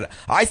afford that.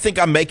 I think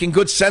I'm making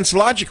good sense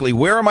logically.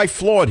 Where am I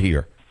flawed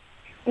here?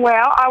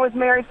 Well, I was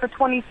married for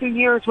 22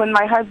 years when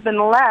my husband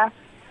left,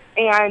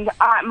 and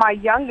my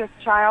youngest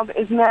child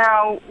is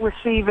now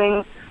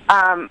receiving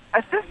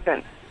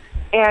assistance.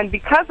 And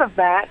because of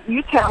that,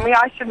 you tell me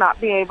I should not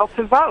be able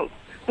to vote.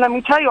 Let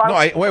me tell you.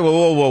 Wait,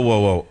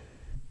 whoa.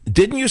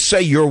 Didn't you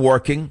say you're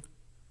working?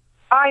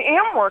 I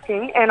am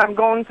working, and I'm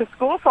going to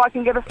school so I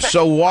can get a...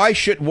 So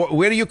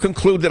where do you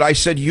conclude that I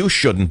said you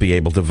shouldn't be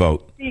able to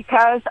vote?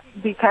 Because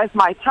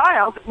my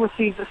child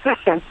receives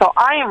assistance, so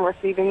I am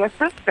receiving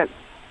assistance.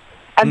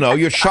 No,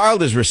 your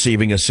child is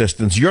receiving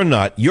assistance. You're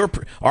not.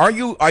 Are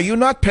you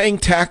not paying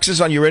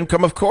taxes on your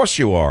income? Of course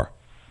you are.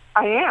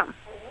 I am.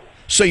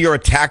 So you're a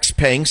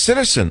tax-paying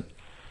citizen.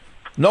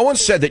 No one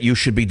said that you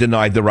should be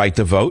denied the right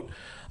to vote.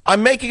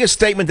 I'm making a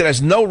statement that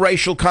has no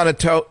racial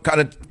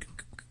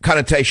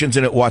connotations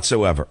in it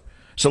whatsoever.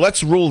 So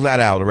let's rule that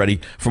out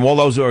already from all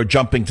those who are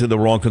jumping to the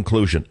wrong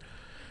conclusion.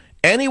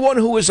 Anyone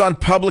who is on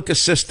public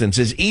assistance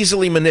is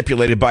easily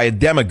manipulated by a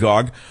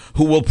demagogue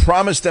who will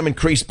promise them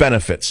increased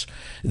benefits.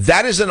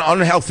 That is an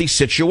unhealthy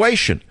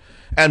situation.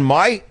 And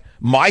my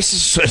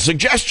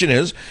suggestion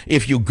is,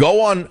 if you go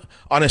on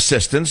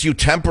assistance, you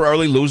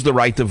temporarily lose the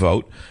right to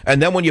vote,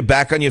 and then when you're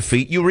back on your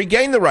feet, you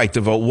regain the right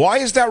to vote. Why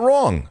is that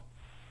wrong?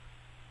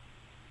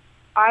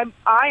 I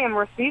am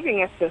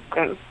receiving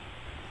assistance.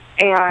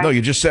 And no,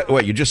 you just said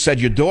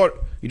your daughter.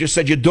 You just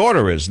said your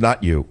daughter is,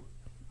 not you.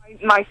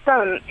 My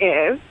son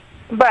is,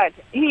 but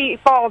he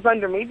falls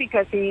under me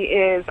because he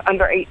is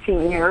under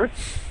 18 years.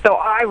 So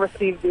I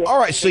receive the. All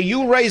right. So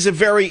you raise a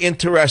very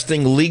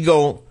interesting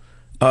legal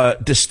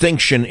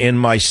distinction in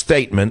my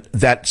statement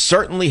that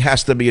certainly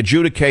has to be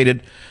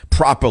adjudicated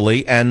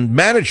properly and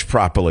managed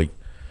properly.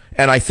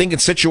 And I think in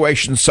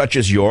situations such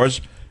as yours,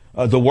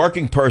 the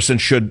working person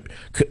should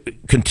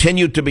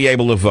continue to be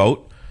able to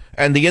vote.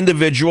 And the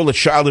individual, the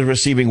child is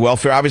receiving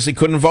welfare, obviously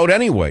couldn't vote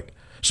anyway.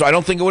 So I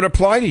don't think it would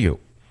apply to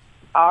you.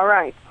 All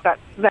right.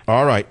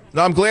 All right.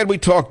 Now, I'm glad we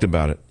talked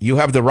about it. You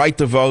have the right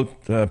to vote.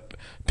 Pacem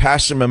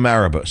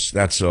amaribus.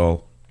 That's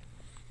all.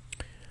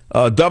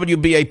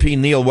 WBAP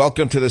Neil,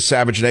 welcome to the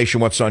Savage Nation.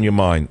 What's on your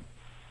mind?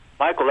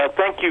 Michael, I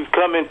think you've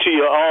come into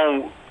your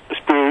own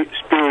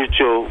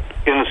spiritual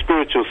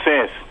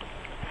sense.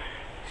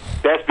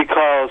 That's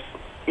because,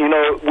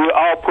 we're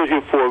all put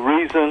here for a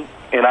reason.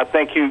 And I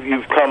think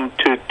you've come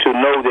to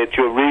know that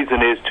your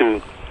reason is to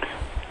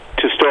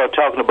start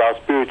talking about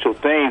spiritual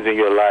things in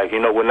your life.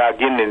 We're not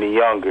getting any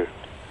younger.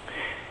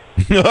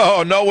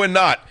 No, we're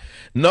not.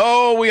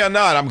 No, we are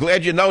not. I'm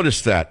glad you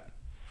noticed that.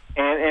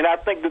 And I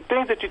think the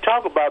things that you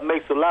talk about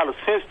makes a lot of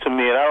sense to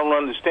me, and I don't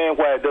understand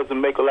why it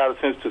doesn't make a lot of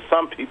sense to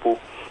some people.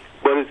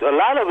 But a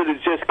lot of it is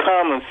just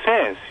common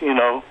sense,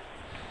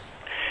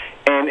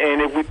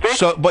 And if we think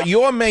but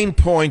your main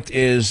point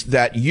is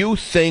that you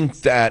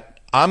think that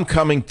I'm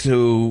coming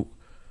to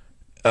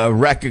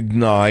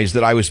recognize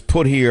that I was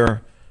put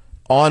here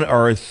on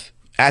Earth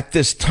at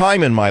this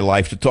time in my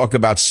life to talk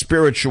about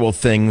spiritual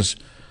things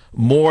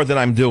more than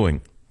I'm doing.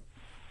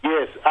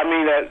 Yes, I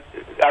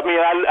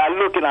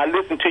look and I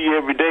listen to you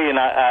every day, and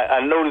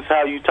I notice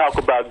how you talk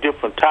about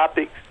different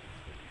topics,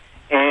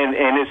 and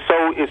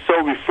it's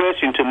so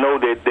refreshing to know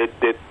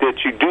that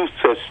you do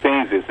such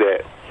things as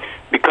that,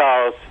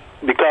 because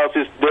there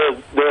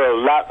are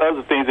a lot of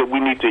other things that we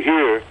need to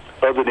hear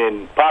other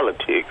than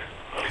politics.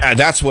 And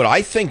that's what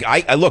I think.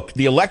 I look,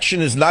 the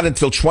election is not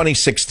until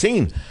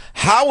 2016.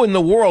 How in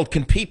the world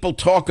can people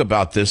talk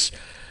about this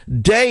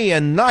day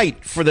and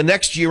night for the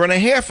next year and a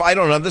half? I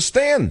don't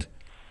understand.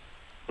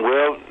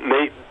 Well,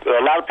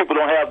 a lot of people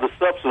don't have the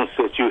substance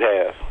that you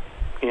have.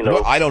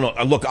 Well, I don't know.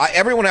 Look,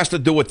 everyone has to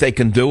do what they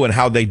can do and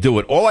how they do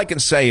it. All I can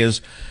say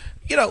is,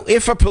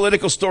 if a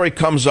political story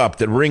comes up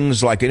that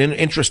rings like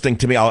interesting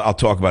to me, I'll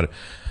talk about it.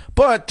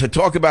 But to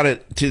talk about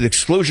it to the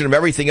exclusion of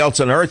everything else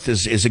on earth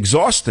is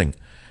exhausting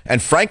and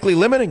frankly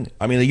limiting.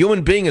 I mean, the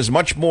human being is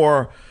much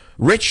more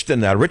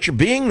richer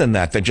being than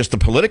just a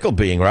political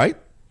being, right?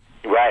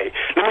 Right.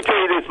 Let me tell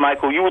you this,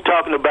 Michael. You were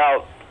talking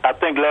about, I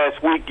think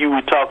last week you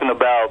were talking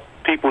about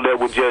people that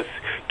would just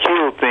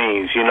kill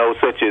things,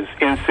 such as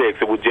insects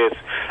that would just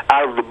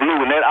out of the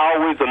blue. And that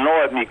always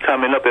annoyed me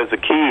coming up as a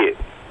kid.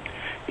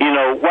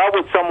 Why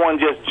would someone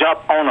just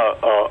jump on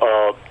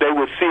they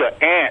would see an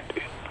ant.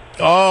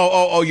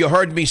 Oh, you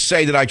heard me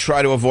say that I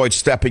try to avoid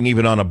stepping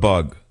even on a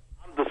bug.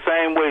 I'm the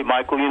same way,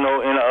 Michael,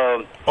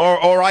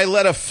 Or I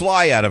let a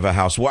fly out of a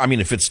house. Well, I mean,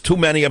 if it's too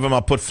many of them,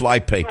 I'll put fly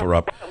paper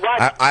up.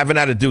 Right. I haven't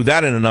had to do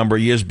that in a number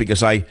of years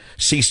because I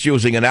ceased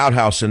using an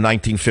outhouse in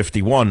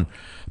 1951.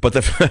 But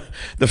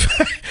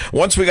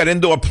once we got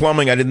indoor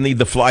plumbing, I didn't need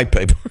the fly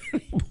paper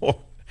anymore.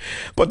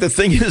 But the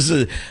thing is,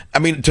 to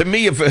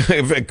me,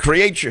 if a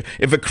creature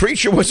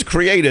was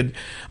created,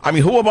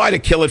 who am I to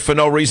kill it for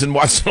no reason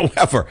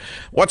whatsoever?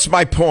 What's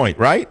my point,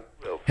 right?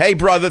 Hey,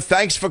 brother,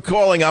 thanks for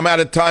calling. I'm out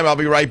of time. I'll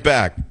be right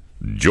back.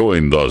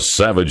 Join the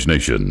Savage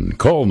Nation.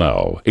 Call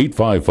now,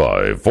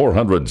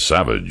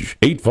 855-400-SAVAGE,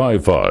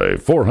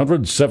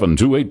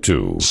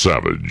 855-400-7282.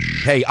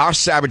 Savage. Hey, our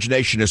Savage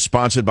Nation is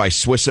sponsored by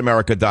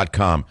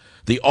SwissAmerica.com,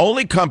 the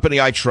only company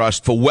I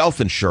trust for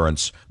wealth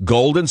insurance,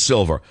 gold and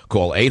silver.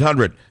 Call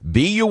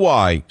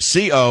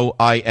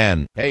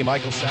 800-BUICOIN. Hey,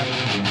 Michael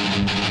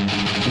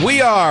Savage.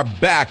 We are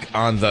back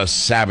on the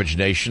Savage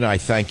Nation. I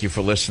thank you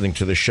for listening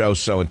to the show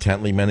so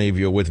intently. Many of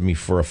you are with me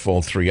for a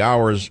full 3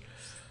 hours.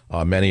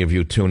 Many of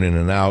you tune in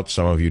and out.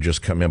 Some of you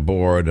just come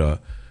aboard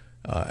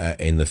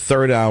in the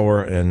third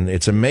hour. And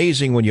it's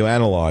amazing when you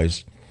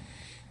analyze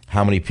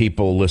how many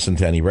people listen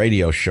to any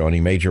radio show, any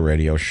major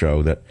radio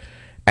show, that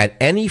at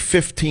any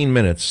 15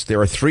 minutes,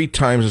 there are 3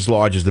 times as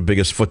large as the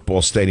biggest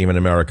football stadium in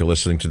America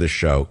listening to this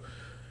show.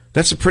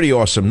 That's a pretty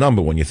awesome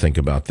number when you think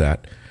about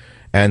that.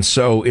 And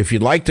so if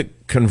you'd like to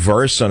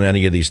converse on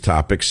any of these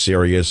topics,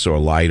 serious or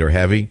light or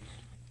heavy,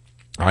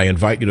 I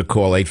invite you to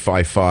call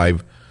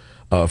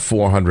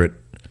 855-400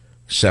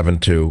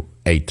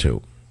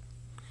 7282.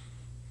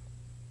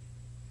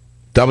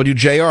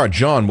 WJR,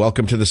 John,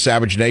 welcome to the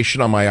Savage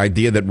Nation on my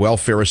idea that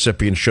welfare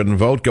recipients shouldn't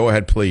vote. Go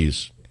ahead,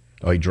 please.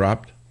 Oh, he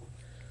dropped?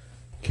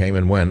 Came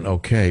and went.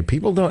 Okay.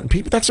 People,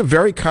 that's a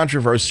very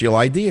controversial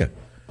idea.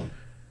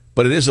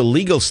 But it is a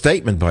legal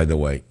statement, by the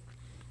way,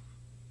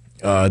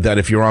 that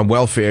if you're on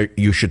welfare,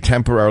 you should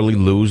temporarily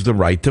lose the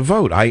right to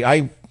vote.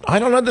 I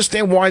don't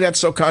understand why that's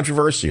so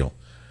controversial.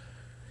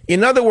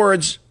 In other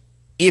words,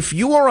 if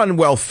you are on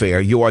welfare,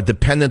 you are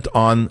dependent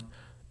on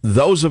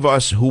those of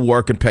us who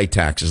work and pay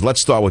taxes. Let's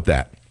start with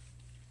that.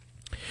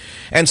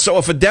 And so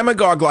if a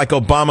demagogue like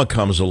Obama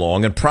comes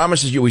along and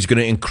promises you he's going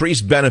to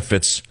increase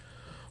benefits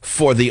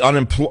for the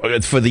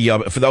unemployed, for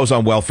those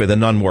on welfare, the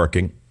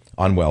non-working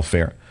on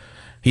welfare,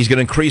 he's going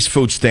to increase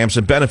food stamps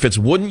and benefits,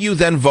 wouldn't you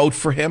then vote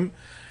for him?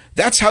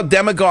 That's how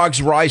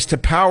demagogues rise to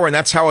power, and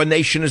that's how a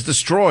nation is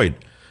destroyed,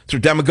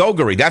 through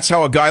demagoguery. That's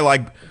how a guy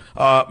like,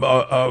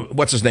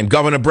 what's his name,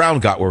 Governor Brown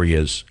got where he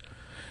is.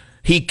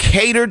 He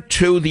catered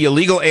to the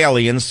illegal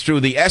aliens through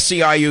the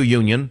SEIU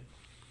union,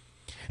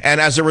 and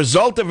as a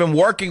result of him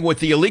working with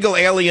the illegal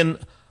alien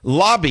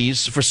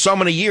lobbies for so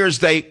many years,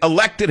 they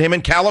elected him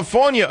in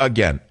California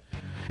again.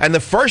 And the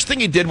first thing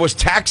he did was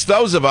tax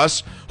those of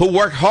us who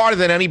work harder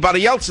than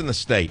anybody else in the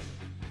state.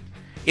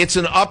 It's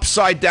an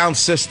upside-down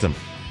system.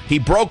 He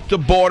broke the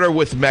border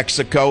with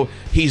Mexico.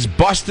 He's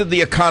busted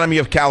the economy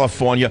of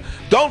California.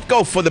 Don't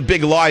go for the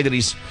big lie that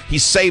he's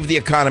saved the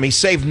economy. He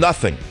saved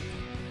nothing.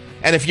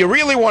 And if you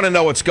really want to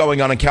know what's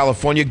going on in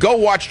California, go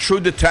watch True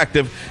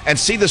Detective and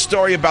see the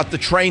story about the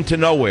train to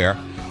nowhere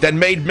that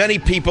made many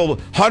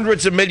people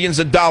hundreds of millions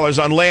of dollars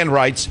on land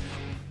rights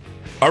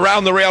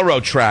around the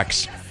railroad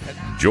tracks.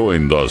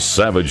 Join the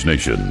Savage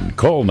Nation.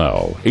 Call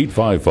now,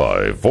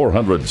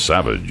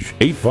 855-400-SAVAGE,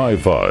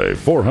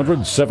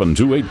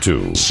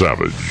 855-400-7282.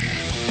 Savage.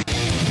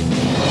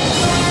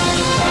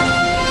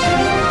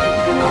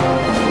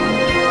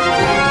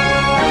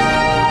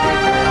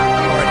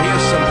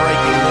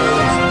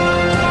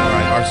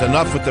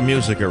 Enough with the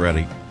music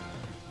already.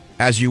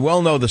 As you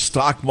well know, the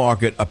stock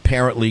market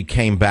apparently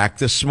came back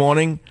this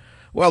morning.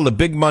 Well, the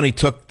big money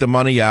took the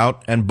money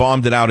out and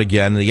bombed it out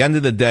again. At the end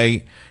of the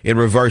day, it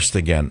reversed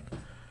again.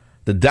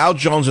 The Dow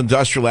Jones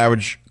Industrial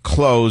Average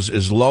close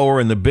is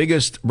lower in the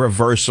biggest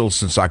reversal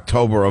since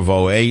October of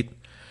 2008.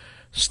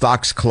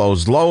 Stocks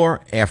closed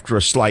lower after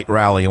a slight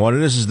rally. And what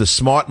it is the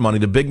smart money.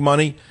 The big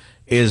money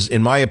is,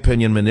 in my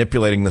opinion,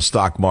 manipulating the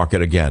stock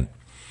market again.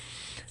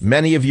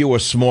 Many of you are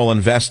small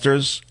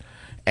investors.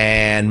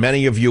 And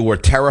many of you were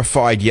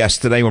terrified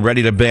yesterday and were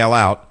ready to bail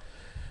out.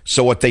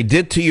 So what they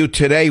did to you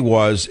today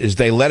is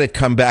they let it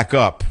come back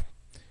up.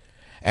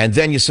 And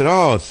then you said,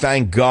 oh,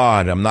 thank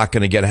God, I'm not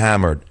going to get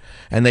hammered.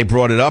 And they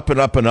brought it up and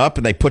up and up,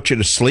 and they put you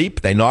to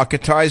sleep. They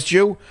narcotized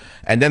you.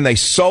 And then they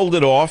sold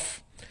it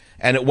off,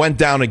 and it went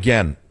down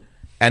again.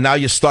 And now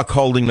you're stuck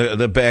holding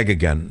the bag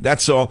again.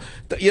 That's all.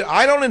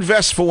 I don't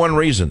invest for one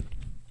reason.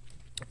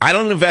 I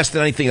don't invest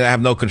in anything that I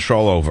have no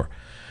control over.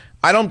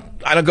 I don't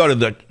go to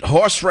the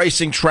horse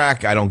racing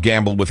track. I don't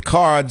gamble with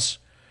cards.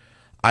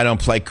 I don't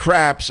play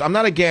craps. I'm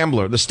not a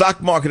gambler. The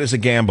stock market is a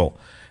gamble,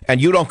 and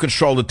you don't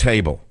control the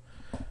table.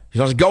 You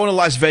know, going to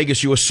Las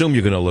Vegas, you assume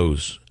you're going to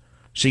lose.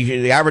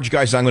 See, the average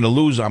guy says, I'm going to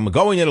lose. I'm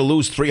going in to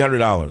lose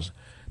 $300.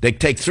 They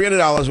take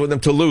 $300 with them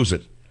to lose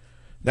it.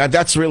 Now,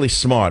 that's really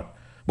smart.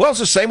 Well, it's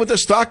the same with the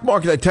stock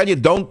market. I tell you,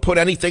 don't put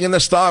anything in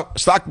the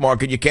stock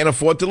market you can't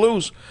afford to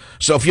lose.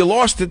 So if you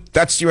lost it,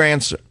 that's your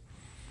answer.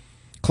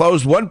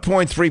 Closed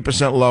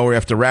 1.3% lower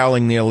after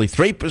rallying nearly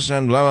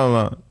 3%, blah,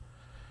 blah, blah.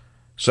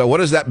 So what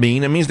does that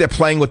mean? It means they're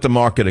playing with the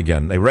market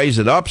again. They raise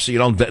it up so you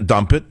don't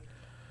dump it.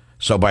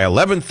 So by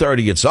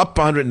 11:30, it's up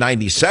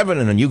 197,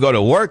 and then you go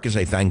to work and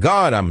say, thank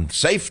God, I'm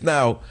safe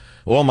now.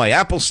 All my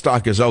Apple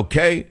stock is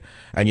okay.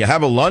 And you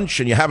have a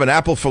lunch, and you have an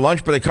apple for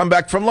lunch, but they come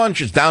back from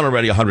lunch, it's down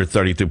already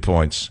 132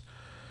 points.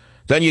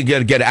 Then you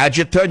get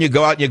agita, and you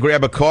go out and you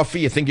grab a coffee.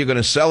 You think you're going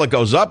to sell. It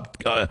goes up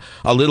a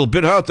little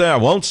bit out there. I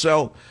won't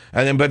sell.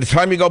 And then by the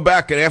time you go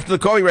back, and after the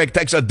coffee break,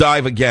 takes a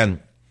dive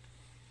again.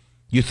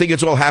 You think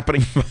it's all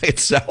happening by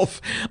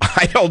itself?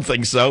 I don't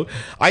think so.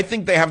 I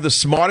think they have the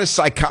smartest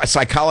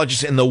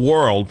psychologists in the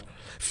world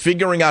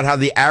figuring out how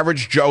the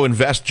average Joe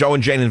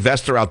and Jane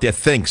investor out there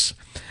thinks.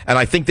 And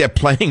I think they're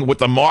playing with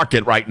the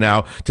market right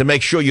now to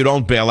make sure you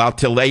don't bail out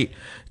till they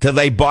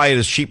buy it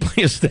as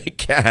cheaply as they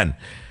can.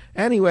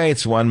 Anyway,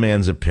 it's one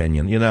man's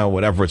opinion,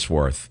 whatever it's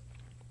worth.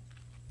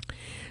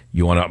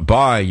 You want to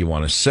buy, you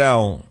want to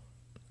sell.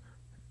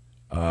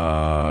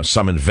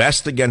 Some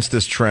invest against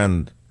this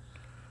trend.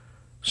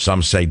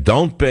 Some say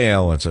don't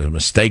bail. It's a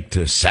mistake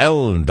to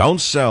sell and don't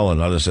sell. And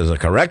others says a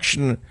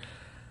correction.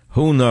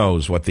 Who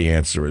knows what the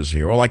answer is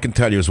here? All I can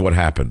tell you is what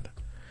happened.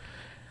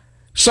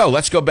 So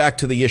let's go back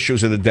to the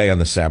issues of the day on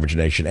the Savage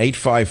Nation.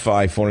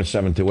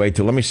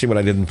 855-407-282. Let me see what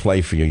I didn't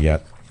play for you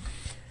yet.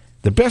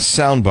 The best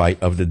soundbite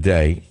of the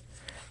day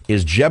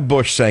is Jeb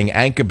Bush saying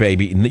anchor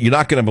baby. You're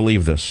not going to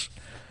believe this.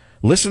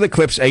 Listen to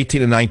clips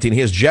 18 and 19.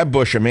 Here's Jeb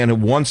Bush, a man who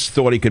once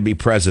thought he could be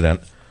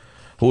president,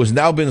 who has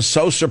now been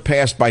so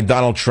surpassed by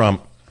Donald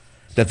Trump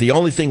that the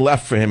only thing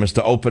left for him is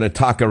to open a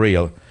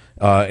taqueria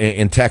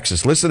in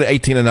Texas. Listen to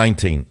 18 and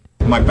 19.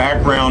 My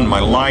background, my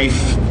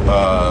life,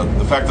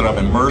 the fact that I'm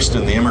immersed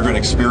in the immigrant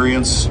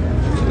experience,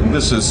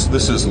 this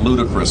is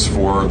ludicrous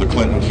for the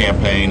Clinton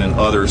campaign and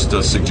others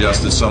to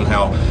suggest that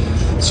somehow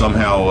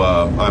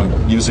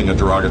I'm using a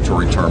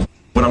derogatory term.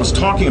 What I was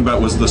talking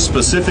about was the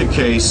specific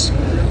case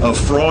of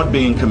fraud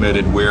being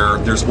committed where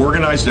there's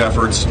organized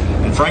efforts,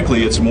 and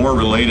frankly, it's more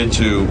related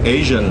to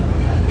Asian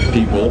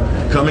people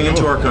coming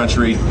into our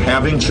country,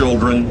 having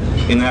children,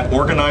 in that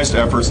organized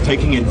efforts,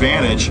 taking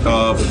advantage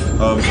of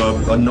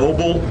a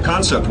noble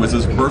concept with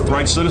his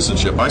birthright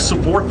citizenship. I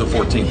support the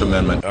 14th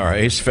Amendment. All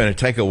right, he's finished.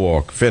 Take a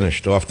walk.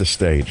 Finished. Off the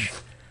stage.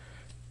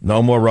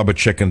 No more rubber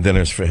chicken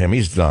dinners for him.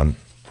 He's done.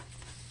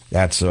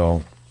 That's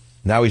all.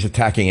 Now he's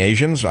attacking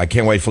Asians. I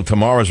can't wait for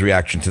tomorrow's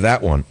reaction to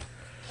that one.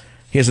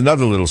 Here's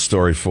another little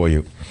story for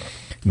you.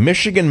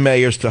 Michigan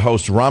mayors to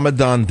host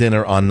Ramadan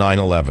dinner on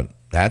 9/11.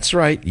 That's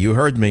right. You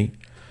heard me.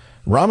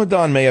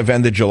 Ramadan may have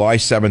ended July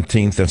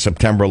 17th and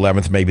September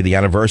 11th, maybe the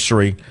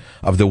anniversary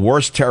of the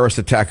worst terrorist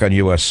attack on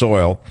U.S.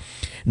 soil.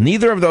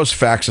 Neither of those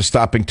facts are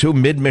stopping two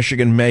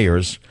mid-Michigan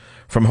mayors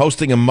from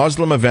hosting a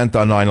Muslim event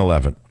on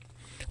 9/11.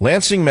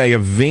 Lansing Mayor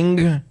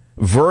Ving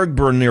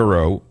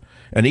Verg-Bernero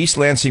and East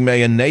Lansing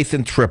Mayor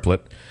Nathan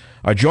Triplett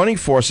are joining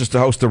forces to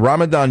host the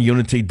Ramadan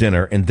Unity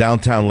Dinner in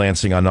downtown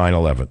Lansing on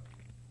 9/11.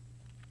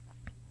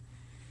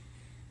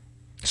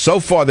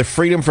 So far, the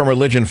Freedom from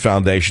Religion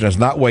Foundation has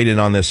not weighed in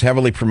on this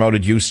heavily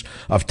promoted use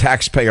of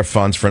taxpayer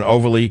funds for an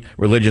overly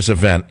religious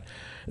event.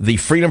 The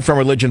Freedom from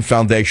Religion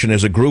Foundation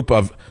is a group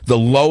of the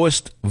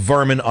lowest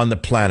vermin on the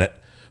planet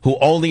who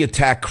only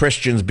attack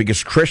Christians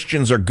because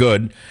Christians are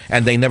good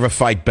and they never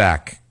fight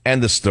back.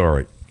 End of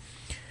story.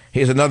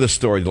 Here's another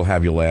story that'll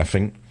have you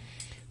laughing.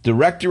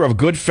 Director of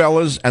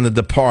Goodfellas and The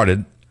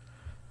Departed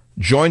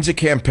joins a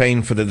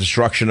campaign for the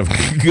destruction of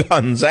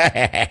guns.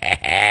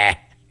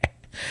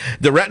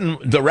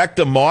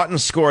 Director Martin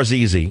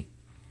Scorsese,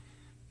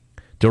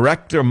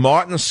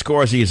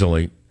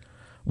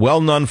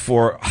 well known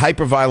for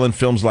hyper-violent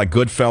films like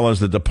Goodfellas,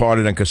 The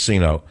Departed, and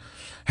Casino,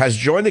 has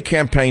joined the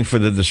campaign for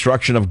the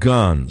destruction of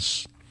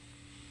guns.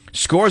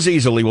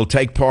 Scorsese will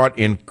take part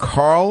in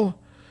Carl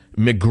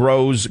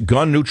McGraw's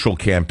Gun Neutral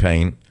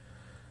campaign,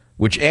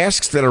 which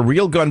asks that a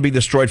real gun be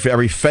destroyed for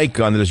every fake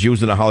gun that is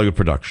used in a Hollywood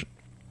production.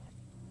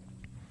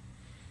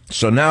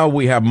 So now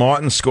we have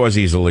Martin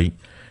Scorsese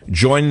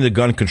joining the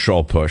gun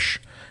control push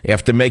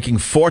after making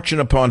fortune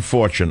upon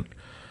fortune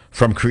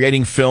from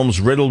creating films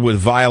riddled with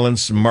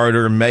violence,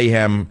 murder,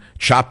 mayhem,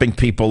 chopping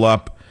people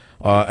up,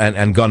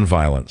 and gun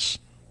violence.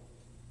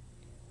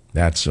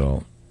 That's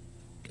all.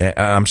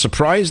 I'm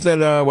surprised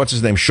that, what's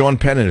his name, Sean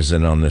Penn is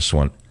in on this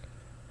one.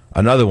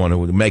 Another one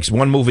who makes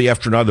one movie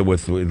after another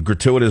with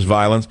gratuitous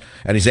violence,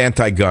 and he's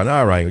anti-gun.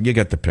 All right, you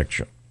get the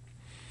picture.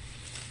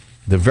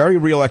 The very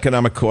real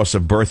economic cost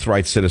of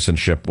birthright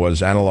citizenship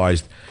was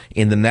analyzed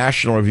in the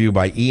National Review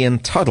by Ian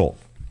Tuttle.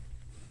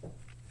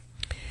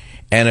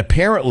 And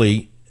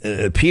apparently,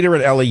 Peter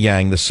and Ellie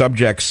Yang, the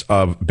subjects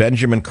of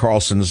Benjamin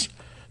Carlson's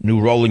new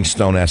Rolling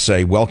Stone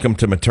essay, Welcome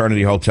to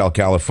Maternity Hotel,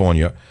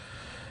 California,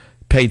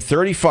 paid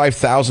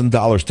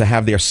 $35,000 to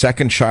have their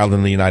second child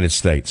in the United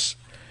States.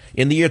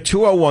 In the year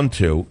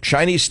 2012,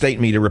 Chinese state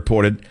media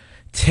reported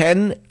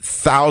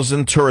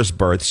 10,000 tourist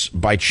births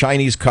by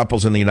Chinese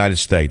couples in the United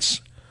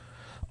States.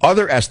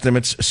 Other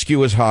estimates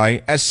skew as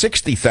high as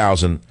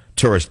 60,000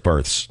 tourist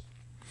births.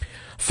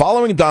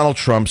 Following Donald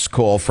Trump's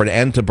call for an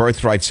end to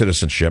birthright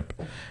citizenship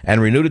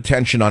and renewed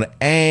attention on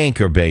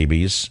anchor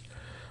babies,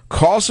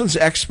 Carlson's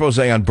expose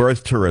on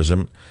birth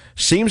tourism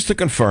seems to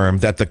confirm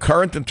that the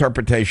current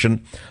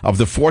interpretation of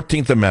the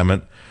 14th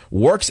Amendment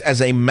works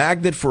as a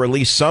magnet for at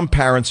least some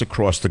parents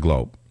across the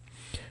globe.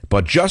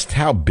 But just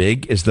how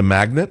big is the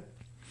magnet?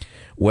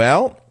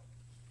 Well,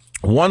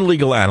 one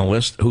legal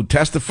analyst who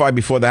testified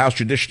before the House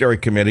Judiciary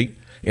Committee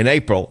in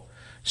April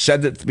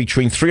said that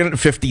between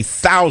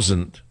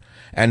 350,000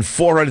 and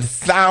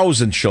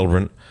 400,000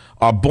 children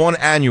are born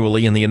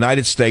annually in the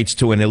United States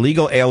to an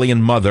illegal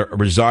alien mother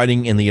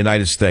residing in the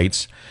United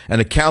States,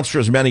 and accounts for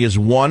as many as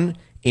 1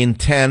 in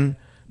 10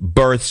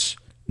 births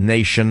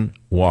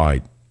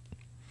nationwide.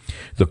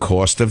 The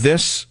cost of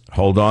this,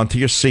 hold on to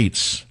your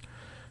seats,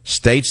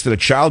 states that a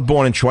child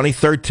born in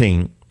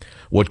 2013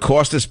 would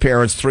cost his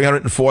parents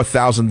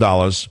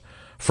 $304,000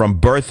 from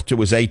birth to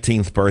his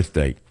 18th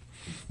birthday.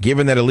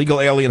 Given that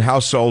illegal alien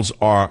households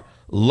are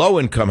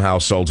low-income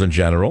households in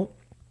general,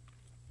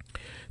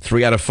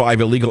 3 out of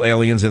 5 illegal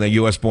aliens and their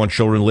U.S.-born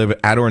children live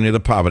at or near the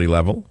poverty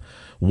level,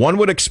 one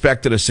would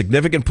expect that a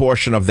significant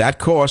portion of that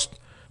cost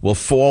will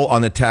fall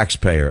on the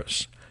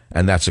taxpayers,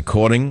 and that's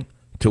according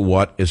to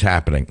what is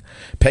happening.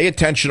 Pay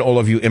attention, all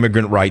of you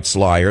immigrant rights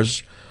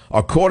liars.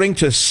 According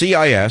to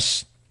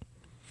CIS,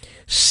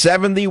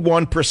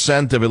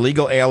 71% of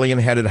illegal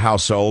alien-headed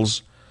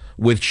households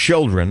with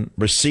children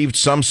received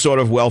some sort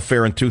of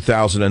welfare in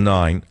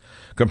 2009,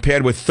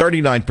 compared with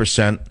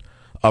 39%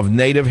 of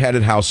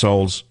native-headed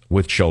households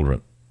with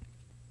children.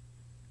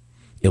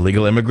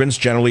 Illegal immigrants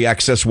generally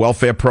access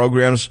welfare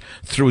programs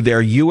through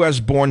their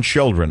U.S.-born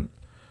children,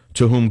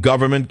 to whom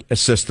government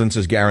assistance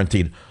is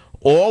guaranteed.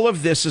 All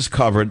of this is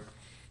covered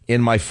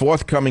in my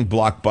forthcoming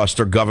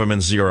blockbuster,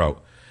 Government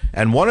Zero.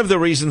 And one of the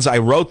reasons I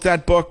wrote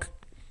that book,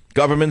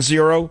 Government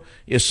Zero,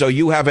 is so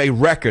you have a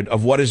record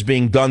of what is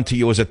being done to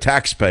you as a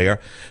taxpayer,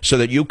 so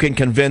that you can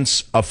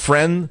convince a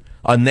friend,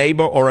 a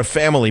neighbor, or a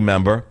family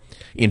member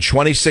in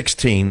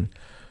 2016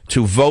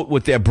 to vote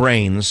with their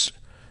brains,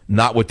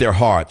 not with their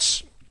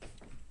hearts.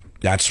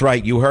 That's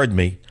right, you heard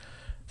me.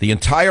 The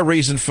entire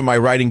reason for my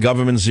writing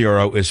Government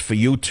Zero is for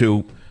you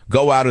to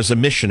go out as a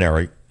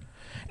missionary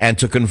and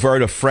to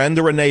convert a friend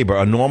or a neighbor,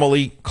 a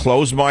normally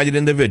closed-minded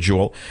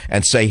individual,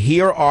 and say,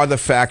 here are the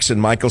facts in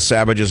Michael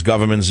Savage's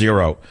Government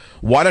Zero.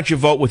 Why don't you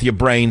vote with your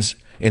brains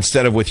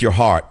instead of with your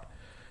heart?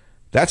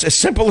 That's as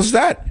simple as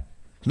that.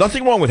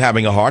 Nothing wrong with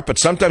having a heart, but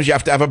sometimes you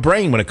have to have a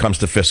brain when it comes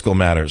to fiscal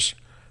matters.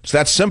 It's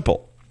that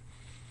simple.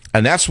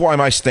 And that's why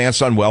my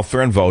stance on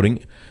welfare and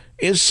voting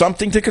is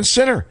something to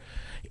consider.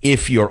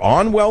 If you're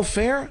on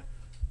welfare,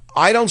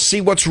 I don't see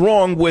what's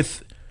wrong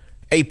with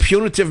a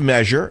punitive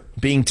measure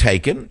being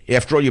taken.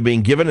 After all, you're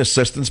being given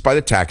assistance by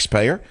the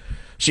taxpayer,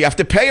 so you have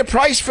to pay a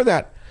price for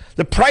that.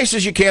 The price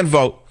is you can't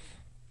vote.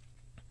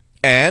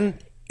 And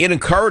it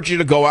encourages you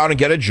to go out and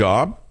get a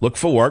job, look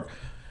for work,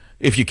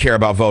 if you care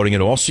about voting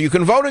at all, so you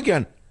can vote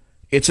again.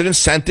 It's an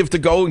incentive to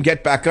go and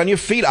get back on your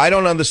feet. I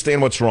don't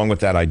understand what's wrong with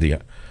that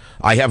idea.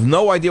 I have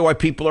no idea why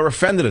people are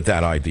offended at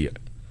that idea.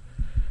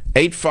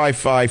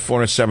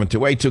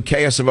 855-407-2822,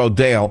 KSFO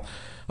Dale.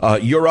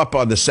 You're up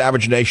on the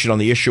Savage Nation on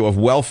the issue of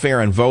welfare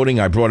and voting.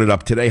 I brought it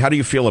up today. How do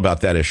you feel about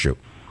that issue?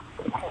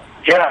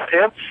 Yeah,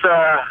 it's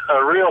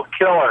a real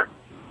killer.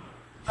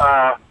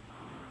 I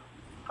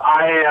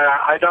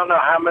don't know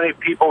how many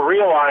people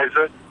realize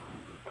it.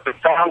 The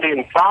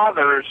founding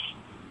fathers,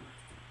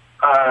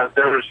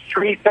 there was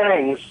 3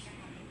 things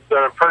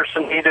that a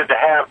person needed to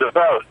have to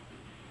vote.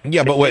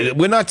 Yeah, but wait,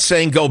 we're not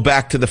saying go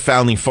back to the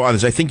founding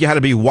fathers. I think you had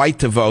to be white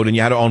to vote and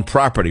you had to own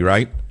property,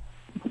 right?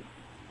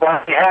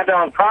 Well, you had to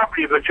own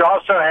property, but you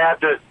also had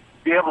to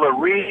be able to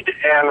read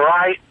and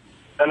write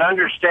and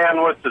understand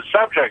what the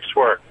subjects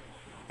were.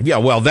 Yeah,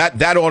 well,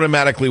 that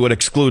automatically would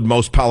exclude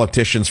most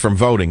politicians from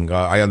voting.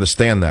 I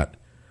understand that.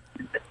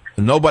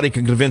 Nobody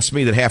can convince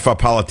me that half our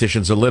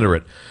politicians are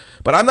literate.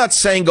 But I'm not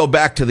saying go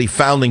back to the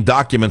founding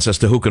documents as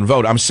to who can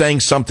vote. I'm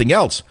saying something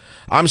else.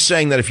 I'm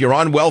saying that if you're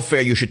on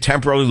welfare, you should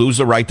temporarily lose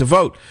the right to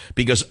vote.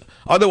 Because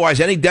otherwise,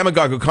 any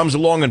demagogue who comes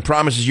along and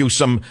promises you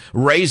some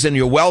raise in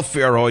your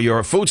welfare or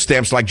your food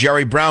stamps like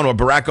Jerry Brown or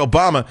Barack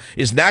Obama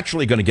is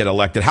naturally going to get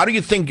elected. How do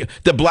you think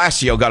de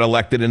Blasio got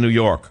elected in New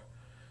York?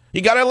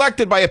 He got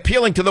elected by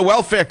appealing to the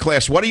welfare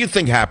class. What do you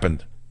think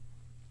happened?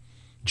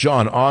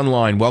 John,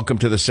 online, welcome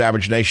to the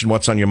Savage Nation.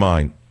 What's on your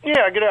mind?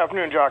 Yeah, good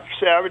afternoon, Dr.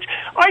 Savage.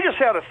 I just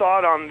had a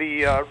thought on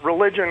the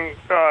religion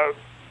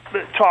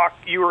talk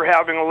you were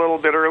having a little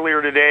bit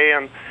earlier today,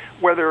 and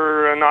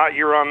whether or not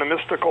you're on the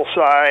mystical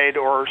side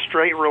or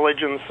straight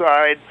religion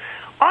side.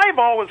 I've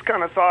always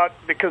kind of thought,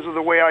 because of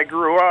the way I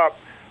grew up,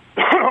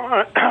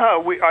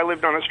 I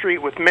lived on a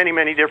street with many,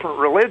 many different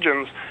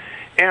religions,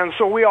 and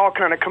so we all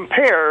kind of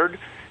compared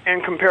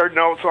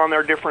notes on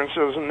their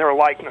differences and their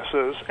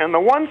likenesses. And the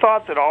one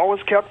thought that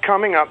always kept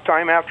coming up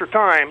time after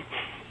time,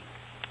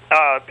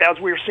 as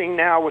we're seeing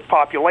now with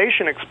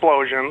population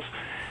explosions,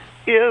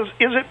 is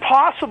it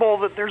possible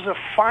that there's a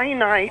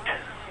finite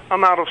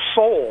amount of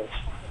souls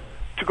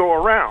to go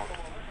around?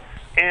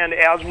 And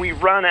as we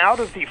run out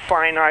of the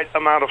finite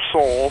amount of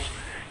souls,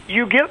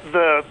 you get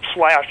the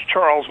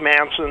Charles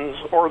Mansons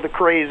or the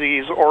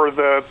crazies or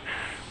the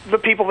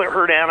people that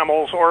hurt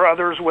animals or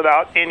others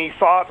without any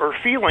thought or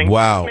feeling.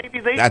 Wow,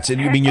 that's it.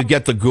 You mean you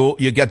get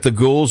the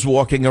ghouls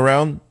walking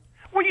around?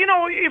 Well,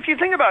 if you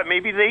think about it,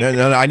 maybe they.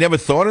 No, I never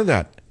thought of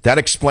that. That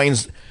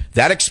explains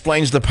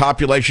the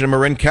population of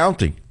Marin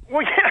County.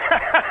 Well,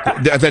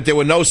 yeah. that there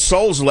were no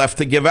souls left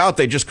to give out.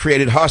 They just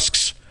created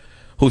husks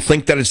who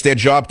think that it's their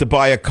job to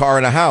buy a car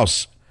and a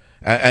house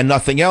and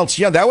nothing else.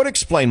 Yeah, that would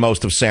explain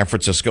most of San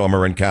Francisco and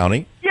Marin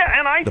County. Yeah,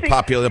 and I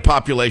think the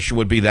population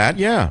would be that.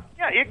 Yeah.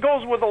 Yeah, it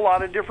goes with a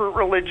lot of different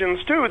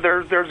religions too.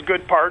 There's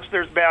good parts,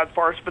 there's bad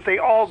parts, but they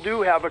all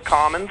do have a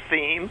common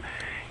theme.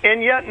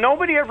 And yet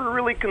nobody ever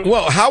really can.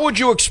 Well, how would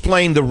you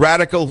explain the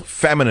radical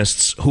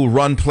feminists who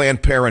run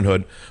Planned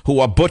Parenthood, who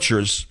are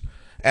butchers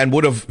and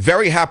would have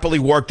very happily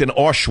worked in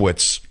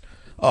Auschwitz,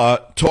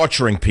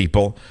 torturing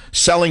people,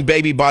 selling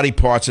baby body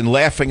parts and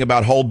laughing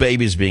about whole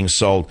babies being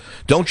sold?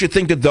 Don't you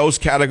think that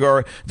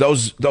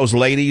those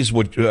ladies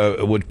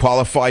would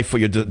qualify for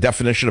your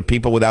definition of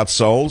people without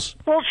souls?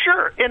 Well,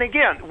 sure. And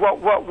again,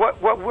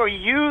 what we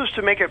use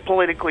to make it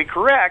politically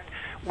correct,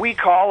 we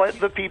call it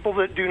the people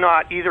that do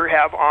not either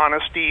have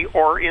honesty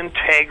or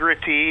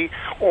integrity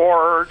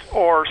or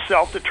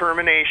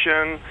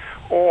self-determination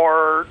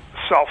or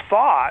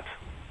self-thought.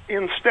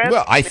 Instead,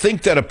 well, I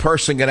think that a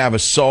person can have a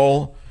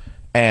soul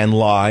and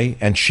lie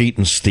and cheat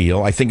and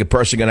steal. I think a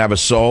person can have a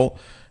soul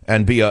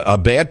and be a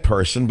bad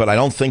person, but I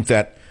don't think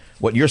that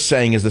what you're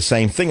saying is the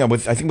same thing. I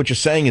think what you're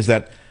saying is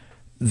that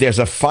there's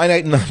a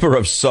finite number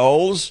of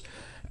souls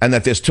and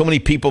that there's too many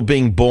people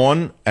being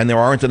born and there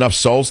aren't enough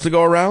souls to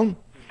go around?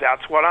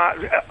 That's what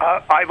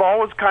I've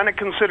always kind of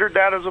considered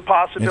that as a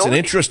possibility. It's an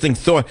interesting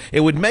thought.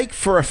 It would make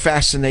for a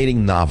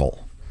fascinating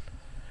novel.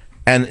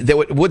 And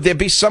would there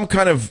be some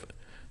kind of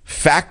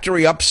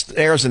factory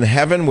upstairs in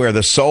heaven where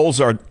the souls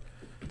are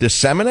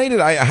disseminated?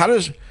 How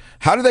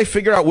do they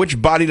figure out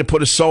which body to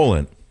put a soul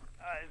in?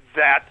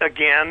 That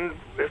again,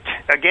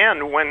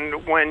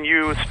 when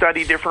you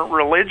study different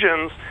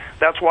religions,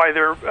 that's why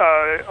they're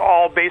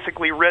all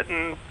basically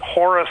written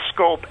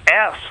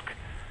horoscope-esque.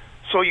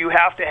 So you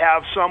have to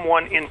have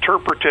someone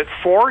interpret it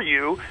for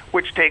you,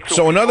 which takes.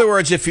 So in other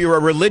words, if you're a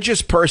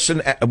religious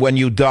person, when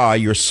you die,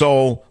 your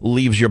soul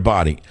leaves your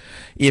body.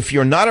 If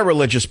you're not a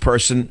religious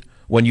person,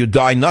 when you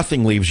die,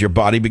 nothing leaves your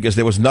body because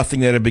there was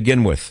nothing there to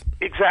begin with.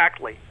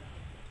 Exactly.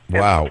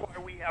 Wow.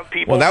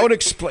 Well, that would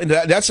explain.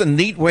 That's a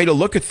neat way to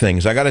look at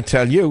things. I got to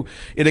tell you,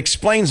 it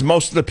explains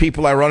most of the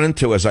people I run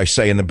into, as I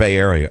say, in the Bay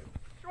Area.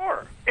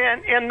 Sure,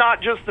 and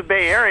not just the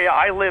Bay Area.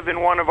 I live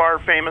in one of our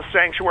famous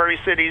sanctuary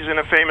cities in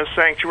a famous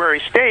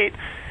sanctuary state,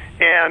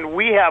 and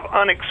we have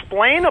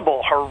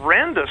unexplainable,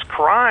 horrendous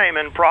crime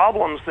and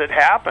problems that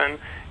happen.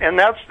 And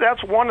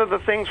that's one of the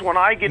things when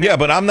I get. Yeah,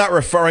 but I'm not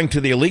referring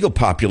to the illegal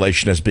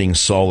population as being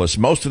soulless.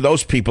 Most of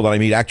those people that I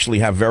meet actually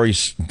have very,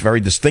 very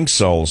distinct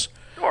souls.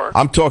 Sure.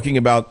 I'm talking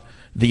about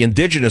the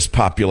indigenous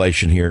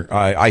population here.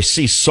 I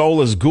see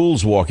soulless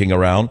ghouls walking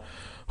around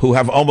who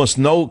have almost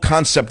no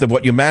concept of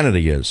what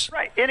humanity is.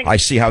 Right. I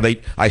see how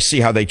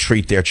they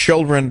treat their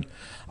children.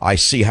 I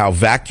see how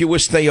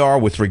vacuous they are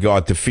with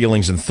regard to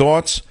feelings and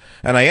thoughts.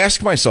 And I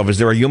ask myself, is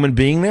there a human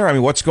being there? I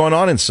mean, what's going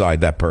on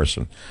inside that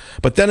person?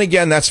 But then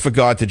again, that's for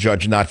God to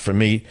judge, not for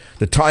me.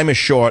 The time is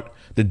short.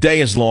 The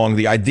day is long.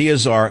 The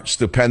ideas are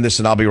stupendous,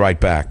 and I'll be right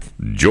back.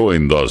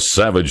 Join the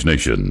Savage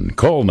Nation.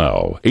 Call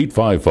now,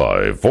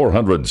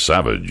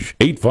 855-400-SAVAGE,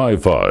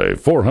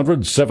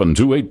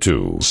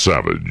 855-400-7282.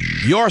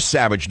 Savage. Your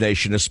Savage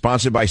Nation is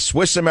sponsored by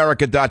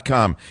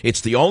SwissAmerica.com.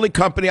 It's the only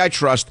company I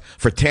trust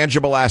for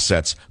tangible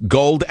assets,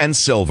 gold and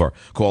silver.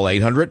 Call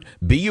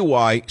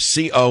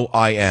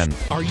 800-BUI-COIN.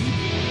 Are you?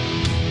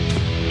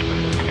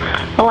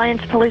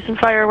 Alliance Police and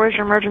Fire, where's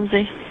your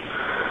emergency?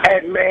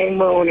 At Main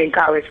Moon in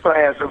College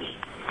Plaza.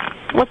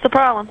 What's the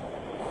problem?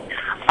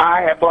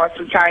 I have bought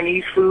some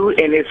Chinese food,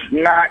 and it's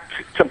not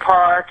to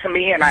par to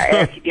me, and I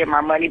asked to get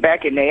my money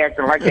back, and they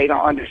acting like they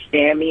don't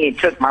understand me and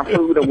took my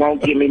food and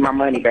won't give me my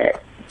money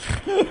back.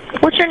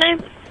 What's your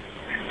name?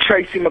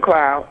 Tracy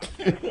McLeod.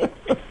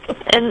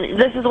 And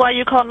this is why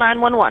you called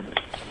 911?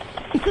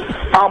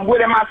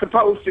 What am I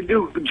supposed to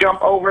do?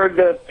 Jump over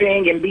the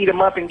thing and beat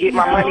them up and get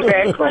my money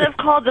back? You could have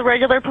called the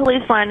regular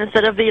police line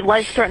instead of the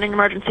life-threatening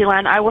emergency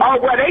line. I will. Oh,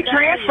 well, they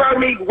transferred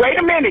me. Wait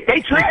a minute. They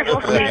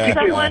transferred me to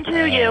someone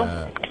to you.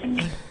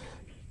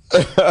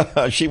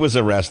 She was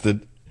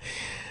arrested.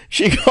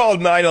 She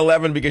called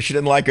 911 because she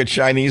didn't like her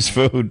Chinese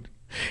food.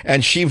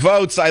 And she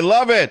votes. I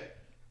love it.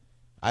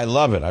 I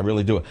love it. I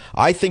really do.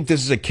 I think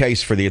this is a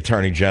case for the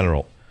Attorney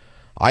General.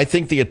 I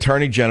think the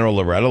Attorney General,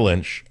 Loretta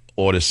Lynch,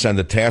 ought to send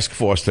a task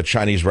force to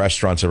Chinese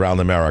restaurants around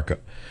America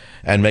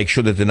and make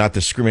sure that they're not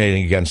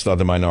discriminating against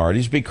other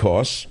minorities,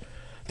 because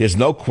there's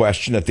no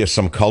question that there's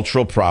some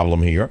cultural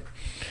problem here,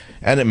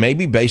 and it may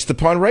be based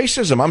upon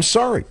racism. I'm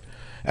sorry.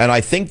 And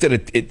I think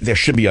that there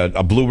should be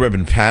a blue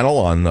ribbon panel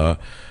on the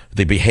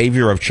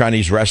behavior of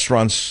Chinese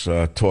restaurants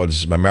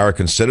towards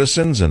American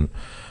citizens, and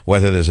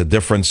whether there's a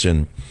difference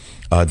in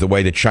the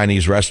way that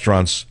Chinese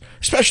restaurants,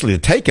 especially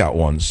the takeout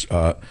ones,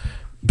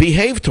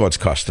 behave towards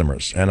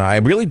customers. And I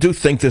really do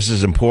think this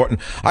is important.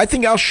 I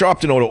think Al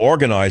Sharpton ought to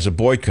organize a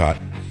boycott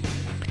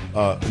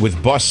with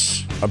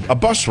a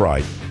bus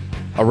ride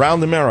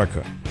around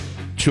America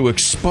to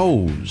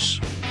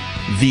expose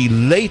the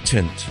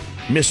latent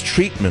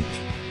mistreatment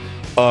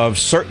of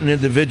certain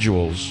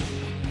individuals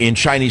in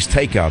Chinese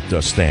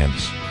takeout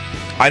stands.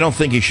 I don't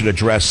think he should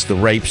address the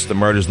rapes, the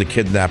murders, the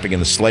kidnapping,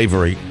 and the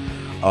slavery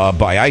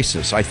by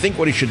ISIS. I think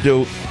what he should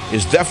do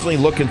is definitely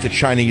look into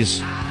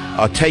Chinese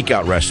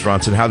takeout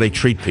restaurants and how they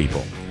treat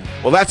people.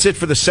 Well, that's it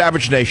for the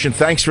Savage Nation.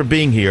 Thanks for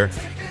being here.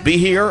 Be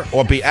here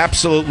or be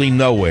absolutely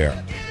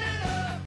nowhere.